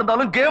பாமா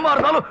இருந்தாலும் கேமா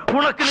இருந்தாலும்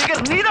உனக்கு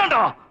நிகர்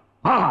நீதான்டா.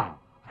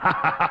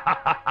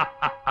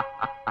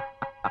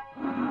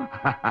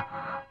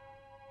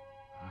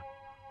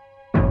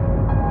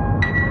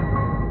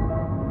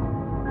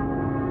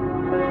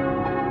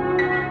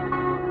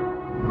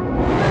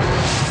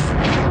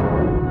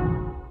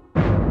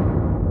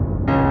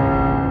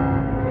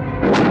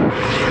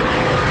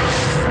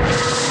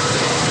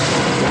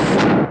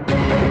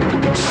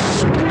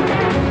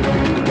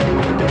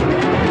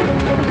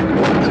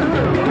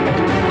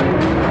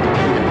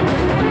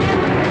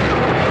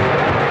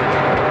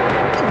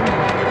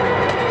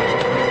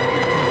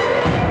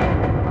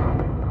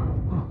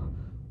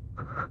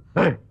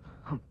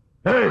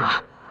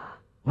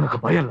 உனக்கு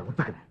பயம் இல்ல,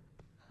 ஒத்துக்கிறேன்.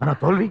 ஆனா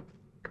தோல்வி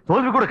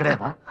தோல்வி கூட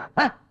கிடையாதா?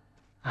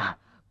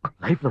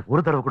 லைஃப்ல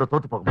ஒரு தடவை கூட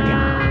தோத்து போக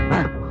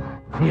முடியாது.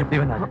 நீ எப்படி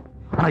வேணாலும்,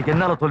 ஆனா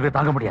என்னால தோல்வியை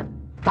தாங்க முடியாது,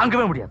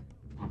 தாங்கவே முடியாது.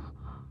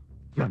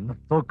 என்ன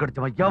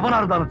தோக்கடிச்சவன் எவனா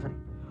இருந்தாலும் சரி,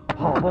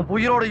 அவன்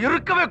உயிரோட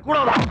இருக்கவே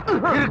கூடாது,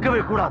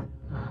 இருக்கவே கூடாது,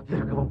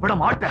 இருக்கவும் விட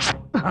மாட்டேன்.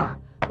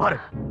 பாரு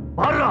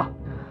பாரு,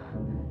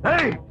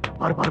 ஏய்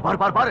பாரு பாரு பாரு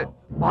பாரு பாரு,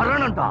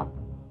 மரணம்டா.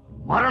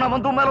 மரணம்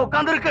வந்து மேல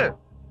உட்கார்ந்து இருக்கு.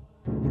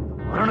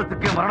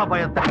 மரணத்துக்கே மரண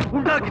பயத்தை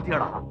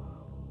உண்டாக்கிட்டியடா.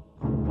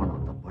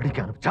 பணத்தை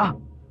படிக்க ஆரம்பிச்சா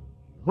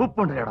லவ்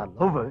பண்றியடா,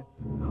 லவ்.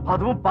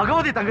 அதுவும்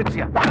பகவதி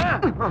தங்கச்சியா?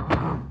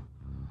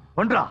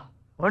 பண்றா,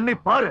 பண்ணி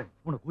பாரு.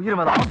 உனக்கு உயிர்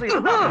மேல ஆசை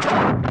இருந்தா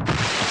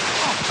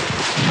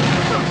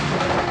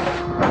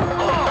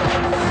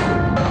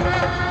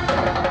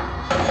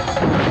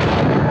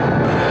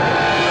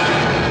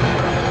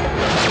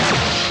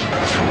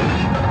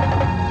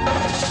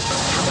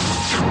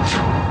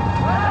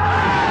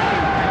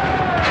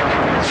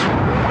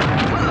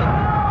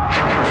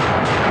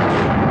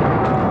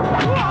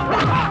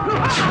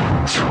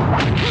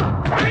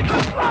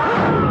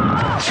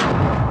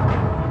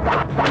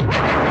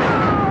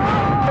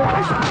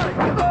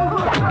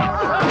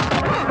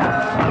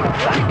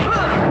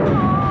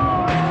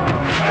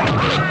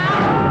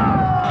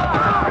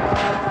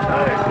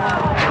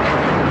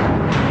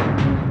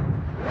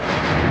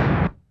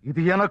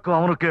இது எனக்கும்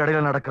அவனுக்கு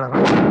இடையில நடக்கிறாரு.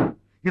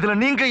 இதுல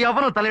நீங்க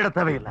எவனும் தலையிட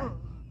தேவையில்லை.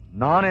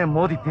 நானே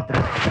மோதி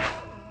தீர்த்தேன்.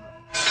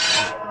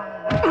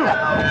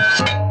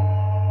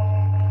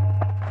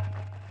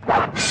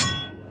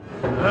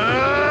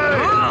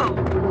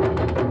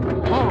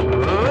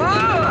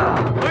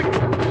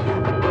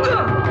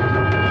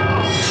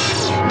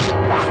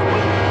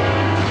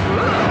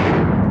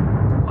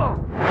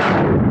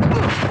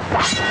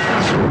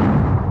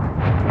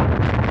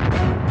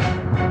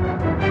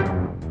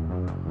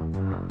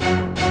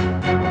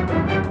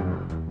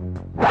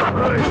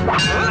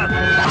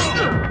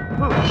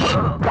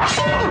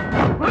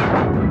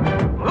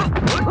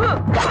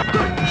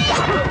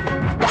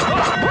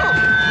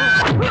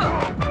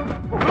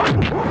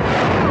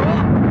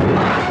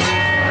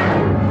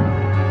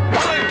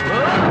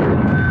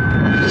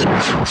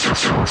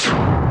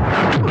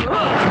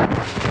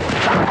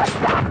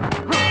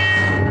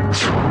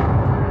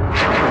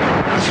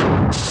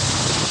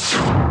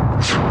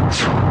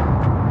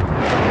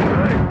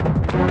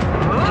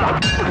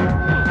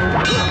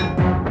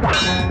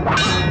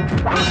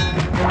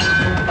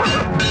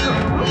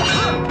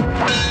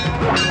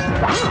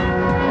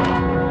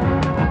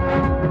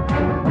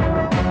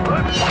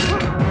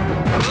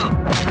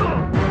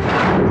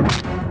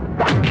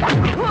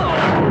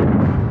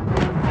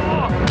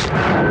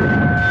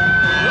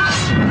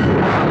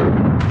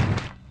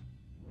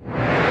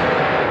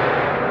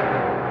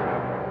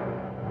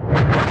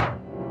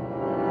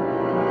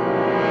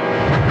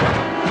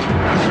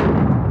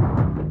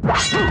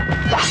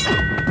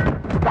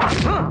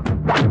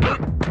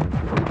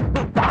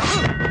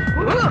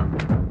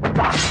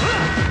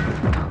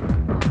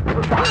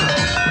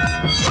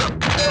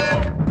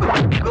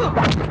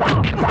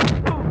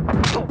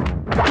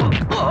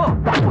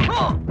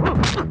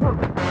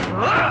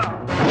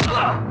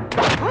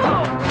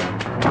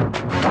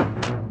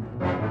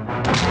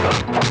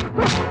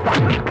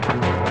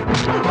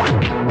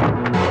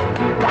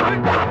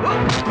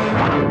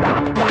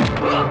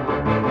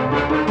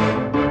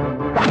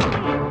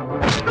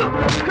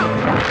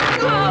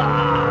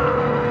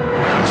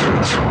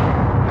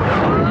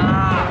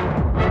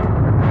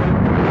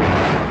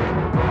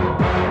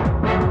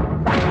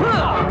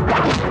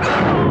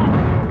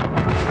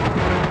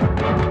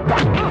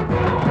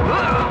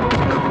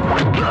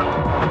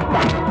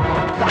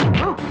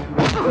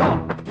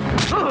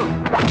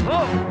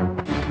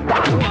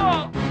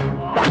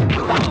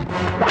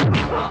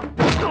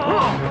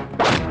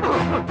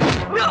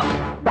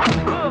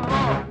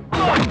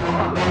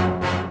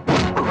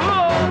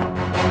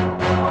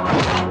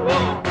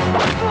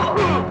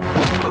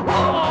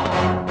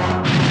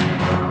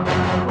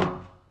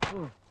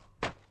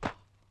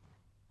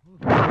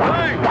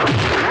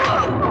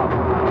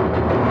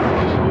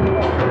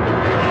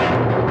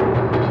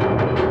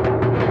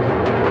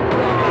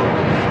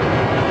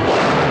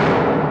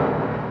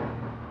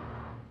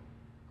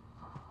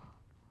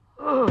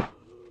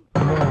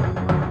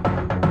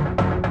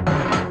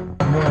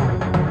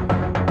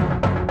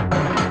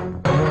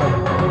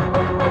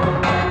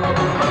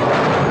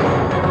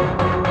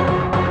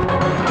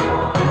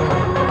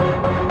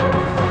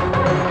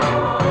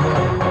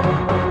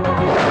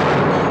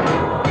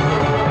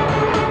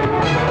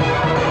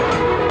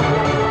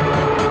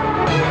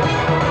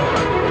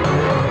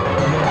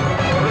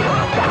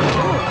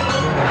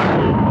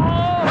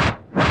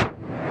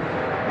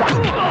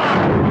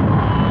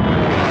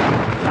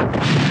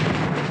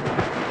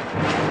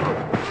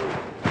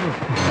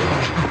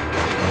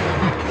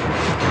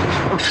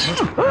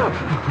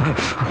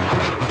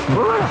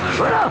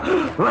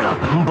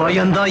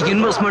 பயந்தா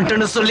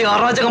இன்வெஸ்ட்மெண்ட்னு சொல்லி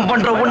அராஜகம்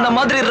பண்ற உன்ன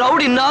மாதிரி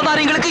ரவுடி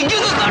நாதாரிங்களுக்கு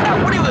இதுதான்டா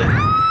முடிவு.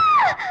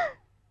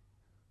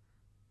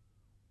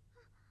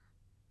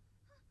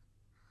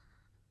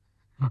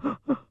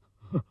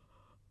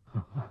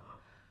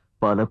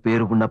 பல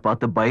பேர் உன்னை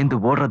பார்த்து பயந்து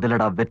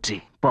ஓடுறதில்லடா வெற்றி.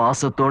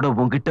 பாசத்தோட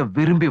உன்கிட்ட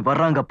விரும்பி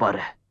வர்றாங்க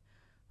பாரு,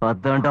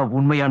 அதான்டா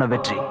உண்மையான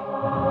வெற்றி.